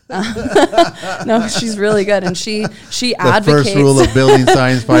 No, she's really good. And she advocates. The first rule of Building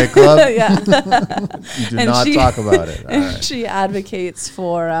Science Fight Club. Yeah. You do not talk about it. All right. She advocates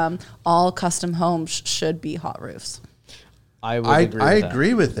for all custom homes should be hot roofs. I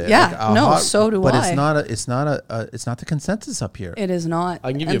agree with it. Yeah, like so do but I. But it's not the consensus up here. It is not.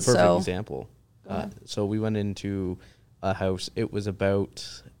 I can give you a perfect example. So we went into a house. It was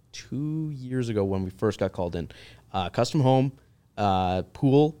about 2 years ago when we first got called in. Custom home,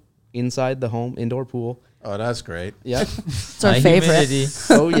 pool inside the home, indoor pool. Oh, that's great. Yeah. It's our favorite.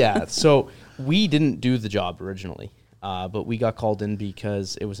 Oh, yeah. So we didn't do the job originally, but we got called in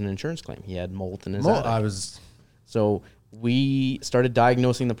because it was an insurance claim. He had mold in his attic. So we started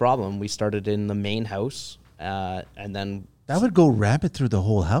diagnosing the problem. We started in the main house, and then... That would go rampant through the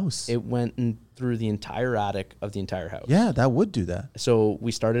whole house. It went through the entire attic of the entire house. Yeah, that would do that. So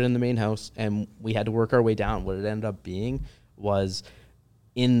we started in the main house, and we had to work our way down. What it ended up being was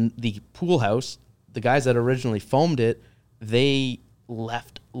in the pool house, the guys that originally foamed it, they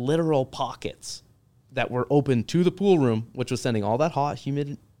left literal pockets that were open to the pool room, which was sending all that hot,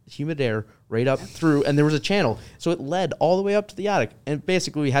 humid air right up through, and there was a channel, so it led all the way up to the attic. And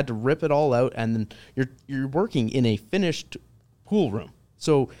basically, we had to rip it all out, and then you're working in a finished pool room,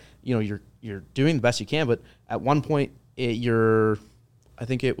 so you're doing the best you can. But at one point, I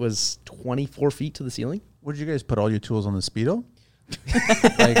think it was 24 feet to the ceiling. What did you guys put all your tools on the Speedo?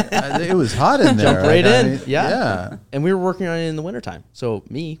 It was hot in there. Jump right in. I mean, yeah. And we were working on it in the wintertime. So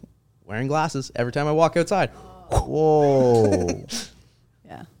me wearing glasses every time I walk outside. Whoa.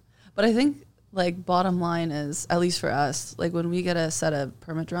 Yeah. But I think, like, bottom line is, at least for us, like, when we get a set of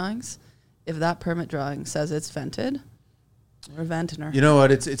permit drawings, if that permit drawing says it's vented, we're venting her. You know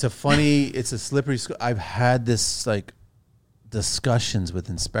what? It's a slippery. I've had this, like, discussions with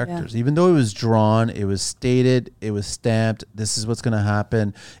inspectors. Even though it was drawn, it was stated, it was stamped, this is what's going to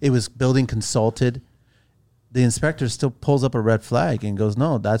happen. It was building consulted. The inspector still pulls up a red flag and goes,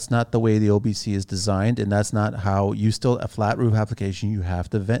 no, that's not the way the OBC is designed, and that's not how a flat roof application, you have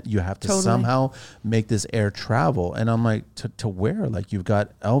to vent, you have to somehow make this air travel. And I'm like, to where? Like, you've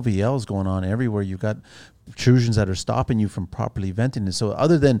got LVLs going on everywhere. You've got protrusions that are stopping you from properly venting. And so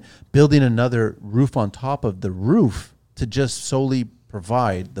other than building another roof on top of the roof to just solely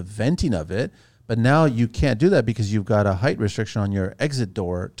provide the venting of it, but now you can't do that because you've got a height restriction on your exit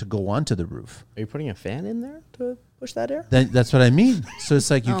door to go onto the roof. Are you putting a fan in there to push that air? That's what I mean. So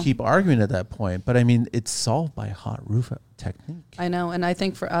it's like you keep arguing at that point. But I mean, it's solved by hot roof technique. I know. And I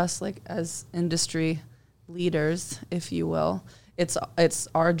think for us, like, as industry leaders, if you will, it's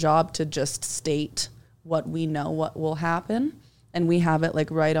our job to just state what we know, what will happen. And we have it, like,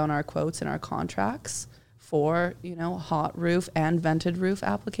 right on our quotes and our contracts for, hot roof and vented roof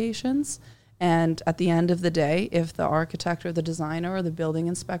applications. And at the end of the day, if the architect or the designer or the building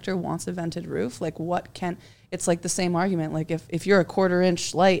inspector wants a vented roof, like, it's like the same argument. Like, if you're a 1/4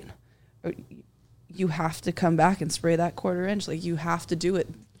 inch light, you have to come back and spray that 1/4 inch. Like, you have to do it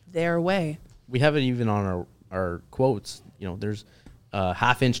their way. We have it even on our quotes. There's a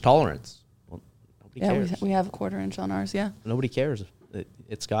 1/2 inch tolerance. Well, nobody cares. We have a 1/4 inch on ours. Yeah. Nobody cares.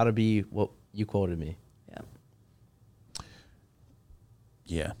 It's got to be what you quoted me.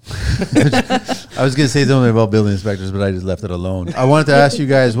 Yeah. I was going to say something about building inspectors, but I just left it alone. I wanted to ask you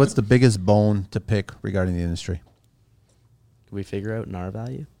guys, what's the biggest bone to pick regarding the industry? Can we figure out an R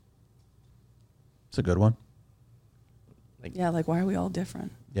value? It's a good one. Like, why are we all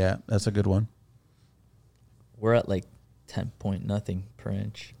different? Yeah, that's a good one. We're at like 10 point nothing per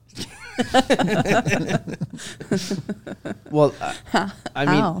inch. Well, I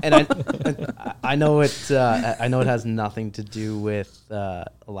mean, How? and I know it. I know it has nothing to do with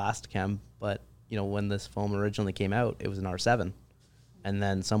Elastochem, but when this foam originally came out, it was an R7, and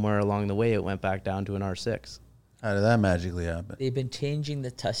then somewhere along the way, it went back down to an R6. How did that magically happen? They've been changing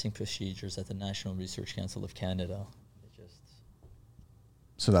the testing procedures at the National Research Council of Canada.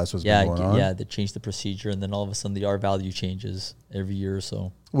 So that's what's been going on? Yeah, they changed the procedure, and then all of a sudden the R value changes every year or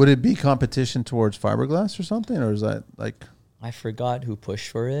so. Would it be competition towards fiberglass or something, or is that like... I forgot who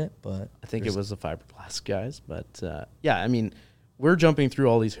pushed for it, but... I think it was the fiberglass guys, but yeah, I mean, we're jumping through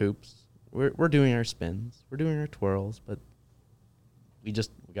all these hoops. We're doing our spins, we're doing our twirls, but we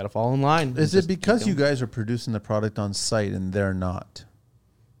got to fall in line. Is it because you guys are producing the product on site and they're not?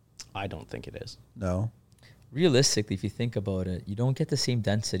 I don't think it is. No. Realistically, if you think about it, you don't get the same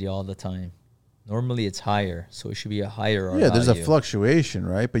density all the time. Normally it's higher, so it should be a higher R Yeah, there's a value. fluctuation,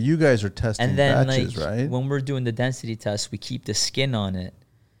 right? But you guys are testing And then, batches, right? when we're doing the density test, we keep the skin on it.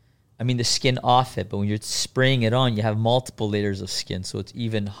 I mean, the skin off it, but when you're spraying it on, you have multiple layers of skin, so it's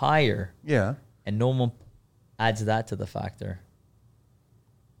even higher. Yeah. And no one adds that to the factor.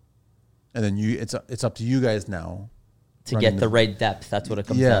 And then it's up to you guys now To get the right depth, that's what it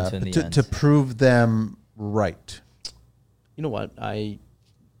comes down to in the end. To prove them right. You know what? A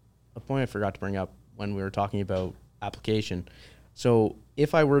point I forgot to bring up when we were talking about application. So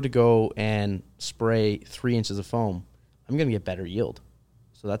if I were to go and spray 3 inches of foam, I'm going to get better yield.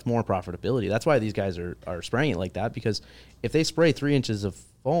 So that's more profitability. That's why these guys are spraying it like that, because if they spray 3 inches of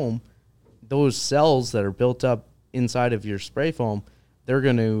foam, those cells that are built up inside of your spray foam, they're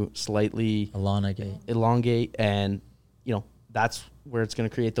going to slightly elongate, and that's where it's going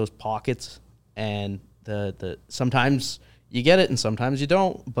to create those pockets, and the sometimes you get it and sometimes you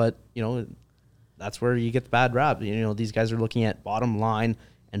don't, but that's where you get the bad rap. These guys are looking at bottom line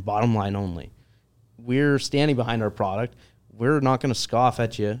and bottom line only. We're standing behind our product. We're not going to scoff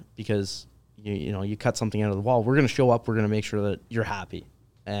at you because you cut something out of the wall. We're going to show up. We're going to make sure that you're happy,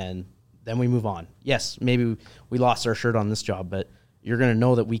 and then we move on. Yes, maybe we lost our shirt on this job, but you're going to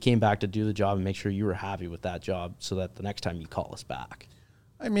know that we came back to do the job and make sure you were happy with that job, so that the next time you call us back.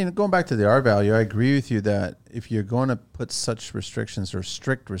 I mean, going back to the R value, I agree with you that if you're going to put such restrictions or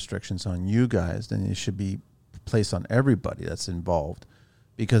strict restrictions on you guys, then it should be placed on everybody that's involved.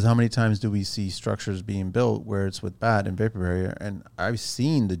 Because how many times do we see structures being built where it's with bat and vapor barrier? And I've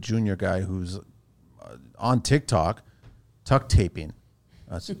seen the junior guy who's on TikTok tuck taping.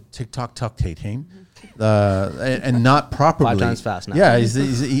 TikTok tuck taping. And not properly. 5 times fast now. Yeah,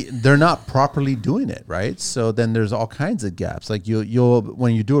 they're not properly doing it, right? So then there's all kinds of gaps. Like you'll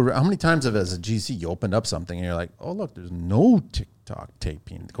when you do it, how many times have as a GC you opened up something and you're like, oh look, there's no TikTok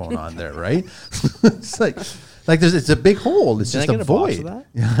taping going on there, right? It's like it's a big hole. It's just a void.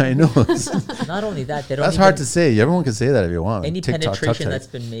 Yeah, I know. Not only that, they don't. That's hard to say. Everyone can say that if you want. Any TikTok, penetration that's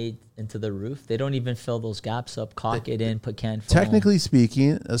been made into the roof, they don't even fill those gaps up, caulk it in, put can foam. Technically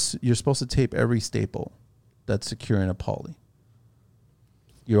speaking, you're supposed to tape every staple that's securing a poly.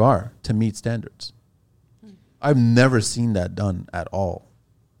 You are, to meet standards. I've never seen that done at all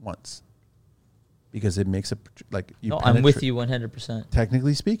once. Because it makes it like you. No, I'm with you 100%.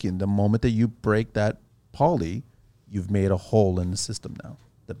 Technically speaking, the moment that you break that poly, you've made a hole in the system now,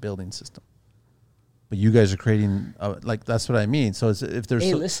 the building system. But you guys are creating, that's what I mean. So if there's,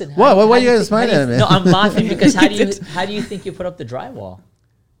 Hey, listen. why are you guys smiling at me? No, I'm laughing because how do you think you put up the drywall?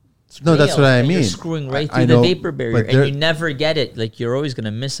 No, that's what I mean. You're screwing right I through know, the vapor barrier, but and you never get it. Like you're always going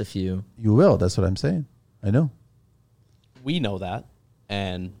to miss a few. You will. That's what I'm saying. I know. We know that,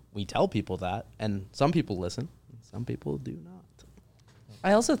 and we tell people that, and some people listen, and some people do not.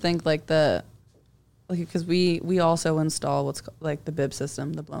 I also think because we also install what's like the bib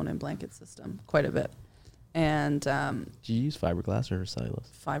system, the blown in blanket system, quite a bit, and Do you use fiberglass or cellulose?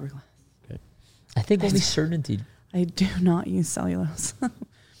 fiberglass. Okay. I think only certainty. I do not use cellulose.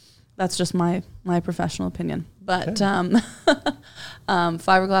 That's just my professional opinion. But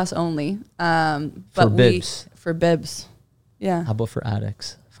fiberglass only. But for bibs. Yeah. How about for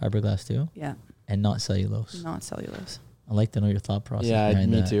attics? Fiberglass too? Yeah. And not cellulose. Not cellulose. I like to know your thought process. Yeah,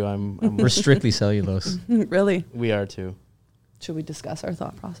 behind me that. too. We're strictly cellulose. Really? We are too. Should we discuss our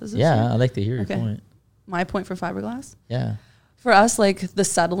thought processes? Yeah, I'd like to hear your Okay. point. My point for fiberglass? Yeah. For us, like the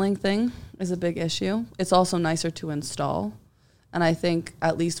settling thing is a big issue. It's also nicer to install. And I think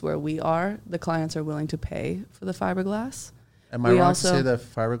at least where we are, the clients are willing to pay for the fiberglass. Am I wrong to say that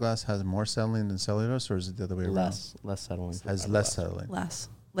fiberglass has more settling than cellulose, or is it the other way around? Less settling. Has less settling. Less.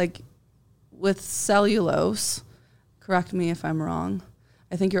 Like with cellulose, correct me if I'm wrong,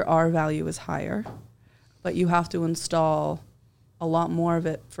 I think your R value is higher, but you have to install a lot more of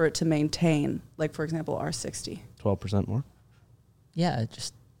it for it to maintain, like for example, R60. 12% more. Yeah,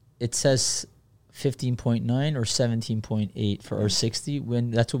 it says 15.9 or 17.8 for R60.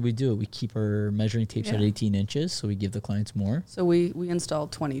 When that's what we do. We keep our measuring tapes at 18 inches, so we give the clients more. So we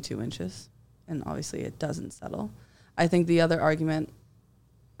installed 22 inches, and obviously it doesn't settle. I think the other argument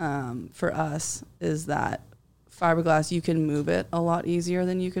for us is that fiberglass, you can move it a lot easier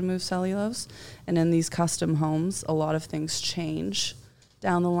than you can move cellulose. And in these custom homes, a lot of things change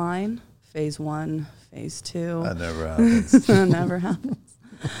down the line. Phase 1, phase 2. That never happens. That never happens.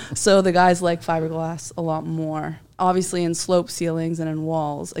 So the guys like fiberglass a lot more. Obviously in slope ceilings and in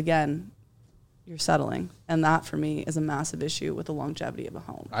walls, again, you're settling. And that for me is a massive issue with the longevity of a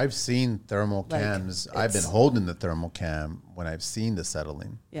home. I've seen thermal Like, cams. I've been holding the thermal cam when I've seen the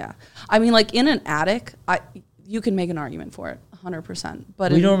settling. Yeah. I mean, like in an attic, you can make an argument for it, 100%.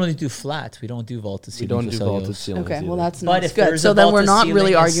 But We normally do flats. We don't do vaulted We ceilings. don't with do cellulose. vaulted ceilings. okay, well either. that's But not if good. there's So a then we're vaulted not ceiling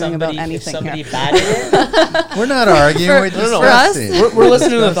really and arguing about if anything somebody here. batted it, We're not arguing. We're For us- discussing. We're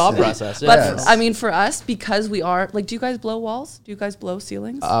listening to the thought process. But Yes. I mean, for us, because we are like, do you guys blow walls? Do you guys blow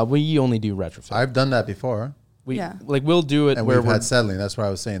ceilings? We only do retrofit. I've done that before, Yeah. Like we'll do it and where we've we're had settling. That's why I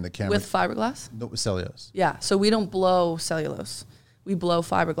was saying the camera With fiberglass? no, with cellulose. Yeah. So we don't blow cellulose. We blow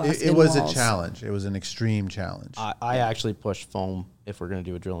fiberglass. It in was walls. a challenge. It was an extreme challenge. I actually push foam if we're going to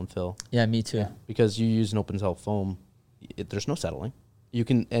do a drill and fill, yeah, me too. because you use an open cell foam, there's no settling. You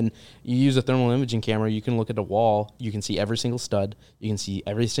can, and you use a thermal imaging camera, you can look at a wall, you can see every single stud, you can see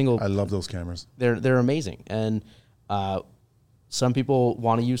every single. I love those cameras. They're amazing, and some people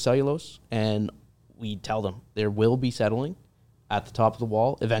want to use cellulose, and we tell them there will be settling at the top of the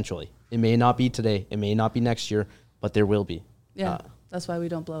wall eventually. It may not be today, it may not be next year, but there will be. Yeah. That's why we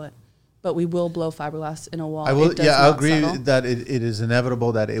don't blow it. But we will blow fiberglass in a wall. I will. It does Yeah, I not agree settle. that it is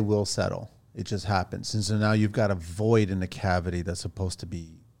inevitable that it will settle. It just happens. And so now you've got a void in the cavity that's supposed to be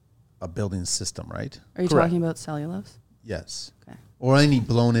a building system, right? Are you Correct. talking about cellulose? Yes. Okay. Or any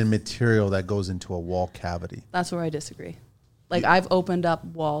blown in material that goes into a wall cavity. That's where I disagree. Like I've opened up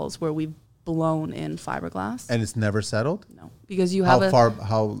walls where we've blown in fiberglass. And it's never settled? No, because you have How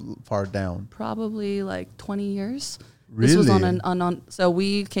far down? probably like 20 years. Really? This was on so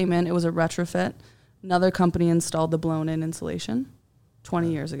we came in, it was a retrofit. Another company installed the blown in insulation 20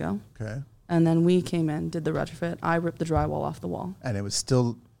 years ago. Okay. And then we came in, did the retrofit. I ripped the drywall off the wall. And it was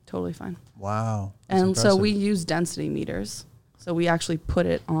still, Totally fine. wow. That's And so impressive. we use density meters. So we actually put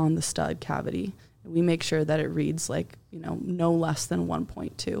it on the stud cavity. We make sure that it reads like, no less than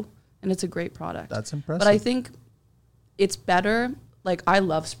 1.2. And it's a great product. That's impressive. But I think it's better. Like I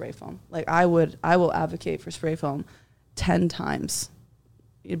love spray foam. Like I will advocate for spray foam 10 times.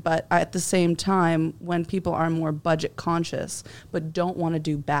 But at the same time, when people are more budget conscious but don't want to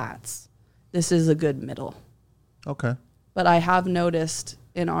do bats, this is a good middle. Okay. But I have noticed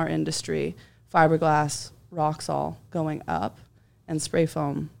in our industry, fiberglass, Roxol going up and spray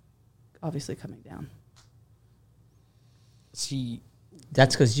foam obviously coming down. See,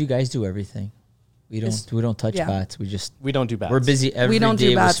 That's because you guys do everything. We don't touch yeah. bats. we don't do bats. We're busy every day We don't do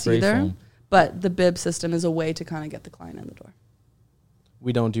with bats spray either, foam. but the bib system is a way to kind of get the client in the door.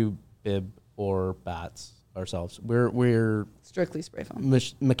 We don't do bib or bats ourselves. We're Strictly spray foam.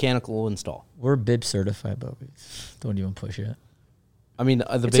 mechanical install. We're bib certified, but we don't even push it. I mean,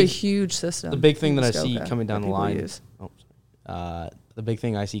 It's a huge system. the big thing that I Muskoka see coming down that the people line. use. The big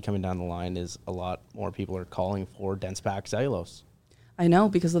thing I see coming down the line is a lot more people are calling for dense pack cellulose. I know,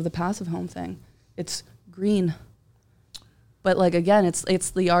 because of the passive home thing. It's green. But like again,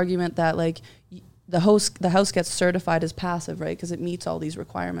 it's the argument that like the house gets certified as passive, right? Because it meets all these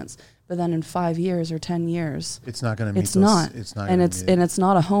requirements. But then in 5 years or 10 years, It's not going to meet it's those. not. It's not. And gonna it's meet it. and it's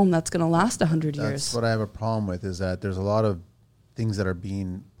not a home that's going to last 100 That's years. what I have a problem with, is that there's a lot of things that are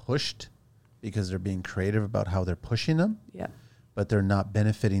being pushed because they're being creative about how they're pushing them, Yeah. but they're not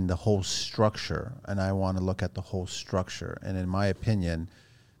benefiting the whole structure. And I want to look at the whole structure. And in my opinion,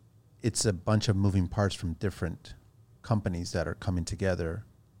 it's a bunch of moving parts from different companies that are coming together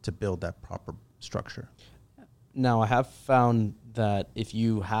to build that proper structure. Now, I have found that if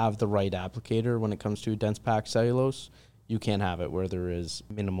you have the right applicator when it comes to dense pack cellulose, you can have it where there is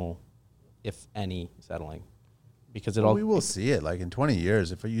minimal, if any, settling. Because it all. We will see it like in 20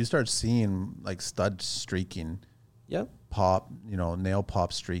 years. If you start seeing like stud streaking, Yep. pop, nail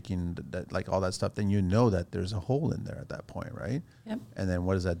pop streaking, that like all that stuff, then you know that there's a hole in there at that point, right? Yep. And then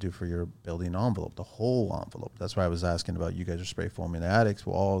what does that do for your building envelope, the whole envelope? That's why I was asking about, you guys are spray foaming attics,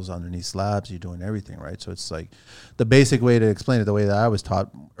 walls, underneath slabs, you're doing everything, right? So it's like the basic way to explain it, the way that I was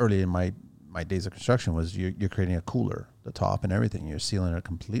taught early in my my days of construction was you're creating a cooler, the top and everything. You're sealing it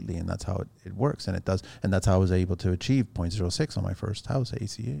completely, and that's how it works, and it does. And that's how I was able to achieve 0.06 on my first house,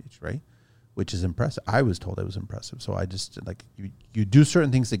 ACH, right? Which is impressive. I was told it was impressive. So I just, like, you do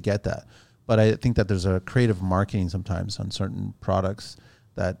certain things to get that. But I think that there's a creative marketing sometimes on certain products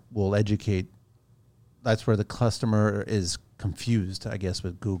that will educate. That's where the customer is confused, I guess,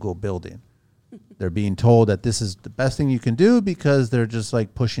 with Google building. They're being told that this is the best thing you can do because they're just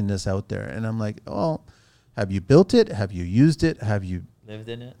like pushing this out there. And I'm like, oh, have you built it? Have you used it? Have you lived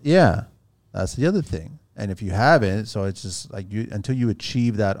in it? Yeah, that's the other thing. And if you haven't, so it's just like until you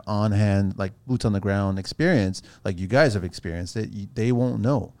achieve that on hand, like boots on the ground experience, like you guys have experienced it, they won't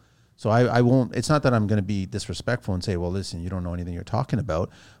know. So I won't, it's not that I'm going to be disrespectful and say, well, listen, you don't know anything you're talking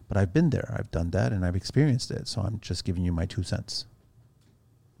about, but I've been there, I've done that, and I've experienced it. So I'm just giving you my 2 cents.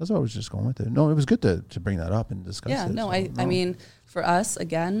 That's why I was just going with it. No, it was good to bring that up and discuss it. Yeah, no, I mean, for us,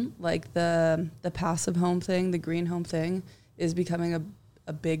 again, like the passive home thing, the green home thing is becoming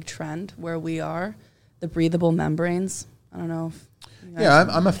a big trend where we are. The breathable membranes. I don't know if you guys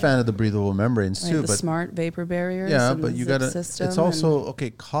I'm a fan of the breathable membranes too. The but smart vapor barriers. Yeah, and but you zip got to, system it's also,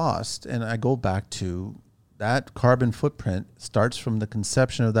 cost. And I go back to that carbon footprint starts from the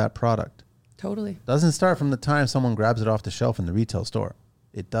conception of that product. Totally. Doesn't start from the time someone grabs it off the shelf in the retail store.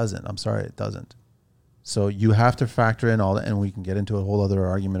 It doesn't. I'm sorry, it doesn't. So you have to factor in all that, and we can get into a whole other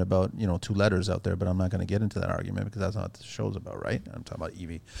argument about, 2 letters out there, but I'm not going to get into that argument because that's not what the show's about, right? I'm talking about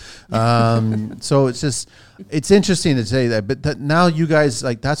EV. So it's interesting to say that, but now you guys,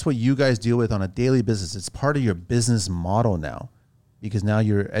 like, that's what you guys deal with on a daily business. It's part of your business model now, because now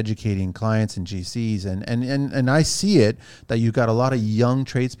you're educating clients and GCs, and I see it that you've got a lot of young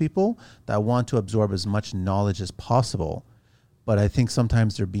tradespeople that want to absorb as much knowledge as possible, but I think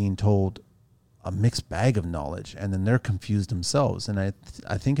sometimes they're being told a mixed bag of knowledge, and then they're confused themselves. And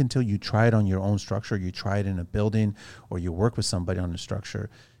I think until you try it on your own structure, you try it in a building, or you work with somebody on a structure,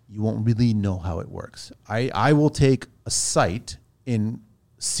 you won't really know how it works. I will take a site in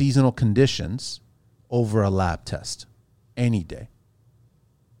seasonal conditions over a lab test any day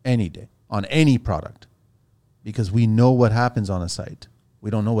on any product, because we know what happens on a site.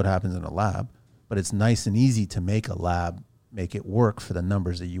 We don't know what happens in a lab, but it's nice and easy to make a lab make it work for the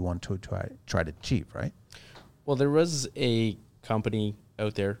numbers that you want to try to achieve, right? Well, there was a company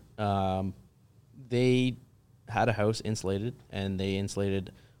out there. They had a house insulated, and they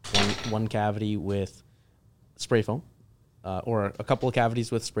insulated one cavity with spray foam, or a couple of cavities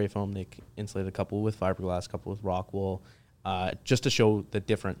with spray foam. They insulated a couple with fiberglass, a couple with rock wool, just to show the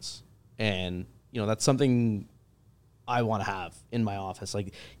difference. And, that's something I want to have in my office.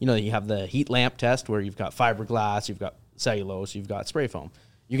 Like, you have the heat lamp test where you've got fiberglass, you've got cellulose, you've got spray foam.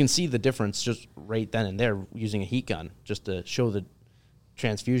 You can see the difference just right then and there using a heat gun, just to show the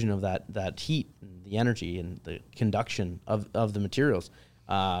transfusion of that heat and the energy and the conduction of the materials.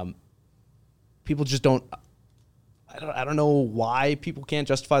 People just don't. I don't know why people can't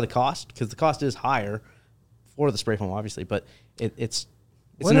justify the cost, because the cost is higher for the spray foam, obviously, but it's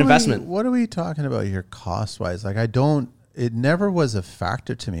an investment. What are we talking about here, cost wise? Like, it never was a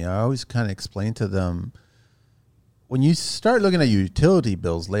factor to me. I always kind of explain to them, when you start looking at your utility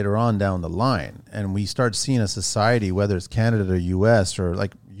bills later on down the line, and we start seeing a society, whether it's Canada or US, or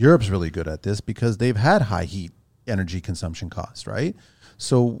like Europe's really good at this because they've had high heat energy consumption costs, right?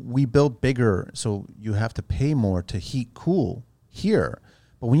 So we build bigger, so you have to pay more to heat cool here.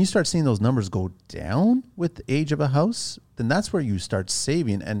 But when you start seeing those numbers go down with the age of a house, then that's where you start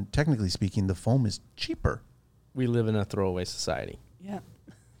saving. And technically speaking, the foam is cheaper. We live in a throwaway society. Yeah.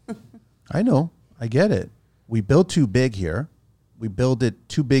 I know. I get it. We build too big here. We build it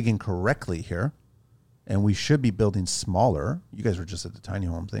too big incorrectly here. And we should be building smaller. You guys were just at the tiny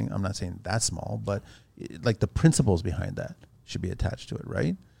home thing. I'm not saying that small, but like the principles behind that should be attached to it,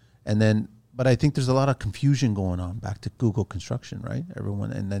 right? But I think there's a lot of confusion going on back to Google construction, right?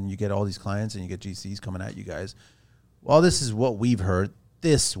 Everyone, and then you get all these clients and you get GCs coming at you guys. Well, this is what we've heard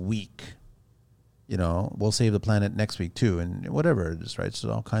this week. We'll save the planet next week too, and whatever it is, right?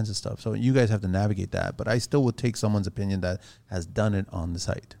 So all kinds of stuff. So you guys have to navigate that. But I still would take someone's opinion that has done it on the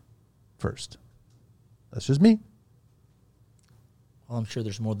site first. That's just me. Well, I'm sure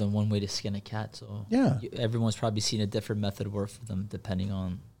there's more than one way to skin a cat. So yeah, everyone's probably seen a different method work for them depending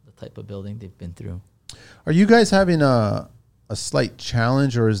on the type of building they've been through. Are you guys having a slight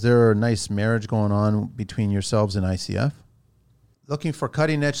challenge, or is there a nice marriage going on between yourselves and ICF? Looking for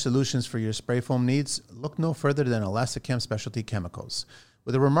cutting-edge solutions for your spray foam needs? Look no further than Elastochem Specialty Chemicals.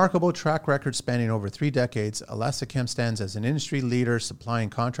 With a remarkable track record spanning over 3 decades, Elastochem stands as an industry leader supplying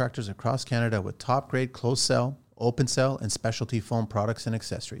contractors across Canada with top-grade closed-cell, open cell, and specialty foam products and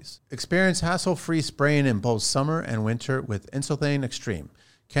accessories. Experience hassle-free spraying in both summer and winter with Insulthane Extreme,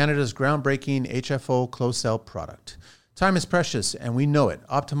 Canada's groundbreaking HFO closed-cell product. Time is precious, and we know it.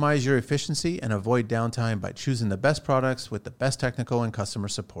 Optimize your efficiency and avoid downtime by choosing the best products with the best technical and customer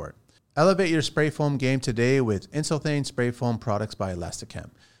support. Elevate your spray foam game today with Insulthane Spray Foam products by Elastochem.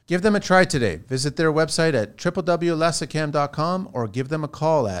 Give them a try today. Visit their website at www.elastochem.com or give them a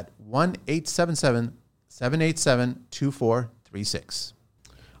call at 1-877-787-2436.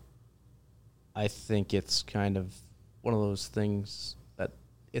 I think it's kind of one of those things that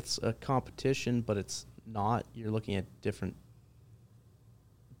it's a competition, but it's not. You're looking at different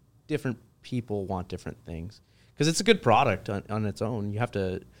people want different things because it's a good product on its own. You have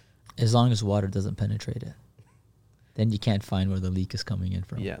to, as long as water doesn't penetrate it, then you can't find where the leak is coming in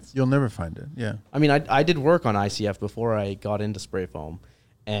from. yes. You'll never find it. Yeah. I mean, I did work on ICF before I got into spray foam,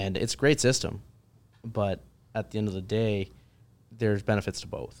 and it's a great system, but at the end of the day, there's benefits to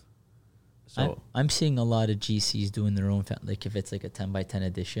both. So I'm seeing a lot of GCs doing their own, like if it's like a 10 by 10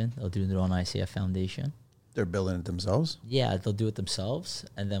 edition, they'll do their own ICF foundation. They're building it themselves? Yeah, they'll do it themselves,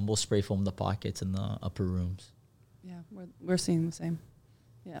 and then we'll spray foam the pockets in the upper rooms. Yeah, we're seeing the same.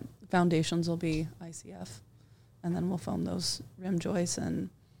 Yeah, foundations will be ICF, and then we'll foam those rim joists.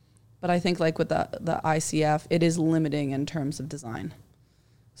 But I think like with the ICF, it is limiting in terms of design.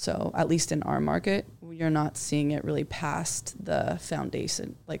 So at least in our market, you're not seeing it really past the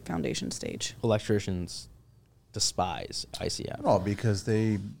foundation stage. electricians despise ICF. Oh, because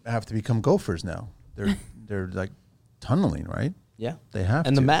they have to become gophers now. They're like tunneling, right? Yeah. They have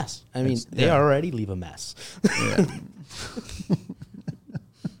And to. the mess. I mean, they already leave a mess. Yeah.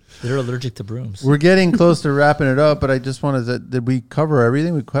 They're allergic to brooms. We're getting close to wrapping it up, but I just wanted to, did we cover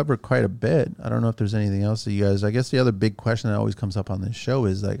everything? We covered quite a bit. I don't know if there's anything else that you guys, I guess the other big question that always comes up on this show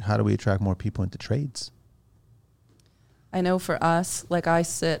is like, how do we attract more people into trades? I know for us, like I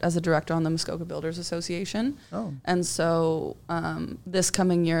sit as a director on the Muskoka Builders Association. Oh. And so this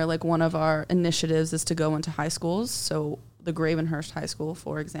coming year, like one of our initiatives is to go into high schools. So the Gravenhurst High School,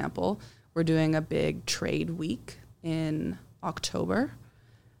 for example, we're doing a big trade week in October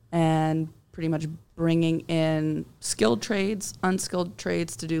and pretty much bringing in skilled trades, unskilled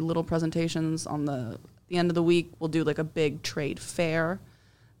trades to do little presentations on the end of the week. We'll do like a big trade fair.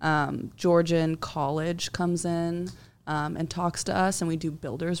 Georgian College comes in and talks to us, and we do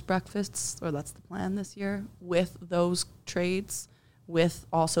builders breakfasts, or that's the plan this year, with those trades, with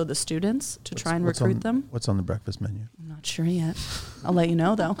also the students to try and recruit them. What's on the breakfast menu? I'm not sure yet. I'll let you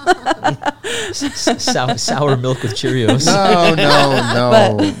know, though. Sour milk with Cheerios.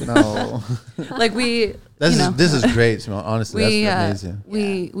 No. Like we, This is great, Simone. Honestly, that's amazing.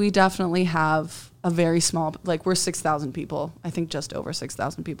 We definitely have a very small, like we're 6,000 people. I think just over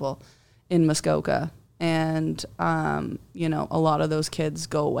 6,000 people in Muskoka. And, a lot of those kids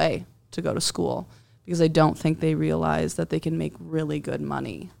go away to go to school because I don't think they realize that they can make really good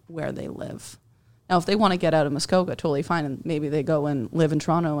money where they live. Now, if they want to get out of Muskoka, totally fine. And maybe they go and live in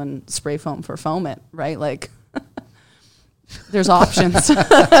Toronto and spray foam for foam it, right? Like, there's options. They're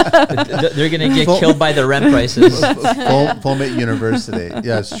going to get killed by the rent prices. Foam at university.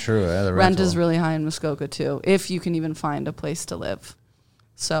 Yeah, it's true. Yeah, the Rent is really high in Muskoka, too, if you can even find a place to live.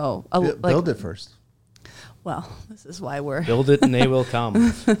 So, build it first. Well, this is why we're... Build it and they will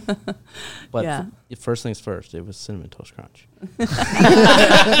come. But Yeah. First things first, it was Cinnamon Toast Crunch.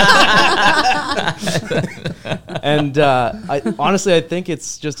 And honestly, I think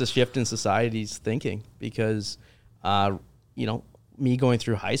it's just a shift in society's thinking because, me going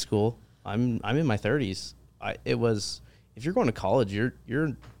through high school, I'm in my 30s. It was, if you're going to college, you're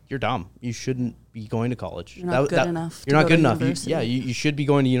dumb. You shouldn't be going to college. You're not good enough. You're not good enough. You should be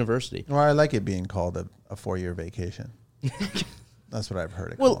going to university. Well, I like it being called a 4-year vacation. That's what I've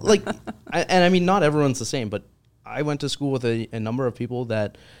heard it Well, called. I mean, not everyone's the same, but I went to school with a number of people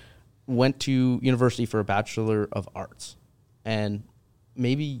that went to university for a Bachelor of Arts. And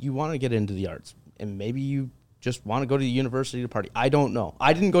maybe you want to get into the arts, and maybe you just want to go to the university to party. I don't know.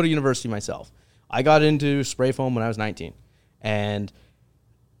 I didn't go to university myself. I got into spray foam when I was 19. And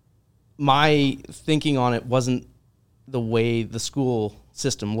my thinking on it wasn't the way the school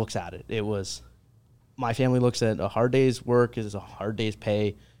system looks at it. It was, my family looks at a hard day's work as a hard day's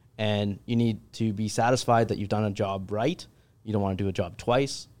pay, and you need to be satisfied that you've done a job right. You don't want to do a job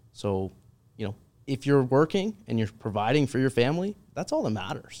twice. So, if you're working and you're providing for your family, that's all that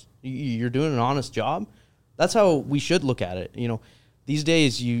matters. You're doing an honest job. That's how we should look at it. These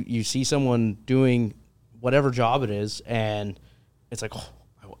days you see someone doing whatever job it is, and it's like, oh,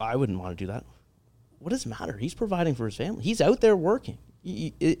 I wouldn't want to do that. What does it matter? He's providing for his family. He's out there working.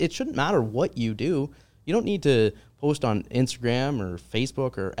 It shouldn't matter what you do. You don't need to post on Instagram or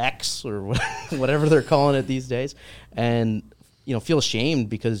Facebook or X or whatever they're calling it these days, and feel ashamed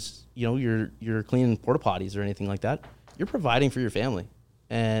because you're cleaning porta potties or anything like that. You're providing for your family,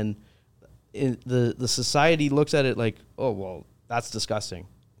 and the society looks at it like, oh well, that's disgusting.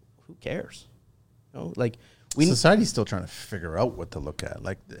 Who cares? Society's still trying to figure out what to look at.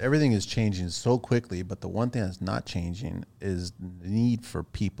 Like, everything is changing so quickly, but the one thing that's not changing is the need for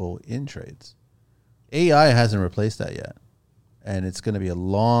people in trades. AI hasn't replaced that yet, and it's going to be a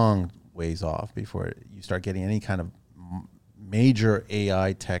long ways off before you start getting any kind of major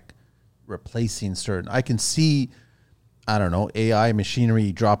AI tech replacing certain. I can see, I don't know, AI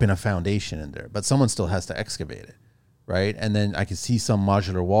machinery dropping a foundation in there, but someone still has to excavate it. Right. And then I can see some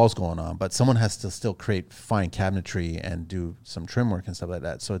modular walls going on, but someone has to still create fine cabinetry and do some trim work and stuff like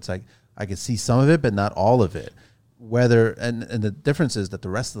that. So it's like I can see some of it, but not all of it. And the difference is that the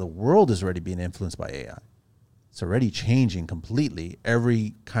rest of the world is already being influenced by AI. It's already changing completely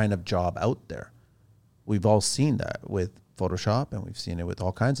every kind of job out there. We've all seen that with Photoshop, and we've seen it with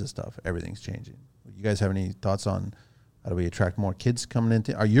all kinds of stuff. Everything's changing. You guys have any thoughts on how do we attract more kids coming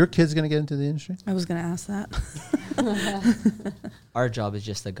into? Are your kids going to get into the industry? I was going to ask that. Our job is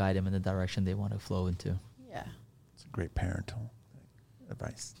just to guide them in the direction they want to flow into. Yeah. It's a great parental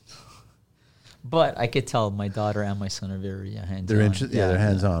advice. But I could tell my daughter and my son are very hands-on. They're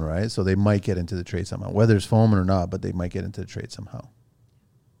hands-on, right? So they might get into the trade somehow, whether it's foaming or not, but they might get into the trade somehow.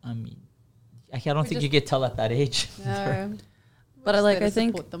 I mean, I don't think you could tell at that age. No. But I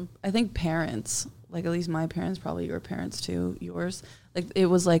think parents, like at least my parents, probably your parents too, yours, like it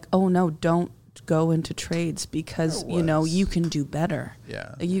was like, oh no, don't go into trades because you can do better.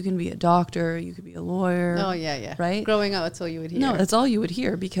 Yeah. Like, you can be a doctor, you could be a lawyer. Oh yeah. Right? Growing up, that's all you would hear. No, that's all you would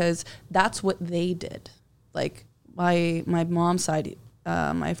hear because that's what they did. Like my mom's side,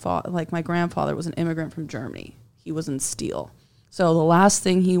 my grandfather was an immigrant from Germany. He was in steel. So the last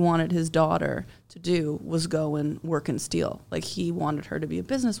thing he wanted his daughter to do was go and work in steel. Like, he wanted her to be a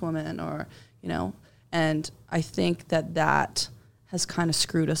businesswoman or, and I think that has kind of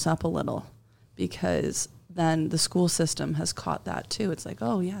screwed us up a little because then the school system has caught that too. It's like,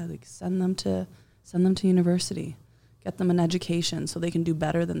 oh yeah, like send them to university, get them an education so they can do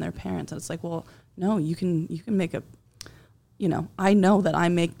better than their parents. And it's like, well, no, you can make I know that I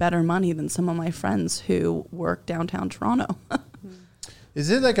make better money than some of my friends who work downtown Toronto. Is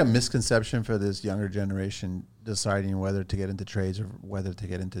it like a misconception for this younger generation deciding whether to get into trades or whether to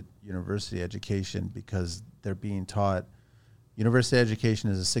get into university education because they're being taught university education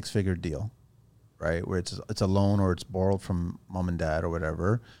is a 6-figure deal, right? Where it's a loan or it's borrowed from mom and dad or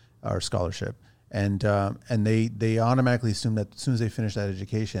whatever, or scholarship. And they automatically assume that as soon as they finish that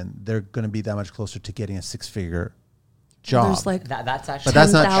education, they're going to be that much closer to getting a 6-figure job. There's like that's actually, but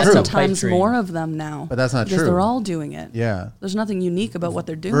that's not true. 10,000 times more of them now. But that's not because true. they're all doing it. Yeah. There's nothing unique about what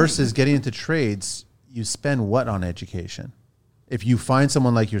they're doing. Versus getting into trades, you spend what on education? If you find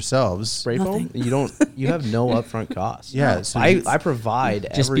someone like yourselves, Spray foam, you have no upfront costs. Yeah, so I provide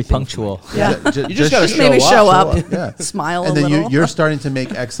just be everything punctual. for Yeah. You just got to maybe show up. Yeah. Smile and a then little. you're starting to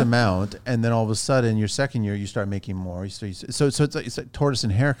make X amount, and then all of a sudden, your second year, you start making more. So it's like tortoise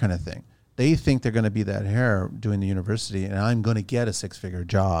and hare kind of thing. They think they're going to be that hare doing the university, and I'm going to get a 6-figure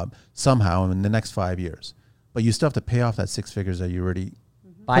job somehow in the next 5 years. But you still have to pay off that 6 figures that you already.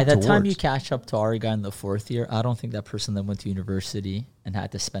 By the time you catch up to our guy in the 4th year, I don't think that person that went to university and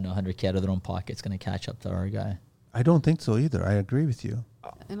had to spend $100K out of their own pocket is going to catch up to our guy. I don't think so either. I agree with you.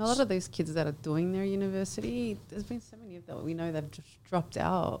 And a lot of those kids that are doing their university, there's been so many of them we know they've just dropped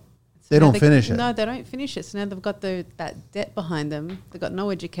out. So They don't finish it. No, they don't finish it. So now they've got that debt behind them. They've got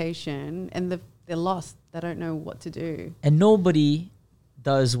no education, and they're lost. They don't know what to do. And nobody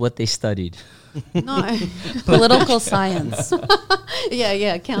does what they studied. No. Political science.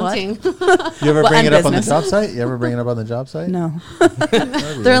 Yeah, accounting. You ever bring and it up on the business. job site? You ever bring it up on the job site? No.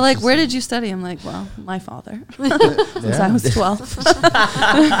 They're like, where did you study? I'm like, well, my father. Since I was 12.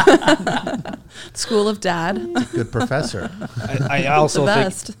 School of Dad. Good professor. I also The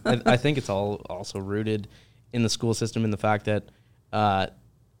best. think I think it's all also rooted in the school system in the fact that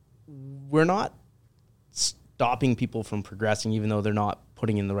we're not stopping people from progressing even though they're not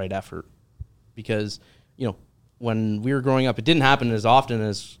putting in the right effort. Because, when we were growing up, it didn't happen as often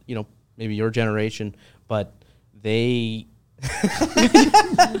as, maybe your generation, but they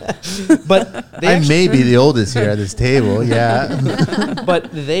I may be the oldest here at this table, yeah.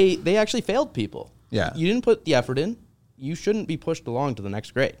 but they actually failed people. Yeah. You didn't put the effort in. You shouldn't be pushed along to the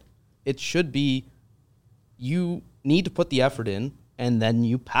next grade. It should be you need to put the effort in and then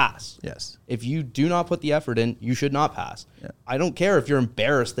you pass. Yes. If you do not put the effort in, you should not pass. Yeah. I don't care if you're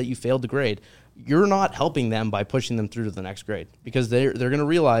embarrassed that you failed the grade. you're not helping them by pushing them through to the next grade, because they're going to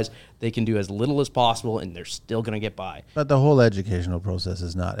realize they can do as little as possible and they're still going to get by. But the whole educational process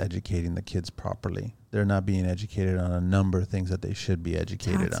is not educating the kids properly. They're not being educated on a number of things that they should be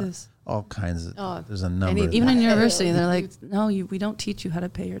educated Taxes. on. All kinds of, there's a number. Even in university, they're like, no, we don't teach you how to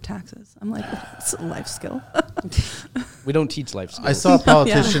pay your taxes. I'm like, it's a life skill. We don't teach life skills. I saw a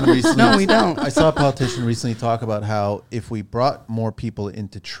politician recently. No, we don't. I saw a politician recently talk about how if we brought more people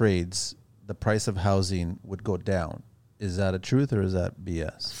into trades, the price of housing would go down. Is that a truth or is that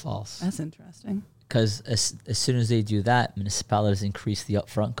BS? False. That's interesting. Because as soon as they do that, municipalities increase the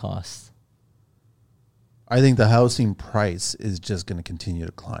upfront cost. I think the housing price is just going to continue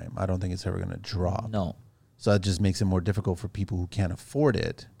to climb. I don't think it's ever going to drop. No. So that just makes it more difficult for people who can't afford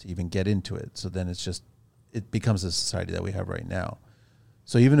it to even get into it. So then it becomes the society that we have right now.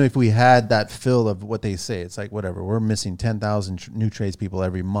 So even if we had that fill of what they say, it's like, whatever, we're missing 10,000 new tradespeople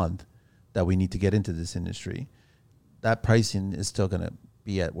every month that we need to get into this industry. That pricing is still going to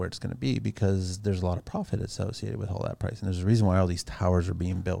be at where it's going to be because there's a lot of profit associated with all that pricing. There's a reason why all these towers are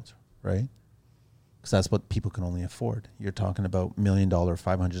being built, right? Because that's what people can only afford. You're talking about $1 million,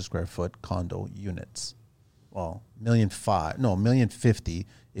 500 square foot condo units. Well, $1.5 million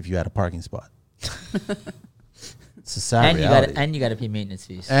if you had a parking spot. It's a sad reality. And you got to pay maintenance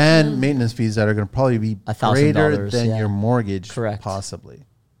fees. And maintenance fees that are going to probably be greater than your mortgage, correct, possibly,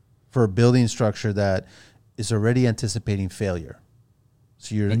 for a building structure that is already anticipating failure.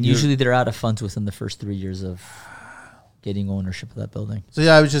 So usually they're out of funds within the first 3 years of getting ownership of that building. So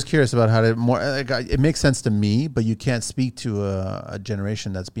yeah, I was just curious about how to it makes sense to me, but you can't speak to a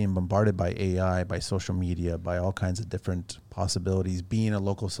generation that's being bombarded by AI, by social media, by all kinds of different possibilities. Being a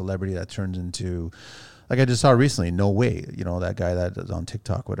local celebrity that turns into, like I just saw recently, No Way, that guy that is on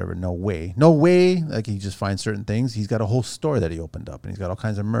TikTok, whatever, No Way. Like he just finds certain things. He's got a whole store that he opened up and he's got all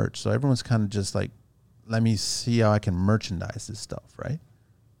kinds of merch. So everyone's kind of just like, let me see how I can merchandise this stuff, right?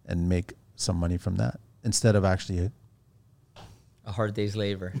 And make some money from that instead of actually a hard day's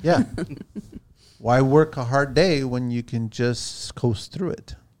labor. Yeah. Why work a hard day when you can just coast through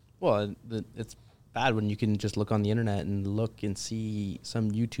it? Well, it's bad when you can just look on the internet and look and see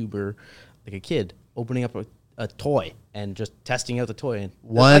some YouTuber, like a kid, opening up a toy and just testing out the toy. And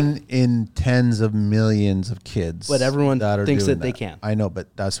one in tens of millions of kids. But everyone thinks that they can. I know,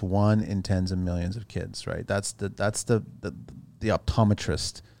 but that's one in tens of millions of kids, right? That's the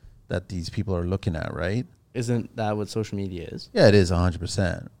optometrist that these people are looking at, right? Isn't that what social media is? Yeah, it is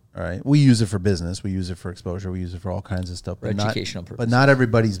 100%. All right. We use it for business. We use it for exposure. We use it for all kinds of stuff. For educational purposes. But not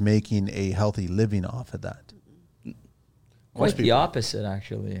everybody's making a healthy living off of that. Quite the opposite,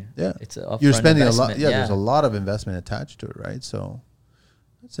 actually. Yeah. It's a You're spending a lot. Yeah, there's a lot of investment attached to it, right? So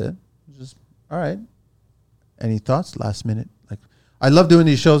that's it. Just all right. Any thoughts? Last minute. Like, I love doing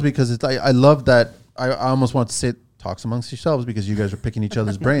these shows because it's I love that I almost want to say talks amongst yourselves because you guys are picking each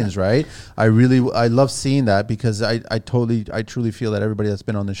other's brains, right? I love seeing that because I truly feel that everybody that's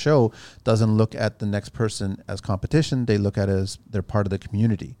been on the show doesn't look at the next person as competition. They look at it as they're part of the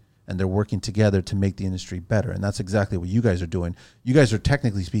community and they're working together to make the industry better. And that's exactly what you guys are doing. You guys are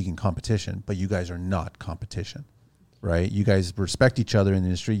technically speaking competition, but you guys are not competition, right? You guys respect each other in the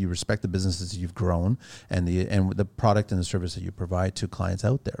industry. You respect the businesses you've grown and the product and the service that you provide to clients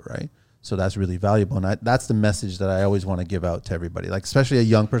out there, right? So that's really valuable. And that's the message that I always want to give out to everybody, like especially a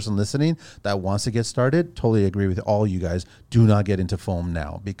young person listening that wants to get started. Totally agree with all you guys. Do not get into foam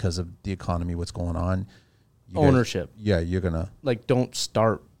now because of the economy, what's going on. Ownership. You're going to. Like, don't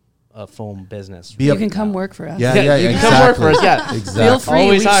start a foam business. You can come work for us. Yeah, you exactly. can come work for us. Yeah, exactly. Feel free.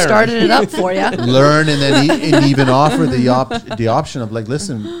 Always We've started it up for you. Learn and then even offer the option of like,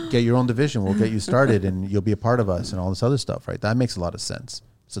 listen, get your own division. We'll get you started and you'll be a part of us and all this other stuff, right? That makes a lot of sense.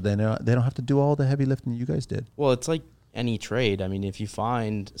 So then they don't have to do all the heavy lifting you guys did. Well, it's like any trade. I mean, if you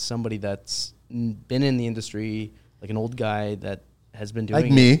find somebody that's been in the industry, like an old guy that has been doing like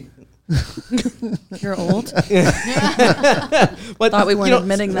me. You're old. But Thought we weren't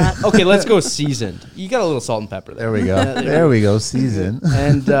admitting that. Okay, let's go seasoned. You got a little salt and pepper there. There we go. There we go. Season.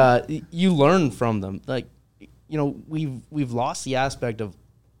 And you learn from them. Like, we've lost the aspect of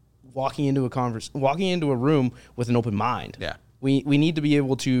walking into a room with an open mind. Yeah. We need to be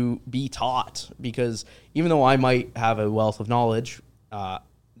able to be taught, because even though I might have a wealth of knowledge,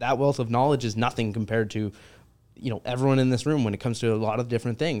 that wealth of knowledge is nothing compared to, everyone in this room when it comes to a lot of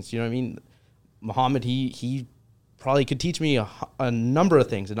different things. You know what I mean? Muhammad, he probably could teach me a number of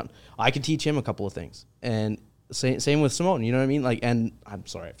things, and I could teach him a couple of things. And same with Simone, you know what I mean? Like, and I'm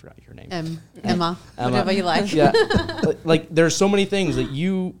sorry, I forgot your name. Emma, whatever you like. Yeah. Like, there's so many things that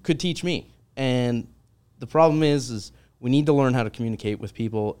you could teach me. And the problem is we need to learn how to communicate with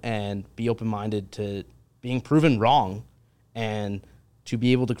people and be open-minded to being proven wrong and to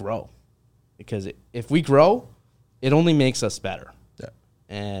be able to grow. Because if we grow, it only makes us better. Yeah.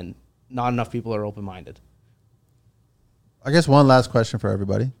 And not enough people are open-minded. I guess one last question for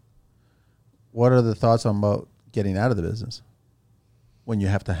everybody. What are the thoughts on about getting out of the business when you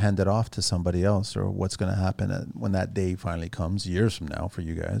have to hand it off to somebody else, or what's going to happen when that day finally comes years from now for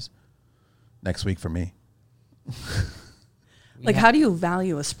you guys, next week for me? Like, how do you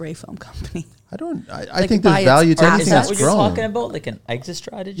value a spray foam company? I think there's value to anything Is that that's what you're grown. talking about? Like an exit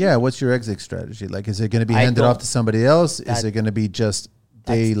strategy? Yeah, what's your exit strategy? Like, is it going to be I handed off don't- to somebody else? Is that- it going to be just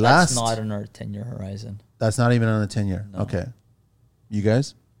That's last? not on our 10-year horizon. That's not even on the 10-year. No. Okay. You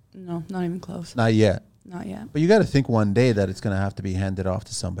guys? No, not even close. Not yet. Not yet. But you got to think one day that it's going to have to be handed off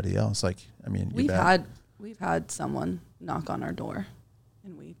to somebody else. Like, I mean, We've had someone knock on our door,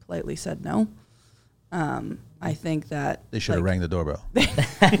 and we politely said no. I think that they should have rang the doorbell.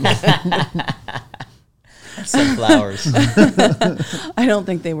 Send flowers. I don't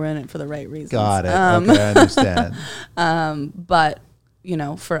think they were in it for the right reasons. Got it. Okay, I understand. But you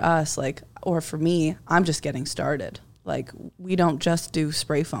know, for us, like, or for me, I'm just getting started. Like, we don't just do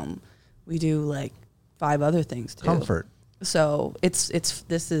spray foam; we do like 5 other things too. Comfort. So this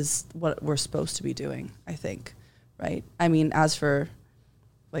is what we're supposed to be doing, I think, right? I mean, as for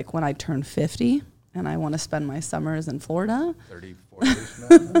like when I turn 50 and I want to spend my summers in Florida, 34 years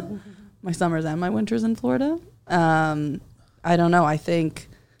from now. my summers and my winters in Florida. I don't know. I think,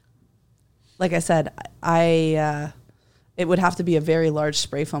 like I said, it would have to be a very large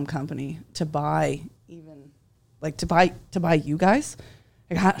spray foam company to buy to buy you guys.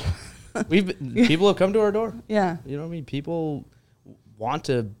 People have come to our door. Yeah. You know what I mean? People want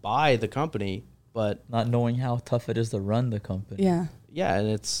to buy the company, but Not knowing how tough it is to run the company. Yeah. yeah, and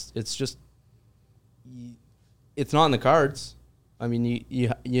it's just it's not in the cards. I mean,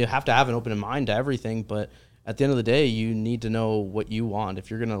 you have to have an open mind to everything, but at the end of the day, you need to know what you want. If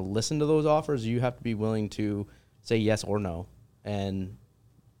you're going to listen to those offers, you have to be willing to say yes or no and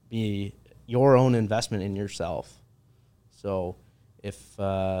be your own investment in yourself. So if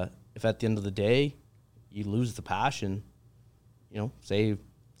at the end of the day you lose the passion, you know, say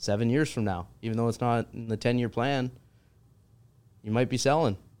 7 years from now, even though it's not in the 10-year plan, you might be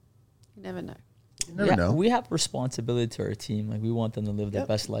selling. You never know. You never know. We have responsibility to our team. Like, we want them to live their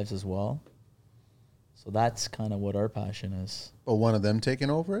best lives as well. So that's kind of what our passion is. But one of them taking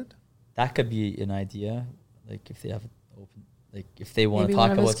over it? That could be an idea. Like, if they have open, like if they want Maybe to one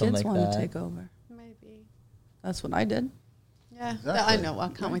talk of his about something kids like want to that. take over. Maybe. That's what I did. Yeah, Exactly. I know. I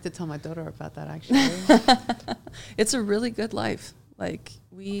can't wait to tell my daughter about that, actually. It's a really good life. Like,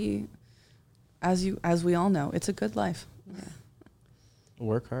 as we all know, it's a good life. Yeah.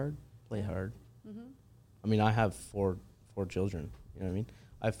 Work hard, play hard. I mean, I have four children. You know what I mean?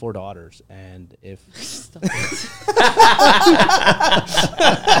 I have 4 daughters, and if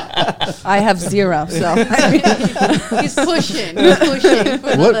I have 0, so He's pushing. He's pushing. for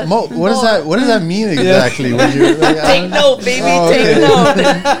another- What does that mean exactly? When you Take note, baby. okay.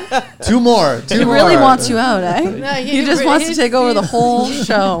 Take note. 2 more. he really wants you out, eh? No, He just wants to take over the whole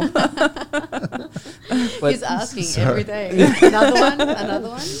show. But He's asking Sorry. every day. Another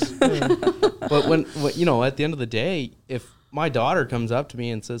one. but when you know, at the end of the day, if my daughter comes up to me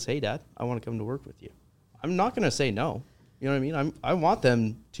and says, "Hey, Dad, I want to come to work with you," I'm not going to say no. You know what I mean? I want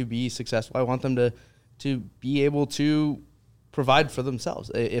them to be successful. I want them to be able to provide for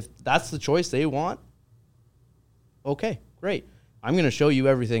themselves. If that's the choice they want, okay, great. I'm going to show you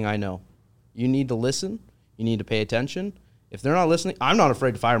everything I know. You need to listen. You need to pay attention. If they're not listening, I'm not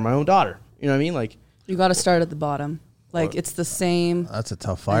afraid to fire my own daughter. You know what I mean? Like, You got to start at the bottom. Like, it's the same. That's a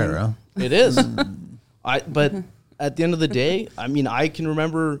tough fire, huh? it is. But at the end of the day, I mean, I can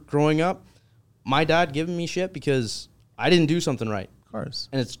remember growing up, my dad giving me shit because I didn't do something right. Of course.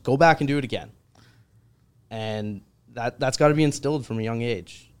 And it's go back and do it again. And that's got to be instilled from a young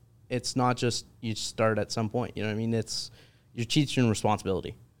age. It's not just you start at some point. You know what I mean? It's you're teaching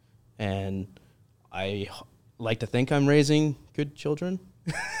responsibility. And I like to think I'm raising good children.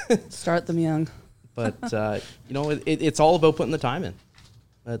 Start them young. But, you know, it's all about putting the time in.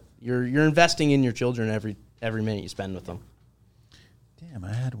 You're investing in your children every minute you spend with them. Damn,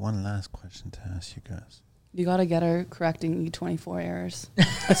 I had one last question to ask you guys. You got to get her correcting E24 errors.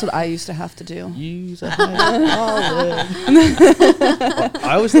 That's what I used to have to do. Use a hydraulic.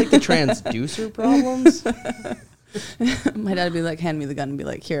 I always think the transducer problems. My dad would be like, hand me the gun and be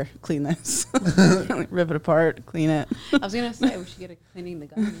like, here, clean this. Like, rip it apart, clean it. I was going to say we should get a cleaning the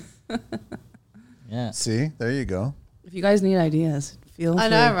guns. Yeah. See, there you go. If you guys need ideas, Feel I free.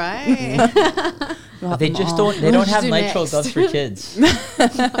 know, right? We'll have They them just all. don't. They don't should have do nitro next? gloves for kids.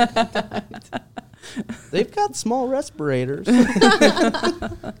 They've got small respirators.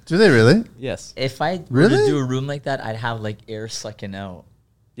 Do they really? Yes. If I were Really? to do a room like that, I'd have like air sucking out.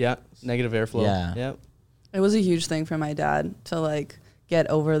 Yeah. Negative airflow. Yeah. Yep. It was a huge thing for my dad to like get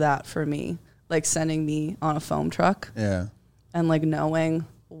over that for me, like sending me on a foam truck Yeah. and like knowing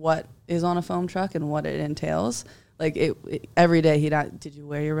what is on a foam truck and what it entails. Like it every day he'd ask, did you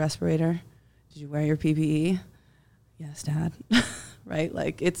wear your respirator? Did you wear your PPE? Yes, Dad. Right?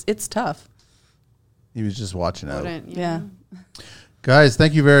 Like it's tough. He was just watching out. Important, Yeah. Guys,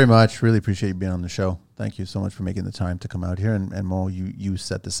 thank you very much. Really appreciate you being on the show. Thank you so much for making the time to come out here. And Mo, you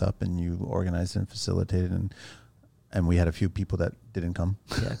set this up and you organized and facilitated, and we had a few people that didn't come.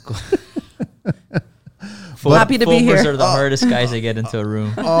 Yeah, cool. Happy to be Foamers here. are the hardest guys to get into a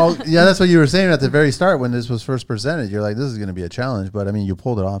room. Oh, yeah, that's what you were saying at the very start when this was first presented. You're like, this is going to be a challenge. But, I mean, you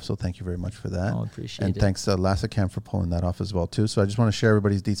pulled it off, so thank you very much for that. Oh, appreciate and it. thanks to Elastochem for pulling that off as well, too. So I just want to share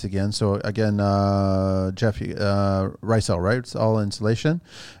everybody's deets again. So, again, Jeff, Rightsol, right? It's all insulation.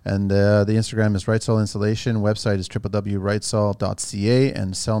 And the Instagram is Rightsol Insulation. Website is www.rightsol.ca.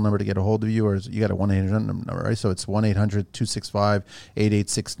 And cell number to get a hold of you, or you got a 1-800 number, right? So it's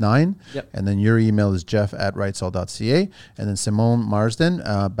 1-800-265-8869. Yep. And then your email is jeff@rightsol.ca. And then Simone Marsden,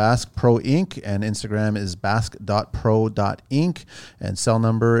 Basque Pro Inc. And Instagram is basque.pro.inc. And cell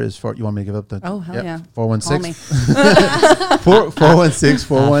number is for, you want me to give up the? Oh, hell yeah. 416 Call me.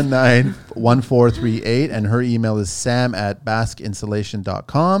 416-419-1438. And her email is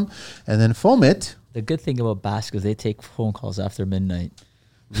sam@basqueinsulation.com. And then Foamit. The good thing about Basque is they take phone calls after midnight.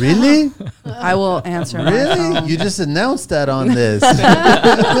 Really? I will answer my Really? phone. You just announced that on this.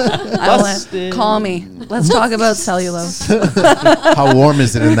 Busted. Call me. Let's talk about cellulose. How warm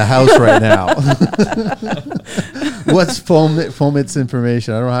is it in the house right now? What's Foamit's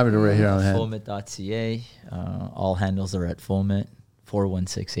information? I don't have it right here on hand. Foamit.ca. All handles are at Foamit.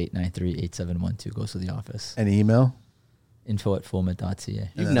 416-893-8712 goes to the office. Any email? info@foamit.ca.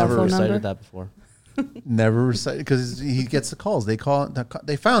 You've then never phone recited number? that before. Never recited, because he gets the calls. They call.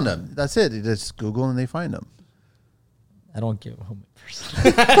 They found him. That's it. They just Google and they find him. I don't give a Foamit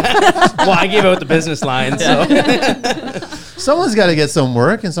person. Well, I gave out the business line, so. Someone's got to get some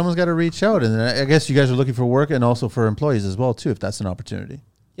work, and someone's got to reach out. And I guess you guys are looking for work, and also for employees as well too, if that's an opportunity.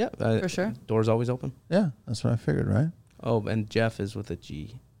 Yeah. For sure. Door's always open. Yeah, that's what I figured. Right. Oh, and Jeff is with a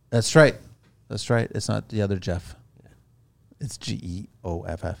G. That's right. That's right. It's not the other Jeff. It's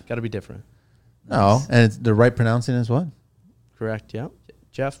GEOFF. Got to be different. No, and it's the right pronouncing is what? Correct, yeah.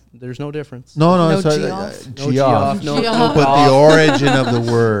 Jeff, there's no difference. No, No it's G off? G No off. G off, no- G no off. But the origin of the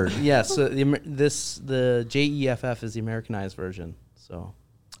word. Yes, the the JEFF is the Americanized version. So,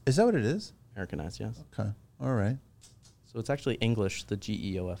 Is that what it is? Americanized, yes. Okay. All right. So it's actually English, the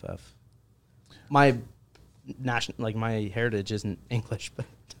GEOFF. My my heritage isn't English, but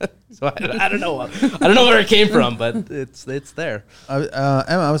so I don't know. I don't know where it came from, but it's there. Emma,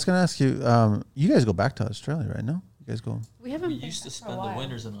 I was going to ask you. You guys go back to Australia, right? No, you guys go. We haven't We been used to back for a spend the while.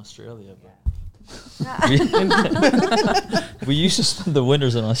 winters in Australia. Yeah. We used to spend the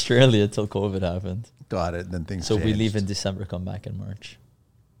winters in Australia till COVID happened. Got it. Then things. So we leave in changed. December, come back in March.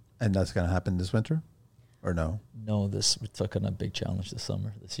 And that's going to happen this winter, or no? No, we took on a big challenge this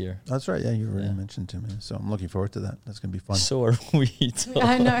year. That's right. Yeah, you already Yeah. mentioned to me. So I'm looking forward to that. That's going to be fun. So are we. too.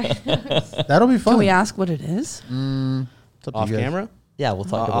 I know. That'll be fun. Can we ask what it is? It's up to Off you guys. camera? Yeah, we'll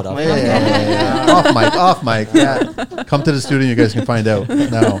talk Off about mic? Yeah. Off mic. Yeah. Come to the studio. You guys can find out.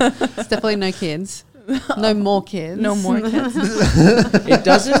 No. It's definitely no kids. No more kids. No more kids. It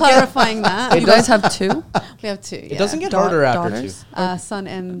doesn't. Clarifying that. You guys have two? We have two. It doesn't get harder after daughters? two. Son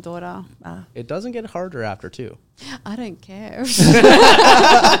and daughter. It doesn't get harder after two. I don't care.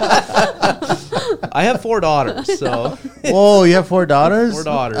 I have 4 daughters, so Whoa, you have 4 daughters? 4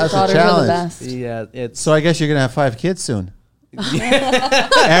 daughters. That's Daughters a are the challenge. best. yeah, it's So I guess you're going to have 5 kids soon.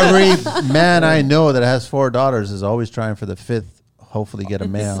 Every man I know that has 4 daughters is always trying for the 5th, hopefully get a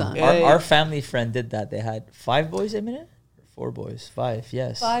male. Son. Yeah. Our family friend did that. They had 5 boys a minute? 4 boys. 5,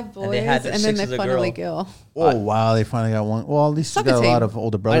 yes. 5 boys, And they had and then 6 they as a finally girl. girl. Oh, wow, they finally got one. Well, at least you Soccer got a lot team. of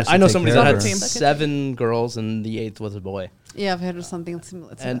older brothers. I to know take somebody care that of had her. 7 girls and the 8th was a boy. Yeah, I've heard of something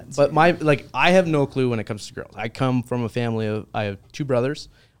similar to And that. but too. I have no clue when it comes to girls. I come from a family of I have 2 brothers.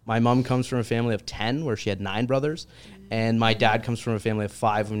 My mom comes from a family of 10 where she had 9 brothers, and my dad comes from a family of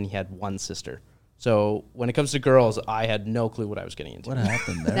 5 when he had 1 sister. So when it comes to girls, I had no clue what I was getting into. What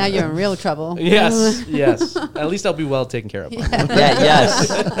happened there? Now you're in real trouble. Yes. At least I'll be well taken care of. Yeah.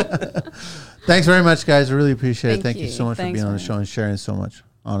 Yes. Thanks very much, guys. I really appreciate it. Thank Thank you you. so much Thanks, for being on the man. show and sharing so much.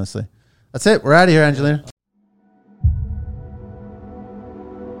 Honestly. That's it. We're out of here, Angelina.